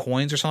like blue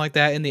coins or something like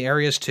that in the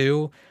areas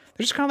too.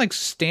 They're just kind of like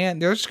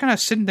they're just kind of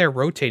sitting there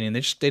rotating.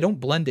 They don't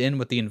blend in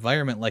with the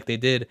environment like they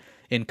did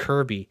in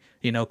Kirby.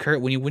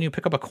 When you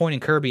pick up a coin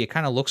in Kirby, it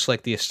kind of looks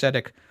like the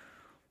aesthetic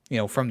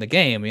from the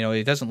game.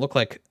 It doesn't look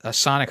like a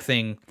Sonic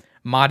thing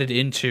modded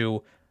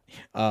into,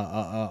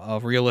 a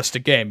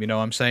realistic game. You know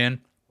what I'm saying?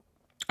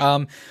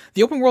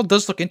 The open world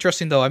does look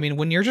interesting, though. I mean,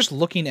 when you're just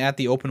looking at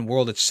the open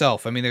world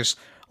itself, I mean, there's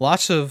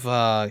lots of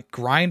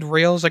grind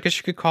rails, I guess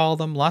you could call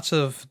them. Lots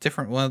of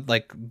different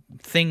like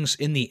things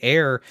in the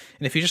air,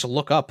 and if you just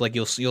look up, like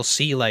you'll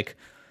see like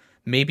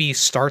maybe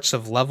starts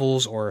of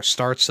levels or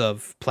starts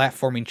of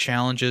platforming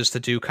challenges to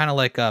do, kind of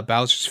like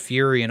Bowser's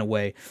Fury in a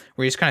way,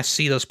 where you just kind of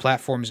see those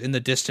platforms in the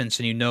distance,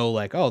 and you know,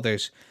 like, oh,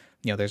 there's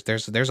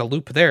a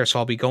loop there, so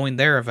I'll be going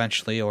there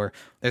eventually, or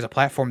there's a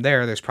platform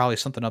there, there's probably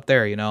something up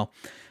there, you know.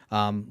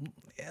 Um,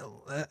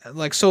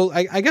 like so,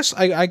 I guess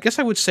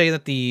I would say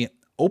that the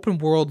open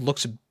world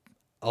looks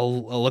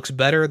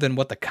better than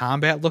what the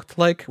combat looked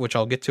like, which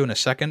I'll get to in a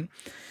second.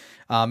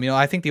 You know,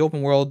 I think the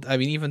open world, I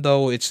mean, even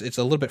though it's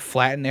a little bit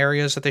flat in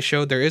areas that they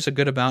showed, there is a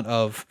good amount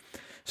of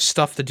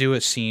stuff to do,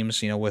 it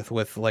seems, you know,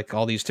 with like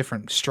all these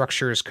different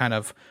structures kind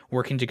of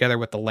working together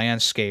with the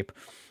landscape.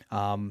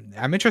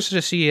 I'm interested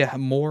to see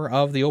more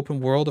of the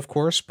open world, of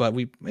course, but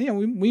we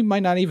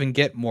might not even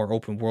get more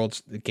open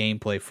world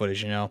gameplay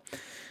footage, you know.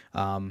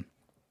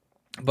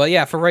 But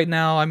yeah, for right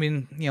now, I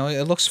mean, you know,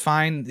 it looks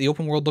fine. The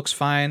open world looks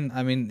fine.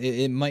 I mean,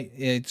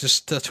 it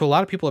just, to a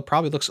lot of people, it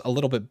probably looks a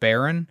little bit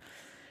barren.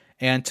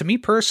 And to me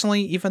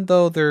personally, even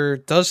though there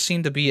does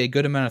seem to be a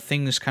good amount of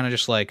things kind of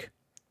just like,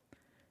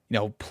 you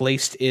know,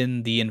 placed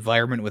in the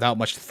environment without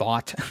much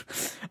thought,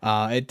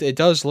 it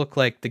does look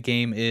like the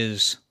game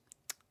is,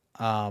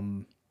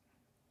 it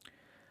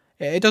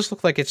does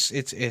look like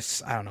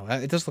it's I don't know,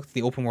 it does look like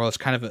the open world is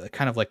kind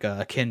of like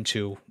akin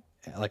to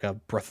like a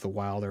Breath of the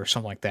Wild or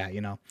something like that,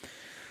 you know.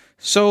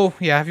 So,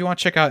 yeah, if you want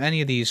to check out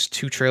any of these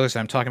two trailers that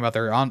I'm talking about,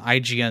 they're on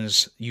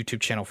IGN's YouTube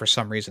channel for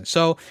some reason.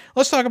 So,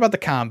 let's talk about the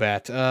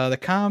combat. The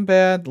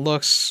combat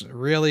looks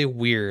really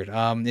weird.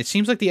 It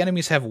seems like the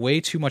enemies have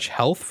way too much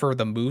health for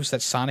the moves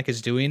that Sonic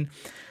is doing.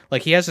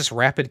 Like, he has this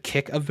rapid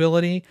kick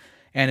ability,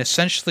 and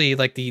essentially,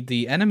 like,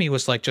 the enemy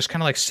was, like, just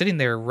kind of, like, sitting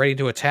there ready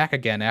to attack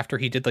again after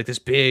he did, like, this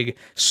big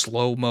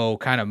slow-mo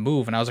kind of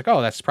move. And I was like,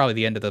 oh, that's probably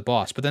the end of the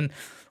boss. But then,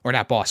 or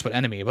not boss, but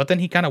enemy. But then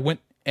he kind of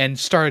went and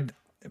started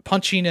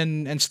punching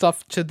and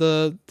stuff to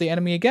the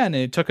enemy again, and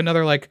it took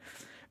another like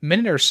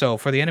minute or so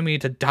for the enemy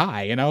to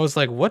die, and I was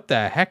like, what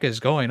the heck is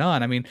going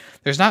on? I mean,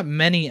 there's not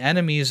many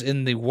enemies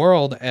in the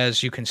world,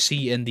 as you can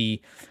see in the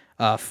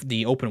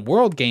open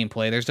world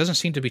gameplay. There doesn't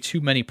seem to be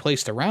too many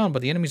placed around,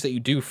 but the enemies that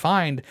you do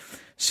find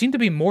seem to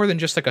be more than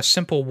just like a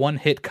simple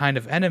one-hit kind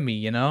of enemy,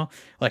 you know?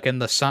 Like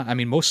in I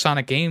mean, most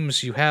Sonic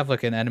games, you have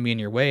like an enemy in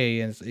your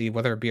way, and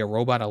whether it be a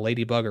robot, a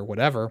ladybug, or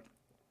whatever,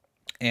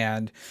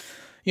 and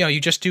you know,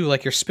 you just do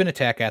like your spin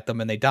attack at them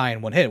and they die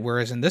in one hit.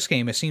 Whereas in this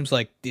game, it seems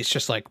like it's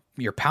just like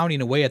you're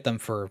pounding away at them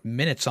for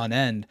minutes on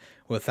end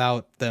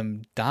without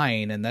them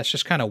dying. And that's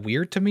just kind of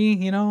weird to me,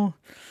 you know?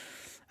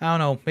 I don't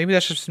know. Maybe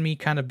that's just me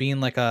kind of being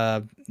like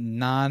a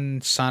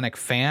non-Sonic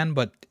fan,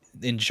 but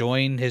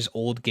enjoying his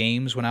old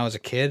games when I was a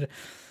kid.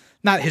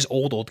 Not his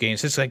old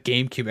games. It's like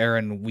GameCube era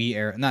and Wii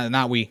era.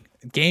 Not Wii.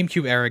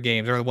 GameCube era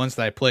games are the ones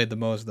that I played the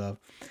most of.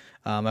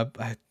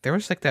 There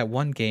was like that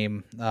one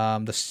game,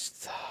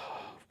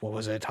 what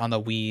was it on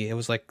the Wii? It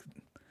was like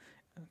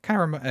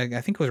kind of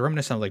I think it was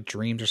reminiscent of like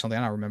Dreams or something.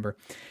 I don't remember.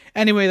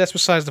 Anyway, that's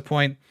besides the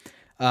point.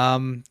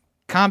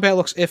 Combat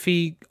looks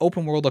iffy.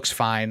 Open world looks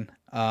fine.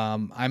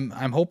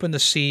 I'm hoping to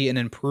see an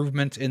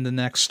improvement in the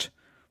next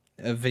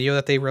video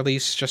that they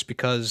release, just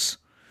because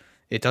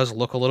it does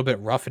look a little bit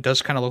rough. It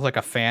does kind of look like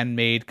a fan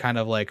made kind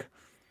of like.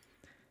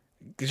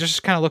 It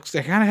just kind of looks.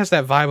 It kind of has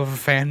that vibe of a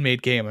fan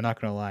made game. I'm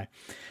not gonna lie.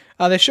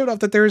 They showed off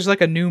that there's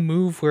like a new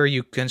move where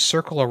you can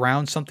circle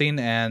around something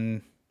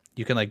and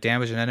you can like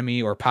damage an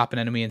enemy or pop an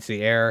enemy into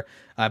the air.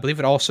 I believe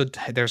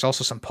there's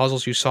also some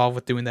puzzles you solve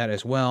with doing that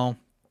as well.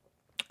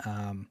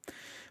 But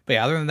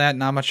yeah, other than that,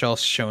 not much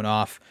else shown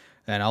off.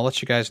 And I'll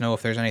let you guys know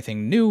if there's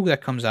anything new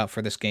that comes out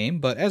for this game.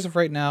 But as of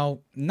right now,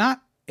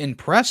 not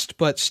impressed,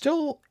 but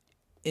still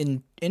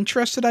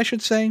interested, I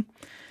should say.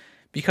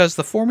 Because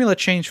the formula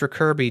change for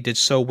Kirby did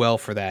so well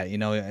for that. You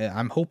know,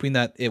 I'm hoping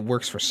that it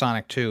works for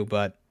Sonic too,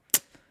 but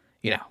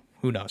you know,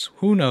 who knows?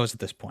 Who knows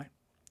at this point?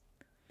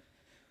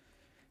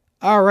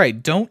 All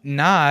right, Don't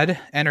Nod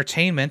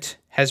Entertainment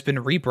has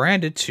been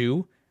rebranded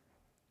to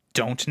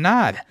Don't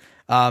Nod.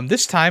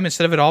 This time,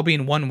 instead of it all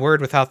being one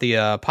word without the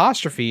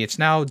apostrophe, it's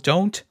now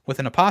Don't with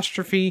an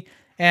apostrophe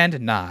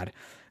and Nod.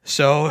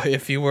 So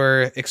if you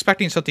were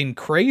expecting something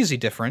crazy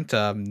different,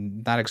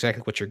 not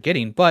exactly what you're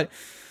getting, but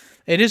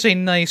it is a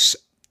nice.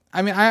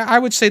 I mean, I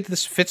would say that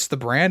this fits the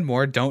brand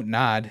more, Don't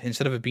Nod.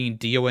 Instead of it being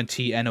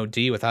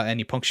DONTNOD without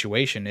any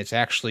punctuation, it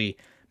actually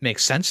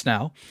makes sense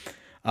now.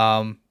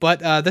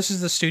 But this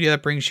is the studio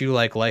that brings you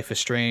like Life is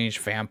Strange,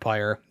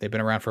 Vampire. They've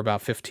been around for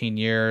about 15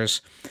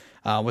 years.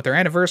 With their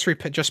anniversary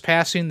just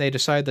passing, they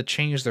decided to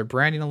change their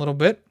branding a little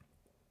bit.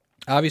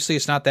 Obviously,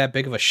 it's not that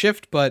big of a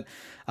shift, but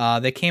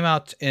they came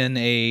out in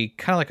a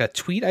kind of like a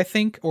tweet, I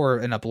think, or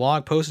in a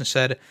blog post and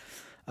said,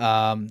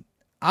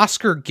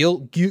 Oscar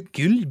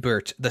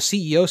Gilbert, the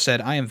CEO,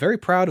 said, "I am very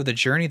proud of the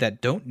journey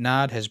that Don't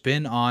Nod has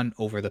been on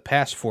over the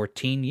past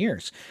 14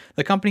 years.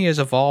 The company has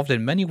evolved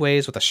in many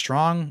ways with a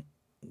strong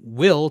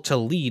will to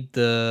lead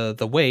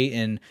the way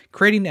in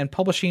creating and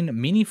publishing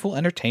meaningful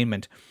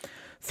entertainment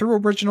through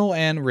original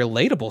and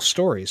relatable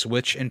stories,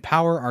 which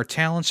empower our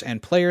talents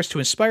and players to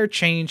inspire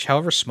change,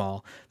 however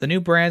small. The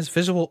new brand's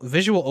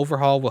visual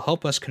overhaul will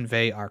help us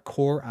convey our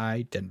core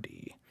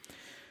identity.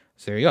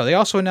 So there you go. They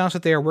also announced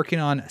that they are working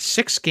on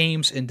 6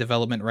 games in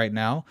development right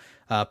now.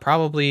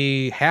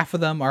 Probably half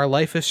of them are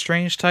Life is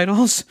Strange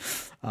titles.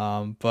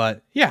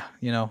 But yeah,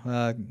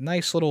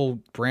 nice little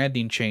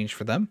branding change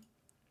for them.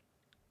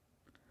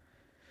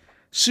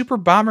 Super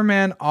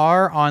Bomberman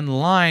R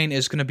Online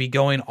is going to be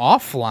going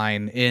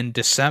offline in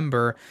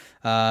December.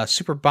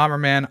 Super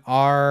Bomberman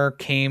R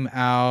came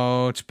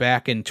out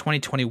back in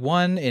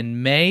 2021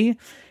 in May,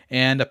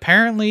 and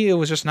apparently it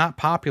was just not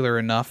popular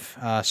enough,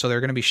 so they're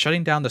going to be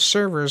shutting down the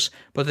servers,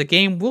 but the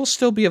game will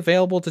still be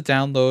available to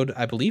download,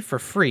 I believe, for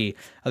free.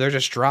 They're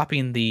just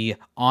dropping the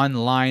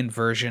online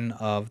version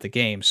of the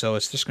game, so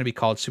it's just going to be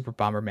called Super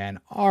Bomberman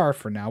R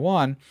from now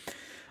on.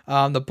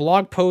 The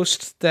blog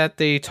post that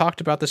they talked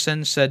about this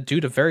in said,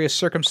 due to various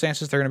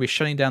circumstances, they're going to be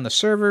shutting down the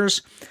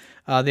servers.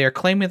 They are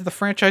claiming that the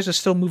franchise is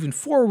still moving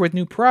forward with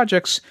new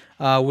projects,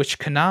 which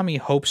Konami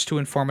hopes to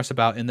inform us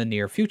about in the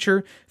near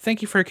future.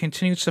 Thank you for your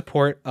continued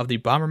support of the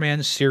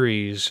Bomberman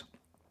series.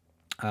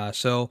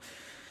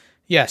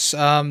 Yes.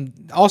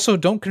 Also,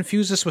 don't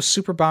confuse this with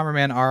Super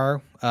Bomberman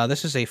R.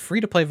 This is a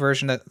free-to-play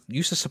version that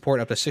used to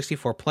support up to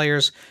 64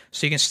 players,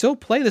 so you can still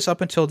play this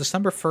up until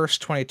December 1st,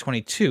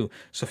 2022.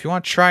 So if you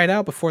want to try it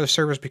out before the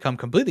servers become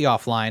completely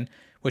offline,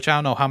 which I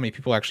don't know how many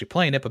people are actually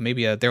playing it, but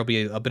maybe there'll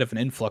be a bit of an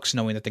influx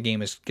knowing that the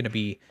game is going to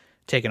be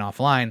taken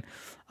offline.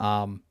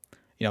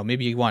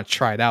 Maybe you want to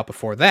try it out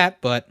before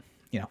that, but,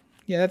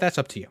 yeah, that's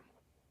up to you.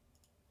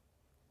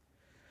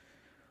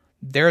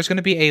 There's going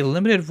to be a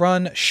limited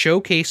run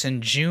showcase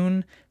in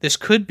June. This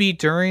could be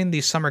during the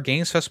Summer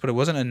Games Fest, but it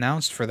wasn't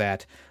announced for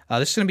that.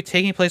 This is going to be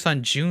taking place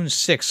on June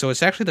 6th, so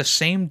it's actually the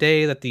same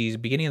day that the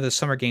beginning of the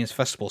Summer Games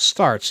Festival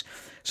starts.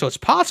 So it's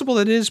possible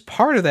that it is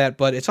part of that,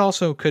 but it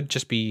also could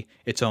just be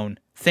its own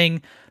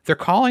thing. They're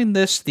calling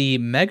this the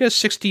Mega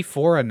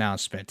 64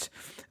 announcement.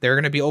 There are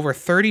going to be over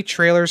 30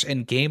 trailers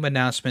and game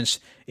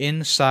announcements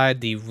inside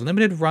the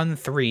limited run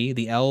 3,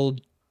 the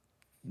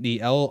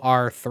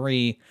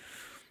LR3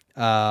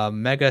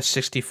 Mega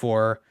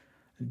 64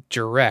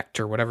 Direct,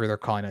 or whatever they're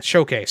calling it,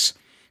 showcase.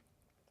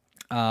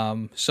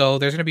 So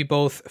there's going to be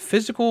both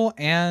physical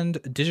and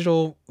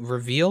digital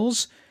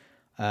reveals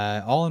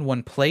all in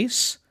one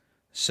place.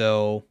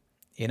 So,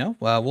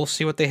 we'll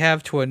see what they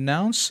have to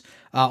announce.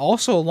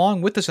 Also,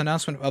 along with this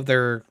announcement of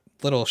their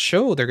little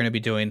show they're going to be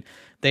doing,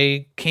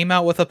 they came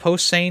out with a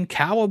post saying,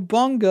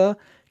 "Cowabunga!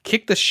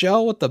 Kick the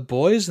shell with the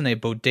boys in a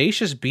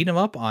bodacious beat 'em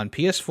up on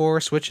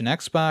PS4, Switch, and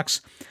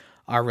Xbox.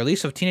 Our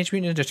release of Teenage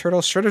Mutant Ninja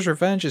Turtles Shredder's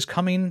Revenge is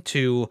coming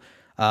to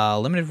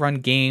limited run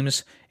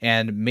games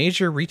and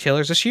major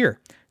retailers this year.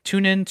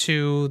 Tune in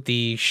to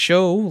the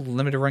show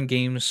Limited Run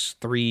Games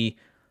 3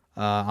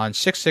 on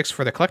 6/6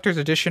 for the Collector's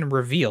Edition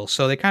reveal."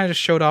 So they kind of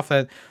just showed off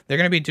that they're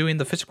going to be doing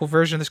the physical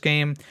version of this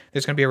game.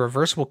 There's going to be a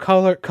reversible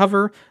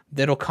cover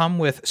that'll come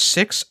with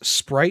 6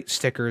 Sprite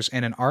stickers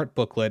and an art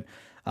booklet.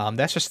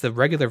 That's just the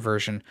regular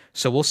version.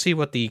 So we'll see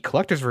what the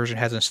Collector's version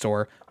has in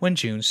store when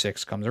June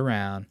 6th comes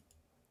around.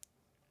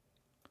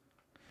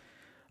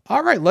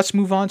 All right, let's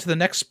move on to the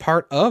next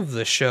part of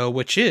the show,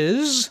 which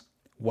is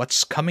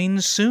what's coming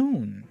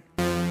soon.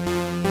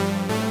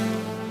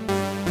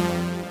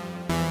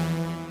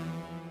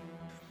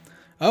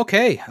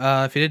 Okay,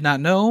 if you did not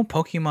know,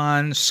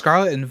 Pokemon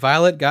Scarlet and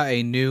Violet got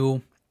a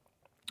new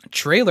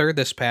trailer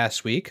this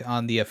past week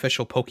on the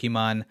official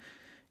Pokemon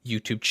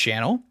YouTube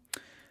channel.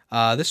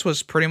 This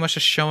was pretty much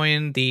just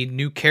showing the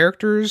new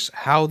characters,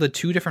 how the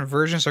 2 different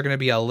versions are going to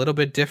be a little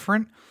bit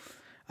different.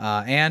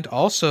 And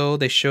also,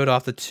 they showed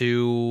off the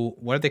 2,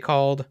 what are they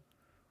called?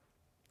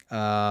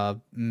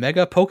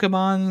 Mega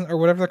Pokemon, or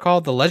whatever they're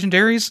called. The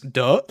Legendaries?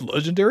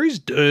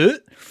 Legendaries?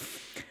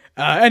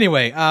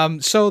 Anyway,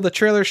 so the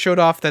trailer showed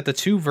off that the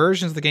 2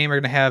 versions of the game are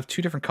going to have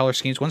 2 different color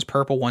schemes. One's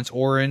purple, one's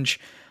orange.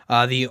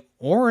 The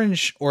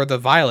orange, or the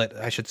violet,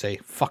 I should say.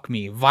 Fuck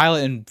me.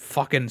 Violet and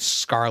fucking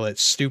Scarlet.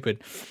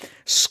 Stupid.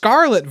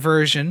 Scarlet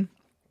version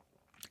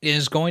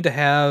is going to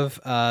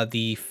have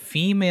the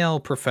female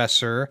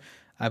professor.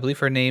 I believe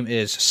her name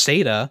is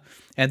Seda,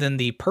 and then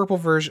the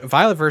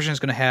violet version is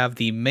going to have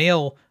the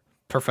male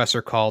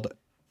professor called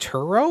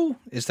Turo.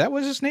 Is that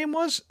what his name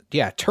was?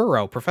 Yeah,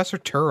 Turo, Professor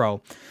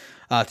Turo.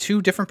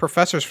 2 different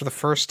professors for the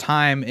first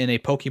time in a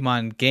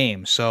Pokemon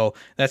game, so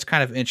that's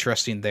kind of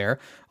interesting there.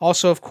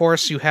 Also, of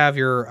course, you have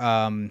your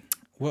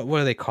what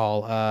do they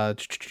call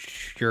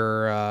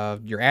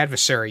your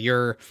adversary,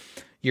 your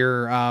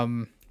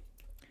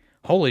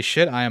holy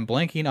shit, I am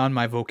blanking on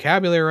my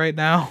vocabulary right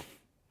now.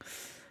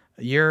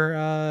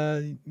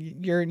 Your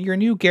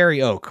new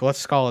Gary Oak,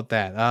 let's call it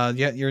that.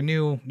 Your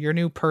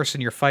new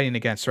person you're fighting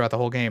against throughout the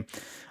whole game.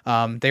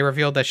 They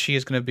revealed that she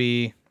is going to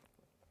be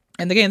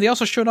in the game. They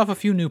also showed off a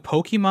few new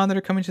Pokemon that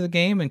are coming to the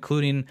game,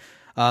 including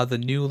the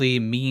newly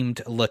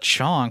memed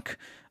Lechonk,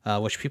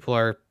 which people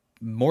are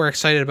more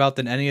excited about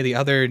than any of the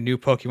other new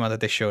Pokemon that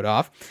they showed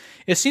off.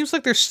 It seems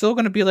like there's still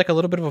going to be like a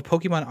little bit of a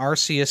Pokemon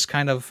Arceus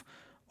kind of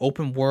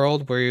open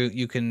world where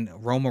you can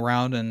roam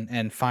around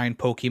and find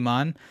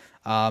Pokemon.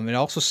 It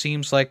also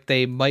seems like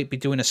they might be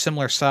doing a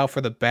similar style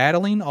for the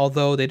battling,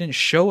 although they didn't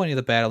show any of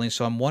the battling,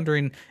 so I'm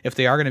wondering if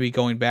they are going to be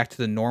going back to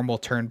the normal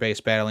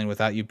turn-based battling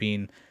without you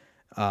being,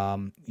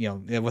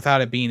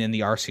 without it being in the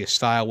Arceus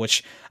style,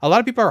 which a lot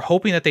of people are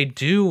hoping that they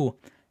do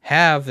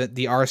have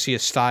the Arceus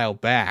style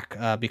back,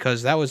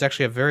 because that was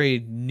actually a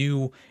very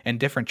new and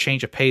different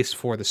change of pace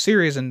for the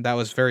series, and that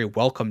was very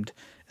welcomed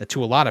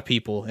to a lot of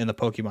people in the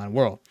Pokemon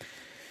world.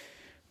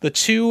 The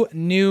two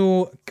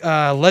new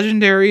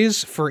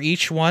legendaries for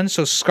each one.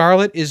 So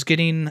Scarlet is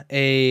getting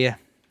a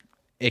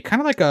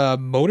kind of like a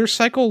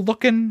motorcycle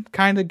looking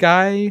kind of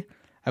guy.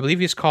 I believe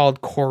he's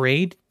called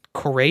Koraidon.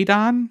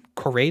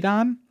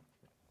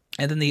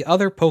 And then the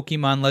other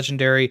Pokemon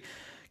legendary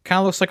kind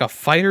of looks like a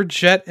fighter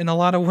jet in a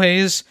lot of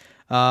ways.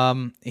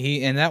 And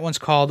that one's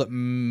called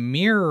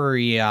Miraidon.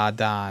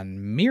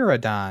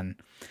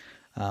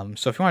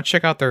 So if you want to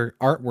check out their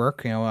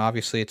artwork,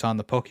 obviously it's on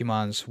the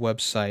Pokemon's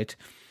website.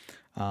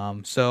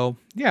 There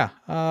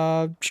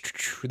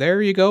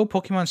you go,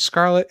 Pokemon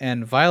Scarlet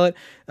and Violet.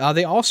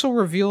 They also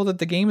revealed that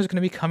the game is going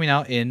to be coming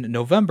out in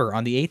November,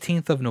 on the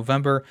 18th of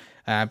November.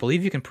 I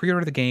believe you can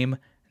pre-order the game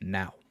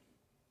now.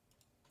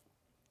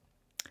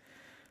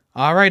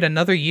 All right,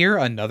 another year,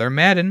 another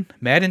Madden.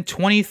 Madden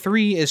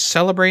 23 is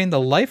celebrating the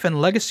life and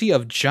legacy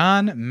of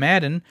John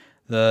Madden,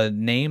 the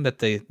name that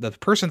the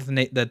person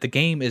that the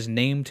game is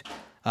named.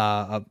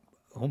 The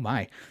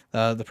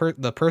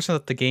person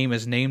that the game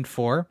is named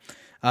for.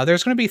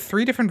 There's going to be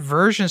 3 different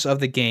versions of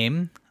the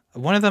game.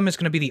 One of them is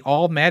going to be the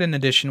All Madden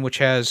edition, which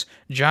has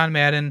John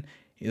Madden,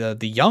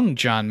 the young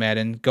John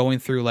Madden, going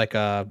through like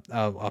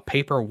a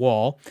paper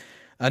wall.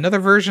 Another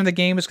version of the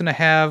game is going to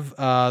have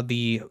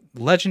the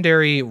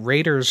legendary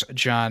Raiders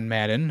John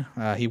Madden.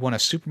 He won a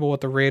Super Bowl with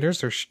the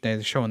Raiders.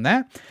 They're showing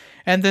that.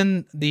 And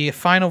then the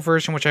final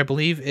version, which I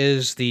believe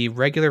is the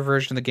regular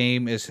version of the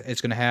game, is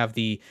going to have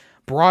the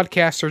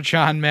broadcaster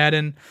John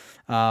Madden.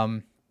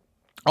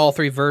 All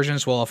 3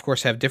 versions will, of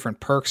course, have different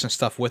perks and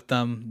stuff with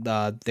them.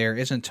 There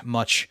isn't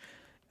much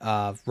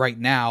right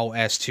now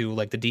as to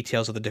like the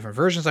details of the different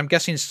versions. I'm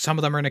guessing some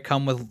of them are going to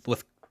come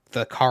with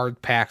the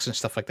card packs and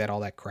stuff like that, all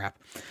that crap.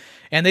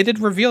 And they did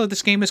reveal that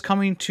this game is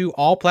coming to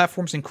all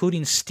platforms,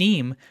 including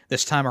Steam,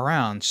 this time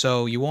around.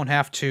 So you won't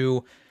have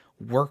to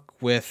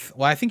work with...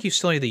 Well, I think you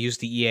still need to use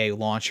the EA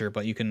launcher,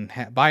 but you can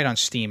buy it on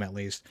Steam at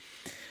least.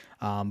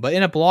 But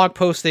in a blog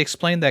post, they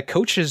explained that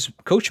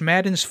Coach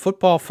Madden's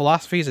football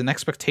philosophies and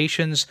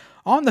expectations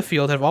on the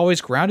field have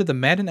always grounded the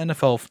Madden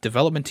NFL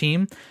development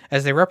team,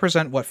 as they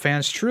represent what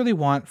fans truly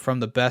want from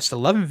the best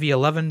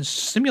 11v11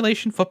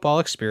 simulation football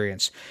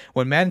experience.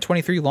 When Madden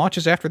 23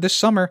 launches after this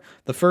summer,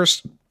 the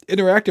first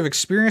interactive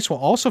experience will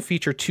also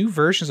feature 2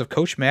 versions of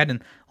Coach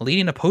Madden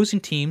leading opposing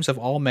teams of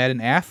all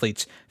Madden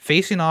athletes,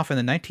 facing off in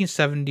the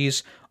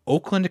 1970s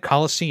Oakland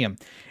Coliseum.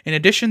 In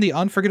addition, the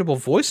unforgettable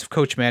voice of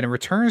Coach Madden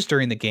returns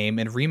during the game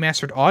in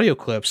remastered audio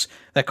clips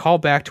that call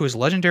back to his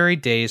legendary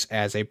days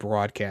as a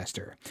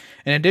broadcaster.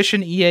 In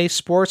addition, EA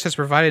Sports has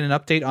provided an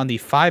update on the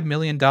 $5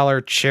 million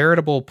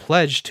charitable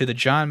pledge to the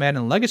John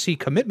Madden Legacy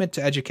Commitment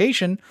to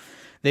Education.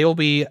 They will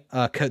commit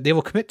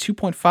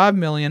 $2.5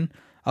 million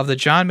of the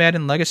John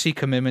Madden Legacy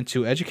Commitment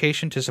to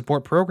Education to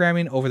support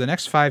programming over the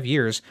next 5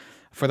 years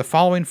for the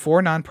following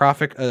 4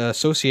 nonprofit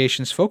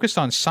associations focused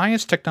on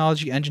science,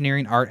 technology,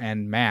 engineering, art,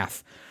 and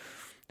math.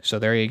 So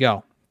there you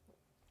go.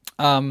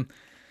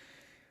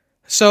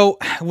 So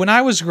when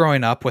I was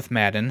growing up with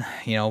Madden,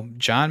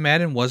 John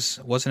Madden was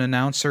an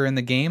announcer in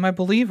the game, I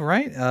believe,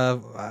 right?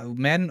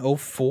 Madden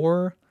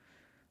 04,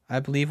 I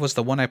believe, was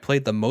the one I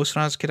played the most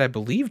when I was a kid. I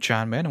believe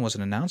John Madden was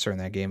an announcer in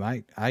that game.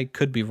 I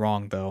could be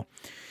wrong, though.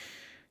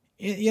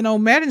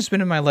 Madden's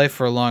been in my life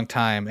for a long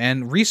time,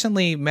 and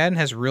recently Madden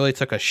has really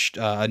took a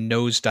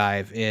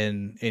nosedive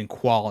in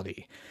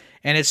quality.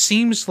 And it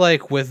seems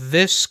like with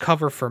this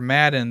cover for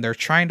Madden, they're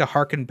trying to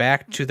harken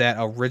back to that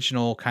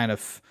original kind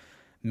of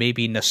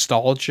maybe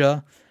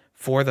nostalgia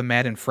for the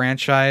Madden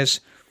franchise.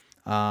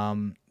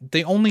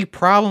 The only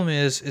problem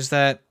is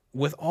that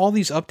with all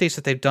these updates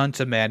that they've done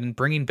to Madden,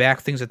 bringing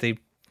back things that they,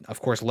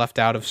 of course, left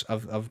out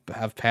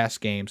of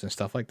past games and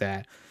stuff like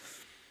that,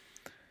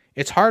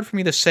 it's hard for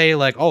me to say,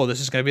 like, oh,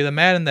 this is going to be the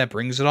Madden that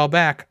brings it all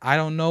back. I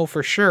don't know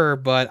for sure,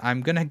 but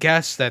I'm going to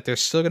guess that there's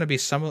still going to be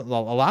a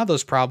lot of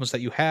those problems that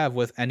you have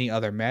with any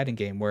other Madden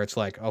game, where it's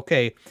like,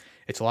 okay,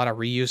 it's a lot of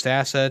reused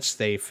assets.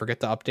 They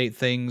forget to update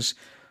things.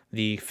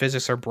 The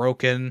physics are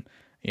broken,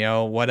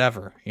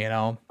 whatever,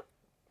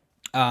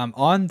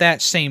 On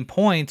that same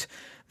point,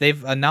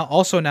 they've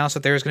also announced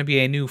that there's going to be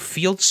a new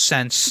Field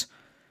Sense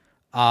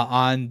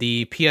on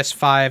the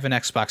PS5 and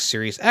Xbox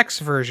Series X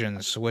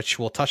versions, which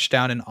will touch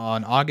down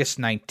on August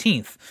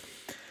 19th.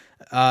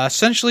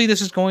 Essentially,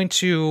 this is going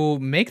to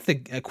make the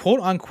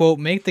quote-unquote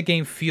make the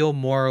game feel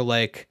more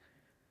like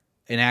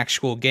an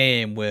actual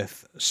game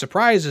with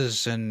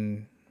surprises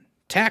and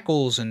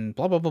tackles and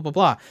blah, blah, blah, blah,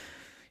 blah.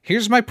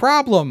 Here's my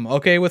problem,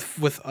 okay,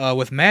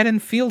 with Madden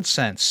Field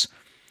Sense.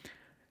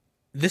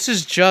 This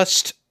is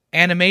just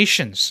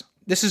animations.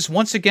 This is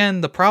once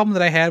again the problem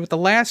that I had with the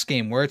last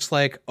game, where it's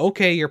like,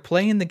 okay, you're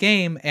playing the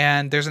game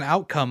and there's an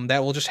outcome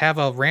that will just have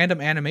a random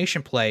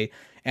animation play,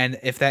 and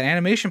if that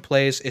animation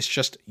plays, it's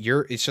just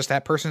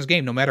that person's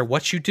game. No matter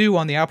what you do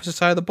on the opposite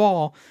side of the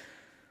ball,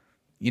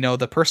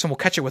 the person will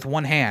catch it with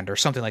one hand or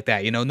something like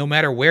that. No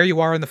matter where you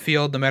are in the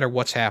field, no matter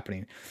what's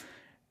happening.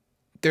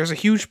 There's a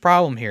huge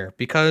problem here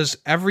because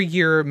every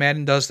year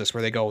Madden does this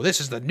where they go, this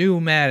is the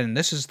new Madden.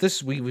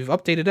 We've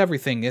updated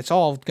everything. It's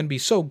all going to be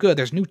so good.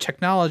 There's new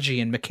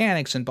technology and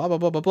mechanics and blah, blah,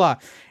 blah, blah, blah.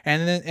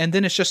 And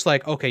then it's just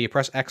like, okay, you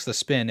press X to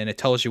spin and it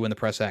tells you when to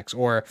press X.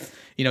 Or,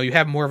 you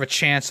have more of a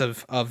chance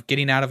of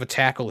getting out of a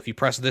tackle if you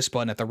press this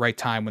button at the right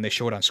time when they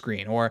show it on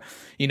screen. Or,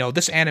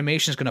 this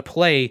animation is going to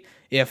play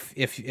if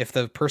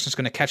the person's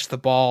going to catch the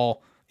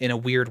ball in a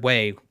weird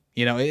way.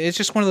 It's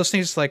just one of those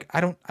things like,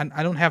 I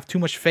don't have too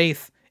much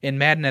faith in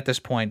Madden at this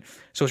point,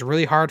 so it's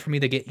really hard for me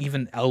to get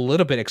even a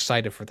little bit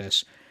excited for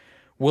this.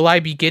 Will I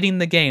be getting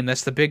the game?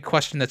 That's the big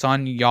question that's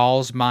on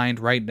y'all's mind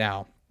right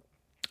now.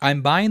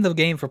 I'm buying the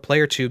game for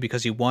Player 2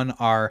 because he won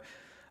our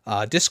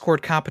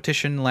Discord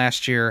competition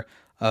last year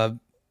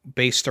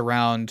based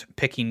around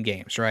picking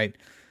games, right?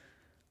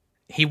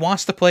 He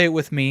wants to play it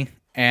with me,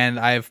 and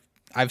I've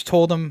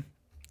told him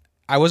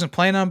I wasn't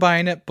planning on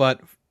buying it, but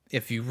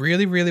if you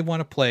really, really want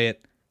to play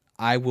it,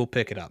 I will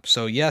pick it up.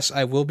 So yes,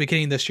 I will be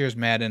getting this year's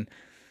Madden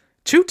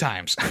 2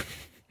 times.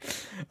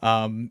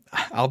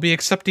 I'll be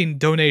accepting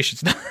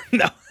donations.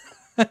 No.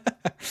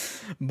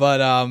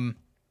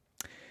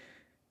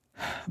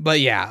 But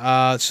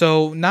yeah,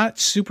 so not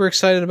super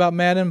excited about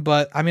Madden,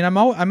 but I mean, I'm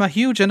a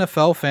huge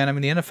NFL fan. I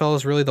mean, the NFL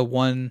is really the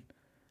one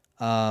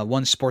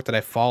sport that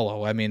I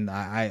follow. I mean,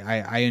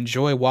 I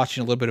enjoy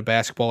watching a little bit of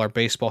basketball or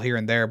baseball here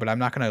and there, but I'm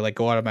not going to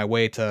go out of my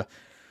way to,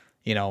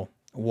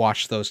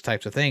 watch those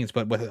types of things.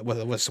 But with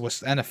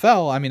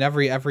NFL, I mean,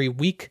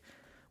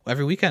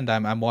 every weekend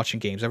I'm watching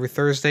games. Every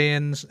Thursday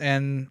and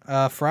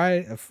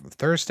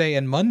Thursday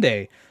and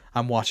Monday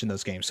I'm watching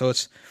those games. So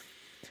it's,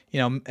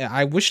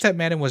 I wish that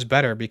Madden was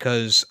better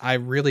because I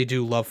really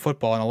do love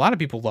football, and a lot of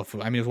people love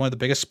football. I mean, it's one of the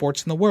biggest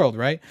sports in the world,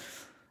 right?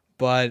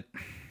 But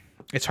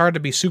it's hard to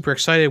be super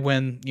excited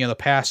when, the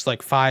past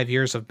 5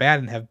 years of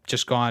Madden have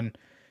just gone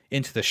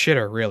into the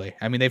shitter, really.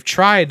 I mean, they've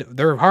tried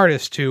their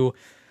hardest to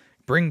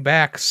bring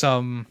back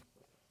some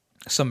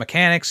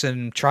mechanics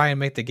and try and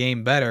make the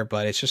game better,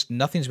 but it's just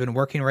nothing's been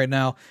working right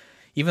now.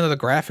 Even though the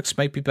graphics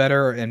might be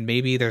better and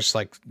maybe there's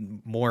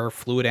more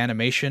fluid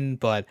animation,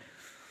 but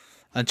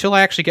until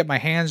I actually get my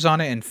hands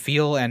on it and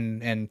feel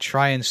and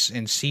try and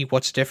see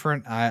what's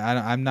different,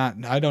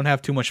 I don't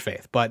have too much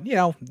faith. But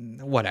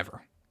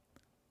whatever.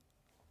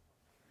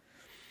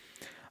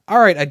 All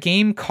right, a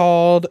game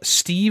called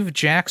Steve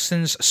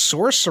Jackson's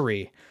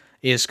Sorcery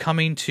is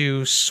coming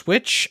to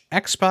Switch,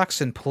 Xbox,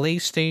 and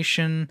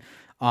PlayStation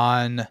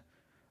on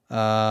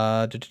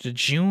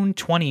June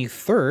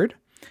 23rd.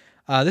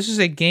 This is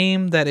a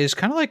game that is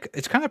kind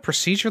of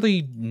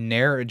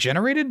procedurally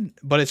generated,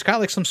 but it's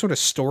got some sort of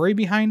story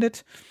behind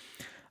it.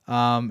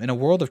 In a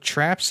world of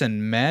traps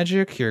and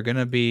magic, you're going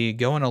to be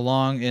going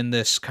along in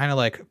this kind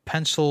of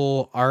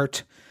pencil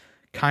art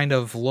kind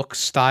of look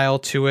style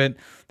to it.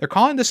 They're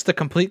calling this the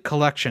Complete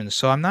Collection,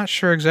 so I'm not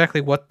sure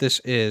exactly what this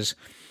is.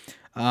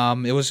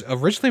 It was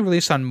originally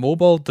released on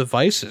mobile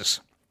devices.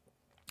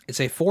 It's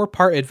a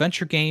 4-part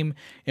adventure game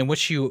in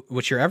which your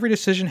every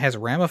decision has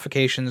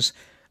ramifications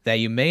that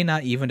you may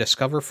not even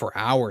discover for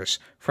hours.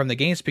 From the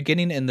game's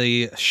beginning in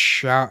the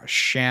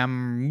Shamutani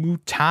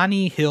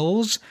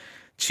Hills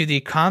to the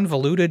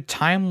convoluted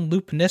time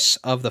loopness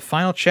of the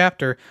final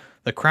chapter,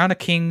 The Crown of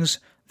Kings,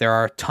 there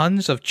are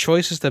tons of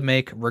choices to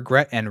make,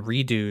 regret, and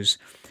redos.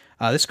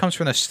 This comes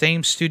from the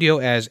same studio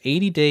as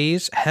 80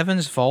 Days,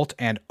 Heaven's Vault,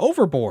 and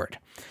Overboard.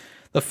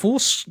 The full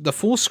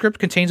script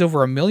contains over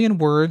 1 million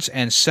words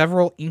and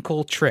several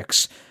inkle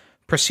tricks.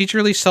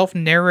 Procedurally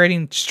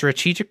self-narrating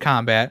strategic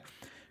combat,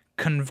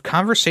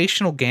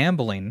 conversational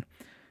gambling,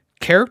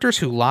 characters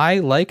who lie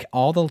like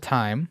all the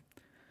time,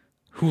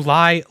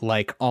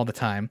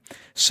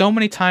 so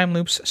many time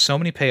loops, so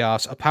many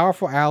payoffs, a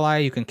powerful ally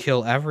you can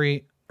kill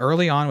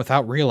early on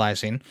without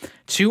realizing,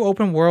 2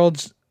 open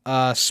worlds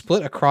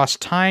split across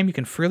time you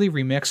can freely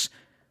remix.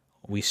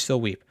 We still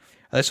weep.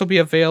 This will be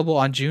available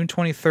on June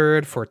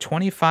 23rd for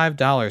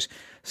 $25.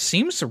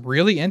 Seems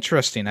really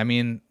interesting. I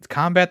mean,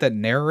 combat that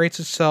narrates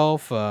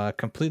itself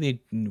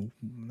completely.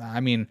 I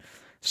mean,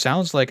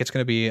 sounds like it's going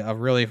to be a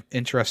really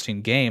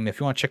interesting game. If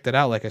you want to check that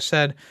out, like I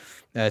said,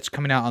 it's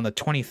coming out on the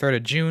 23rd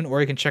of June,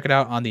 or you can check it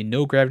out on the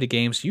No Gravity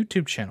Games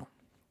YouTube channel.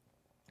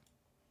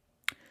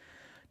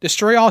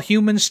 Destroy All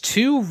Humans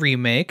 2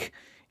 remake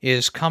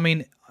is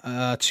coming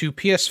to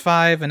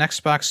PS5 and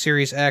Xbox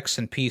Series X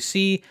and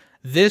PC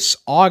this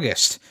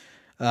August.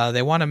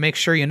 They want to make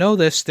sure you know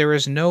this. There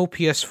is no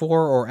PS4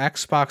 or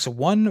Xbox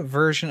One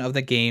version of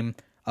the game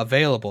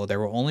available.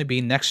 There will only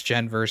be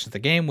next-gen versions of the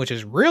game, which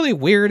is really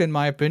weird in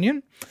my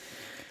opinion.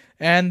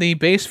 And the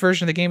base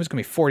version of the game is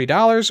going to be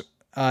 $40.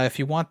 If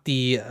you want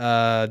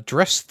the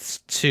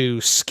Dressed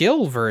to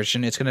Skill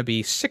version, it's going to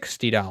be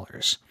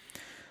 $60.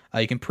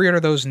 You can pre-order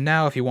those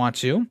now if you want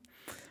to.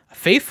 A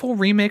faithful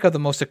remake of the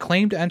most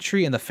acclaimed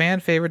entry in the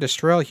fan-favorite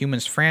Destroy All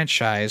Humans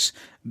franchise.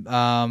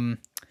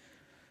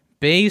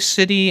 Bay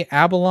City,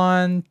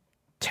 Abalon,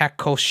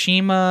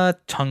 Takoshima,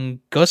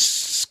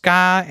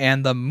 Tunguska,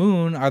 and the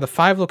Moon are the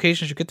 5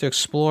 locations you get to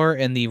explore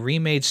in the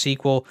remade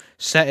sequel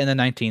set in the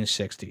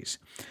 1960s.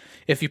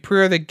 If you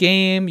pre-order the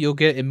game, you'll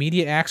get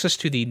immediate access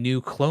to the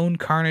new Clone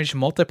Carnage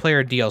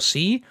multiplayer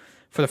DLC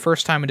for the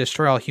first time in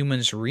Destroy All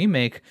Humans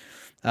remake.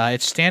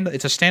 It's a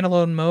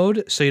standalone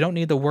mode, so you don't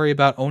need to worry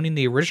about owning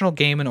the original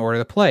game in order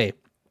to play.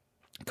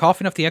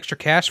 Coughing up the extra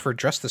cash for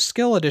Dress the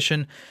Skill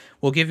Edition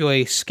will give you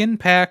a skin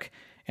pack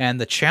and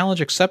the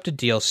Challenge Accepted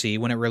DLC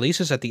when it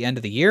releases at the end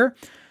of the year.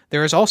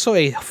 There is also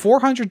a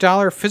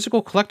 $400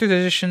 physical collector's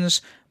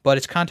editions, but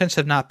its contents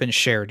have not been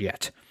shared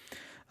yet.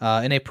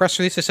 In a press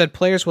release, it said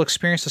players will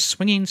experience the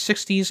swinging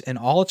 60s in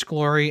all its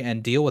glory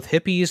and deal with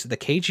hippies, the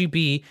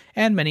KGB,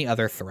 and many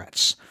other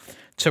threats.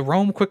 To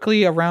roam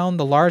quickly around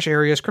the large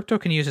areas, Crypto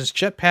can use his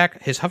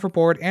jetpack, his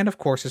hoverboard, and of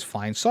course his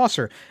flying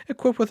saucer,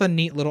 equipped with a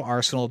neat little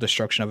arsenal of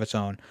destruction of its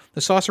own.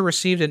 The saucer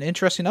received an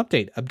interesting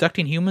update.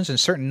 Abducting humans in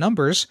certain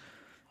numbers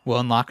will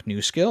unlock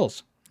new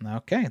skills.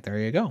 Okay, there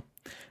you go.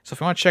 So if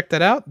you want to check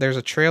that out, there's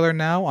a trailer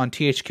now on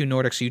THQ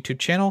Nordic's YouTube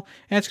channel,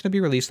 and it's going to be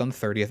released on the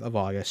 30th of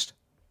August.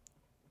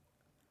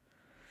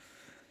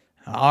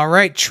 All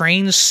right,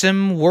 Train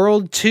Sim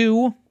World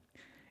 2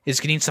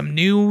 is getting some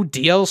new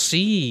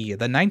DLC,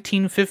 the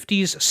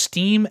 1950s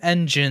Steam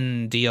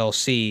Engine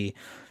DLC.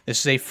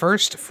 This is a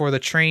first for the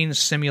Train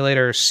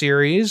Simulator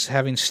series,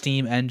 having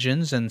steam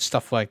engines and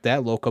stuff like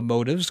that,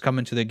 locomotives come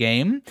into the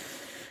game.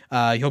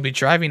 You'll be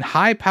driving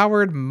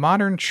high-powered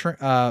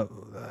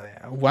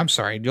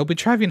you'll be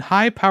driving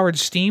high-powered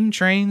steam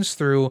trains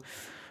through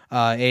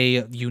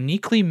a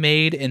uniquely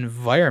made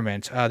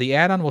environment. The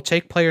add-on will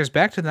take players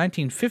back to the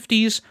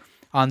 1950s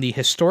on the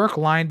historic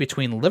line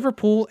between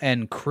Liverpool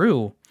and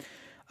Crewe.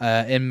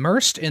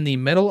 Immersed in the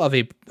middle of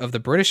the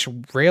British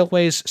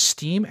Railways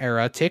steam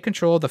era, take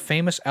control of the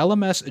famous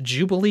LMS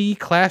Jubilee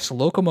class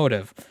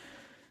locomotive.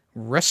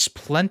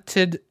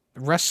 Resplendent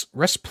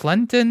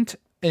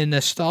in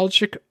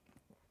nostalgic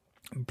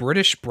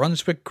British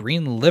Brunswick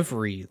green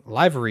livery,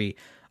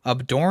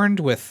 adorned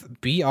with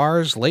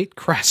BR's late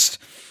crest.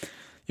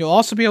 You'll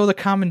also be able to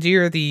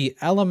commandeer the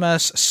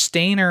LMS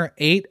Stainer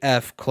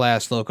 8F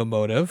class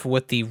locomotive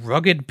with the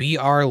rugged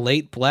BR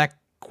late black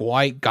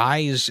white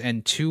guys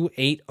and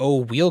 280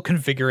 wheel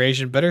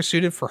configuration better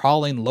suited for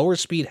hauling lower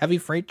speed heavy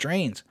freight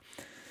trains.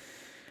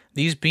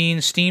 These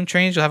being steam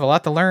trains, you'll have a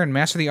lot to learn.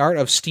 Master the art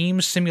of steam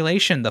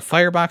simulation. The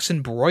firebox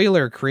and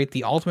broiler create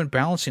the ultimate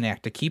balancing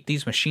act to keep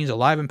these machines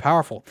alive and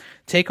powerful.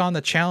 Take on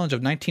the challenge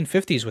of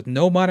 1950s with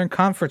no modern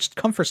comforts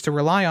to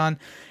rely on,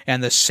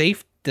 and the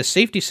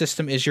safety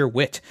system is your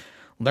wit.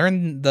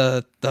 Learn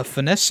the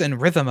finesse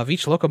and rhythm of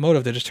each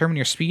locomotive to determine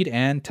your speed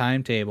and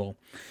timetable.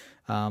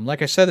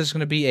 Like I said, this is going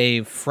to be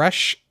a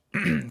fresh,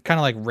 kind of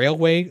like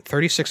railway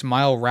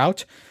 36-mile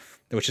route,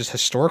 which is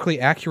historically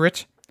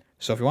accurate.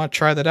 So if you want to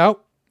try that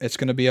out, it's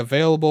going to be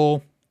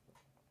available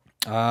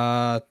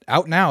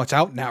out now. It's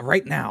out now,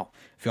 right now,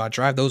 if you want to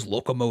drive those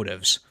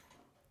locomotives.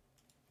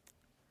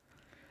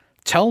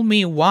 Tell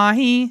Me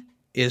Why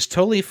is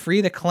totally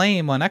free to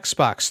claim on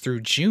Xbox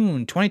through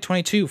June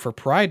 2022 for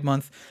Pride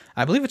Month.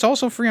 I believe it's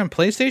also free on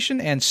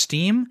PlayStation and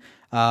Steam.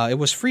 It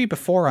was free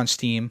before on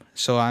Steam,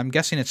 so I'm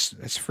guessing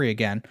it's free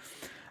again.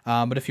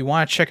 But if you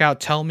want to check out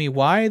Tell Me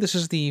Why, this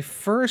is the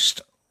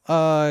first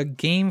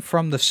game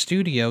from the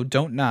studio,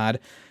 Don't Nod,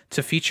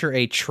 to feature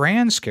a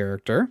trans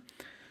character.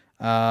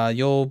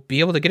 You'll be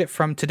able to get it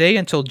from today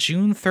until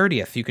June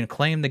 30th. You can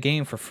claim the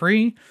game for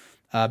free.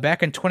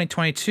 Back in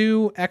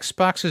 2022,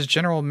 Xbox's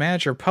general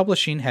manager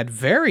publishing had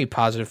very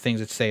positive things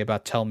to say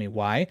about Tell Me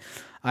Why.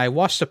 I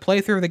watched a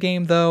playthrough of the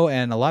game, though,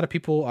 and a lot of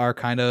people are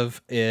kind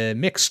of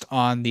mixed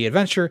on the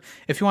adventure.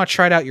 If you want to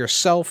try it out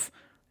yourself,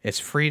 it's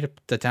free to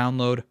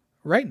download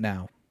right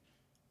now.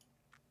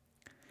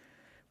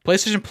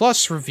 PlayStation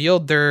Plus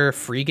revealed their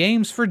free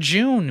games for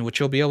June, which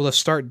you'll be able to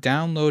start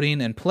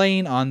downloading and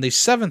playing on the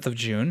 7th of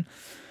June.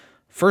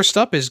 First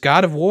up is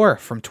God of War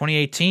from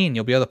 2018.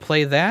 You'll be able to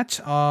play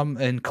that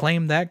and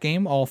claim that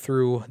game all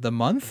through the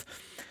month.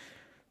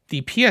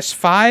 The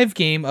PS5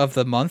 game of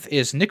the month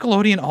is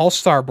Nickelodeon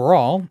All-Star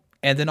Brawl,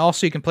 and then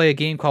also you can play a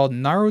game called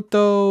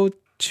Naruto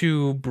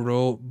to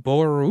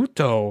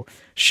Boruto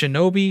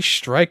Shinobi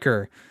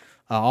Striker.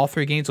 All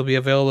 3 games will be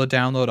available to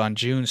download on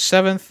June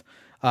 7th.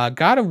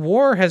 God of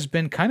War has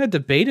been kind of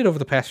debated over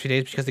the past few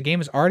days because the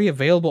game is already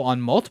available on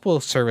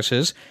multiple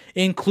services,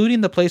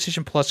 including the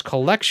PlayStation Plus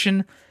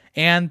Collection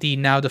and the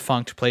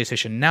now-defunct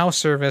PlayStation Now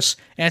service,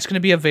 and it's going to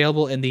be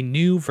available in the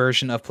new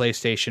version of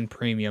PlayStation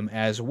Premium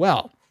as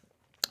well.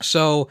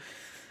 So,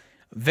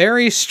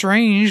 very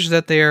strange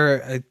that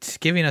they're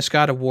giving us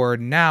God of War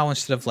now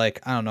instead of,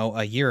 like, I don't know,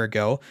 a year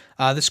ago.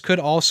 This could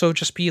also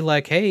just be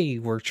like, hey,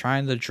 we're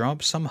trying to drum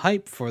up some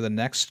hype for the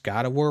next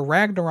God of War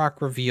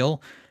Ragnarok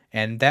reveal,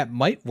 and that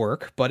might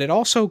work, but it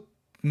also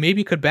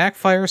maybe could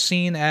backfire,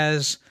 seeing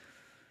as,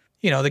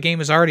 the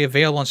game is already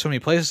available in so many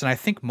places, and I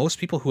think most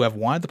people who have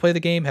wanted to play the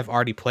game have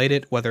already played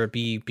it, whether it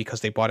be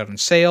because they bought it on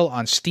sale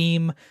on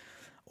Steam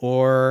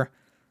or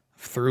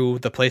through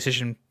the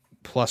PlayStation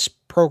Plus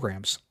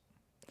programs.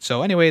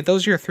 So anyway,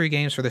 those are your 3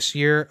 games for this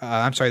year.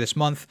 This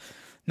month.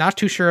 Not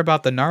too sure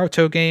about the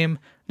Naruto game.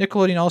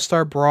 Nickelodeon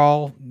All-Star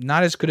Brawl,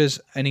 not as good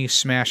as any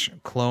Smash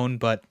clone,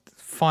 but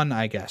fun,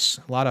 I guess.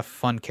 A lot of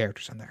fun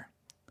characters in there.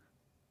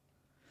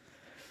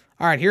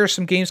 All right, here are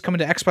some games coming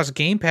to Xbox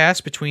Game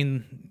Pass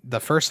between the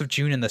 1st of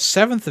June and the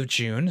 7th of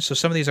June. So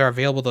some of these are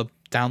available to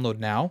download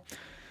now.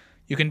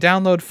 You can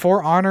download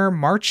For Honor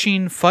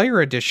Marching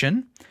Fire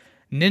Edition,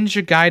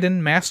 Ninja Gaiden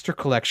Master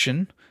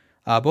Collection.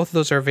 Both of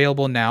those are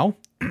available now.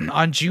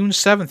 On June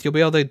 7th, you'll be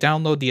able to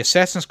download the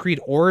Assassin's Creed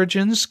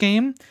Origins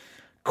game,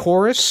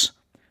 Chorus,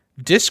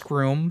 Disc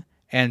Room,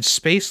 and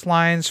Space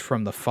Lines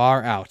from the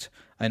Far Out.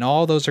 And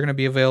all those are going to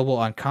be available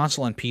on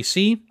console and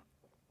PC.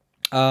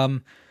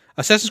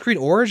 Assassin's Creed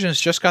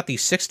Origins just got the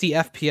 60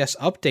 FPS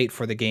update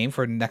for the game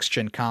for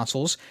next-gen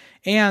consoles,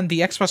 and the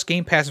Xbox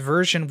Game Pass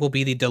version will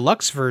be the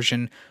deluxe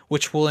version,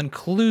 which will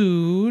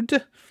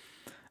include...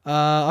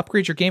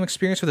 upgrade your game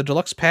experience with a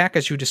deluxe pack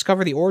as you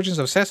discover the origins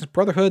of Assassin's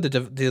Brotherhood.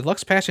 The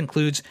deluxe pack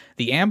includes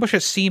the Ambush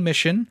at Sea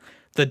mission,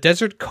 the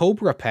Desert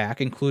Cobra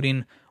pack,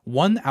 including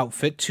 1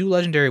 outfit, 2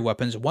 legendary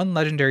weapons, 1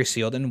 legendary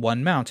shield, and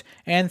 1 mount,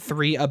 and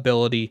 3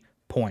 ability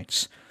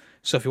points.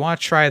 So if you want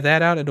to try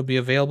that out, it'll be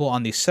available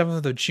on the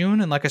 7th of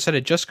June. And like I said,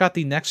 it just got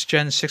the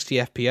next-gen 60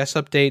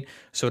 FPS update,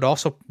 so it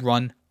also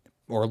run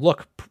or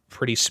look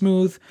pretty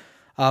smooth.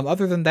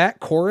 Other than that,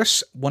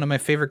 Chorus, one of my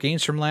favorite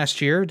games from last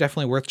year.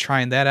 Definitely worth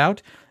trying that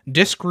out.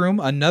 Disc Room,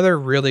 another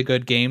really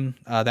good game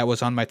that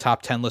was on my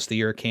top 10 list the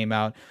year it came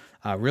out.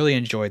 Really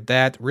enjoyed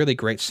that. Really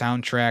great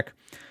soundtrack.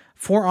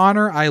 For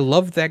Honor, I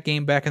loved that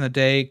game back in the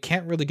day.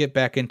 Can't really get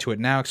back into it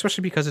now,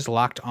 especially because it's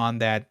locked on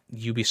that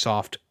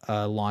Ubisoft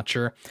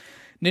launcher.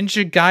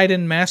 Ninja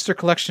Gaiden Master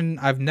Collection,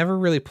 I've never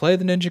really played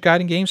the Ninja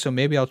Gaiden game, so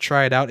maybe I'll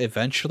try it out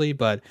eventually,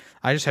 but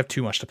I just have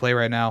too much to play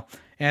right now.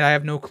 And I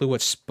have no clue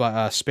what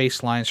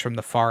Space Lines from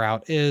the Far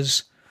Out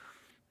is.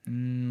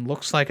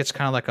 Looks like it's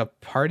kind of like a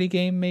party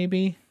game,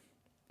 maybe?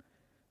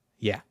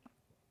 Yeah.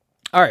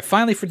 All right,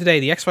 finally for today,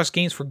 the Xbox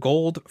games for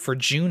Gold for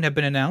June have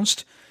been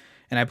announced,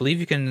 and I believe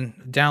you can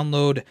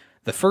download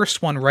the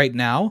first one right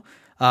now.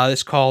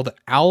 It's called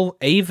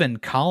Avon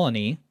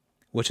Colony,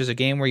 which is a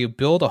game where you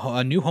build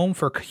a new home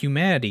for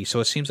humanity, so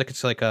it seems like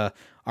it's like a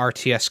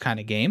RTS kind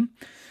of game.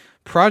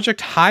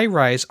 Project High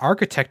Rise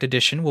Architect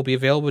Edition will be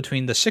available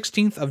between the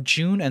 16th of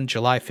June and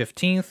July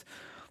 15th.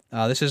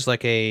 This is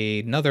like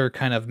another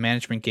kind of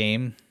management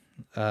game.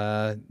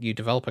 You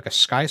develop like a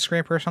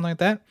skyscraper or something like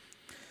that.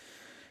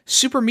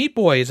 Super Meat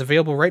Boy is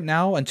available right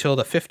now until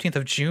the 15th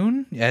of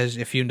June. As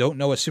if you don't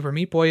know what Super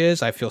Meat Boy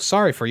is, I feel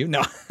sorry for you.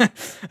 No,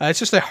 it's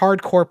just a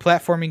hardcore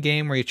platforming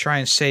game where you try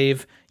and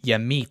save your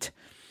meat.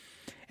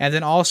 And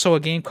then also a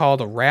game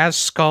called Raz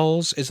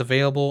Skulls is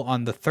available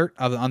on the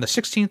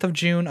 16th of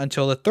June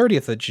until the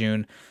 30th of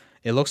June.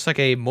 It looks like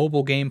a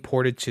mobile game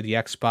ported to the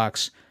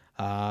Xbox.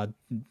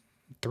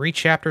 3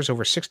 chapters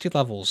over 60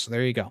 levels.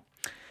 There you go.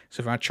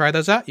 So if you want to try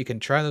those out, you can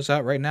try those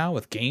out right now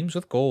with Games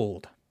with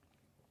Gold.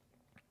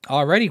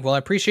 Alrighty, well, I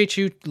appreciate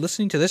you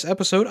listening to this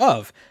episode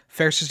of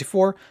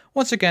Fair64.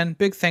 Once again,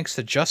 big thanks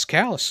to Just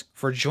Callus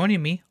for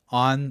joining me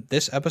on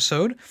this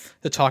episode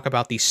to talk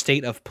about the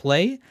state of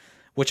play,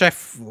 which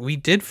we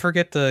did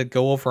forget to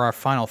go over our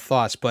final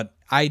thoughts, but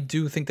I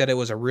do think that it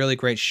was a really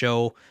great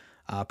show.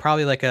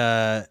 Probably like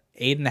a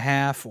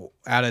 8.5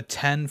 out of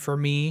 10 for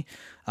me.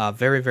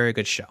 Very, very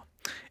good show.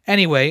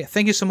 Anyway,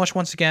 thank you so much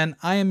once again.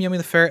 I am Yummy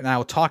the Ferret, and I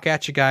will talk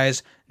at you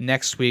guys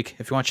next week.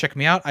 If you want to check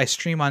me out, I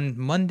stream on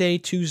Monday,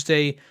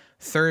 Tuesday,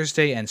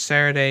 Thursday, and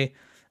Saturday.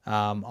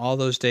 All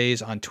those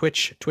days on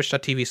Twitch,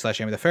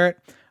 twitch.tv/Yummy the Ferret.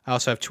 I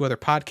also have 2 other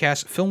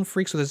podcasts, Film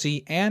Freaks with a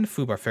Z and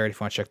Fubar Ferret, if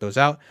you want to check those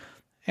out.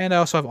 And I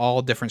also have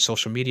all different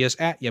social medias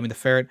at Yummy the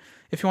Ferret.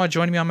 If you want to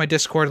join me on my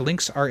Discord,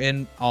 links are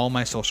in all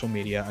my social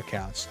media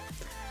accounts.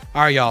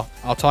 All right, y'all.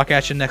 I'll talk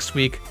at you next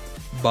week.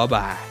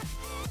 Bye-bye.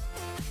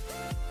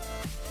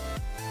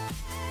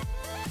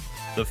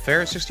 The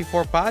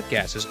Ferret64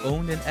 podcast is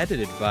owned and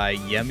edited by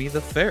Yummy the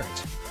Ferret.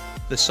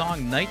 The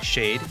song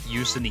Nightshade,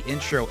 used in the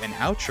intro and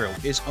outro,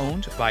 is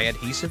owned by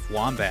Adhesive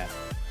Wombat.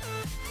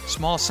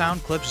 Small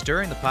sound clips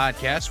during the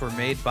podcast were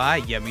made by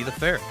Yummy the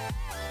Ferret.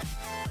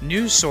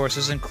 News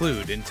sources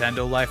include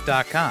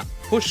NintendoLife.com,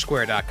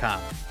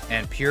 PushSquare.com,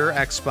 and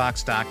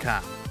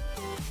PureXbox.com.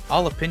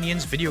 All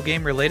opinions video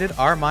game related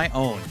are my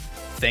own.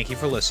 Thank you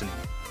for listening.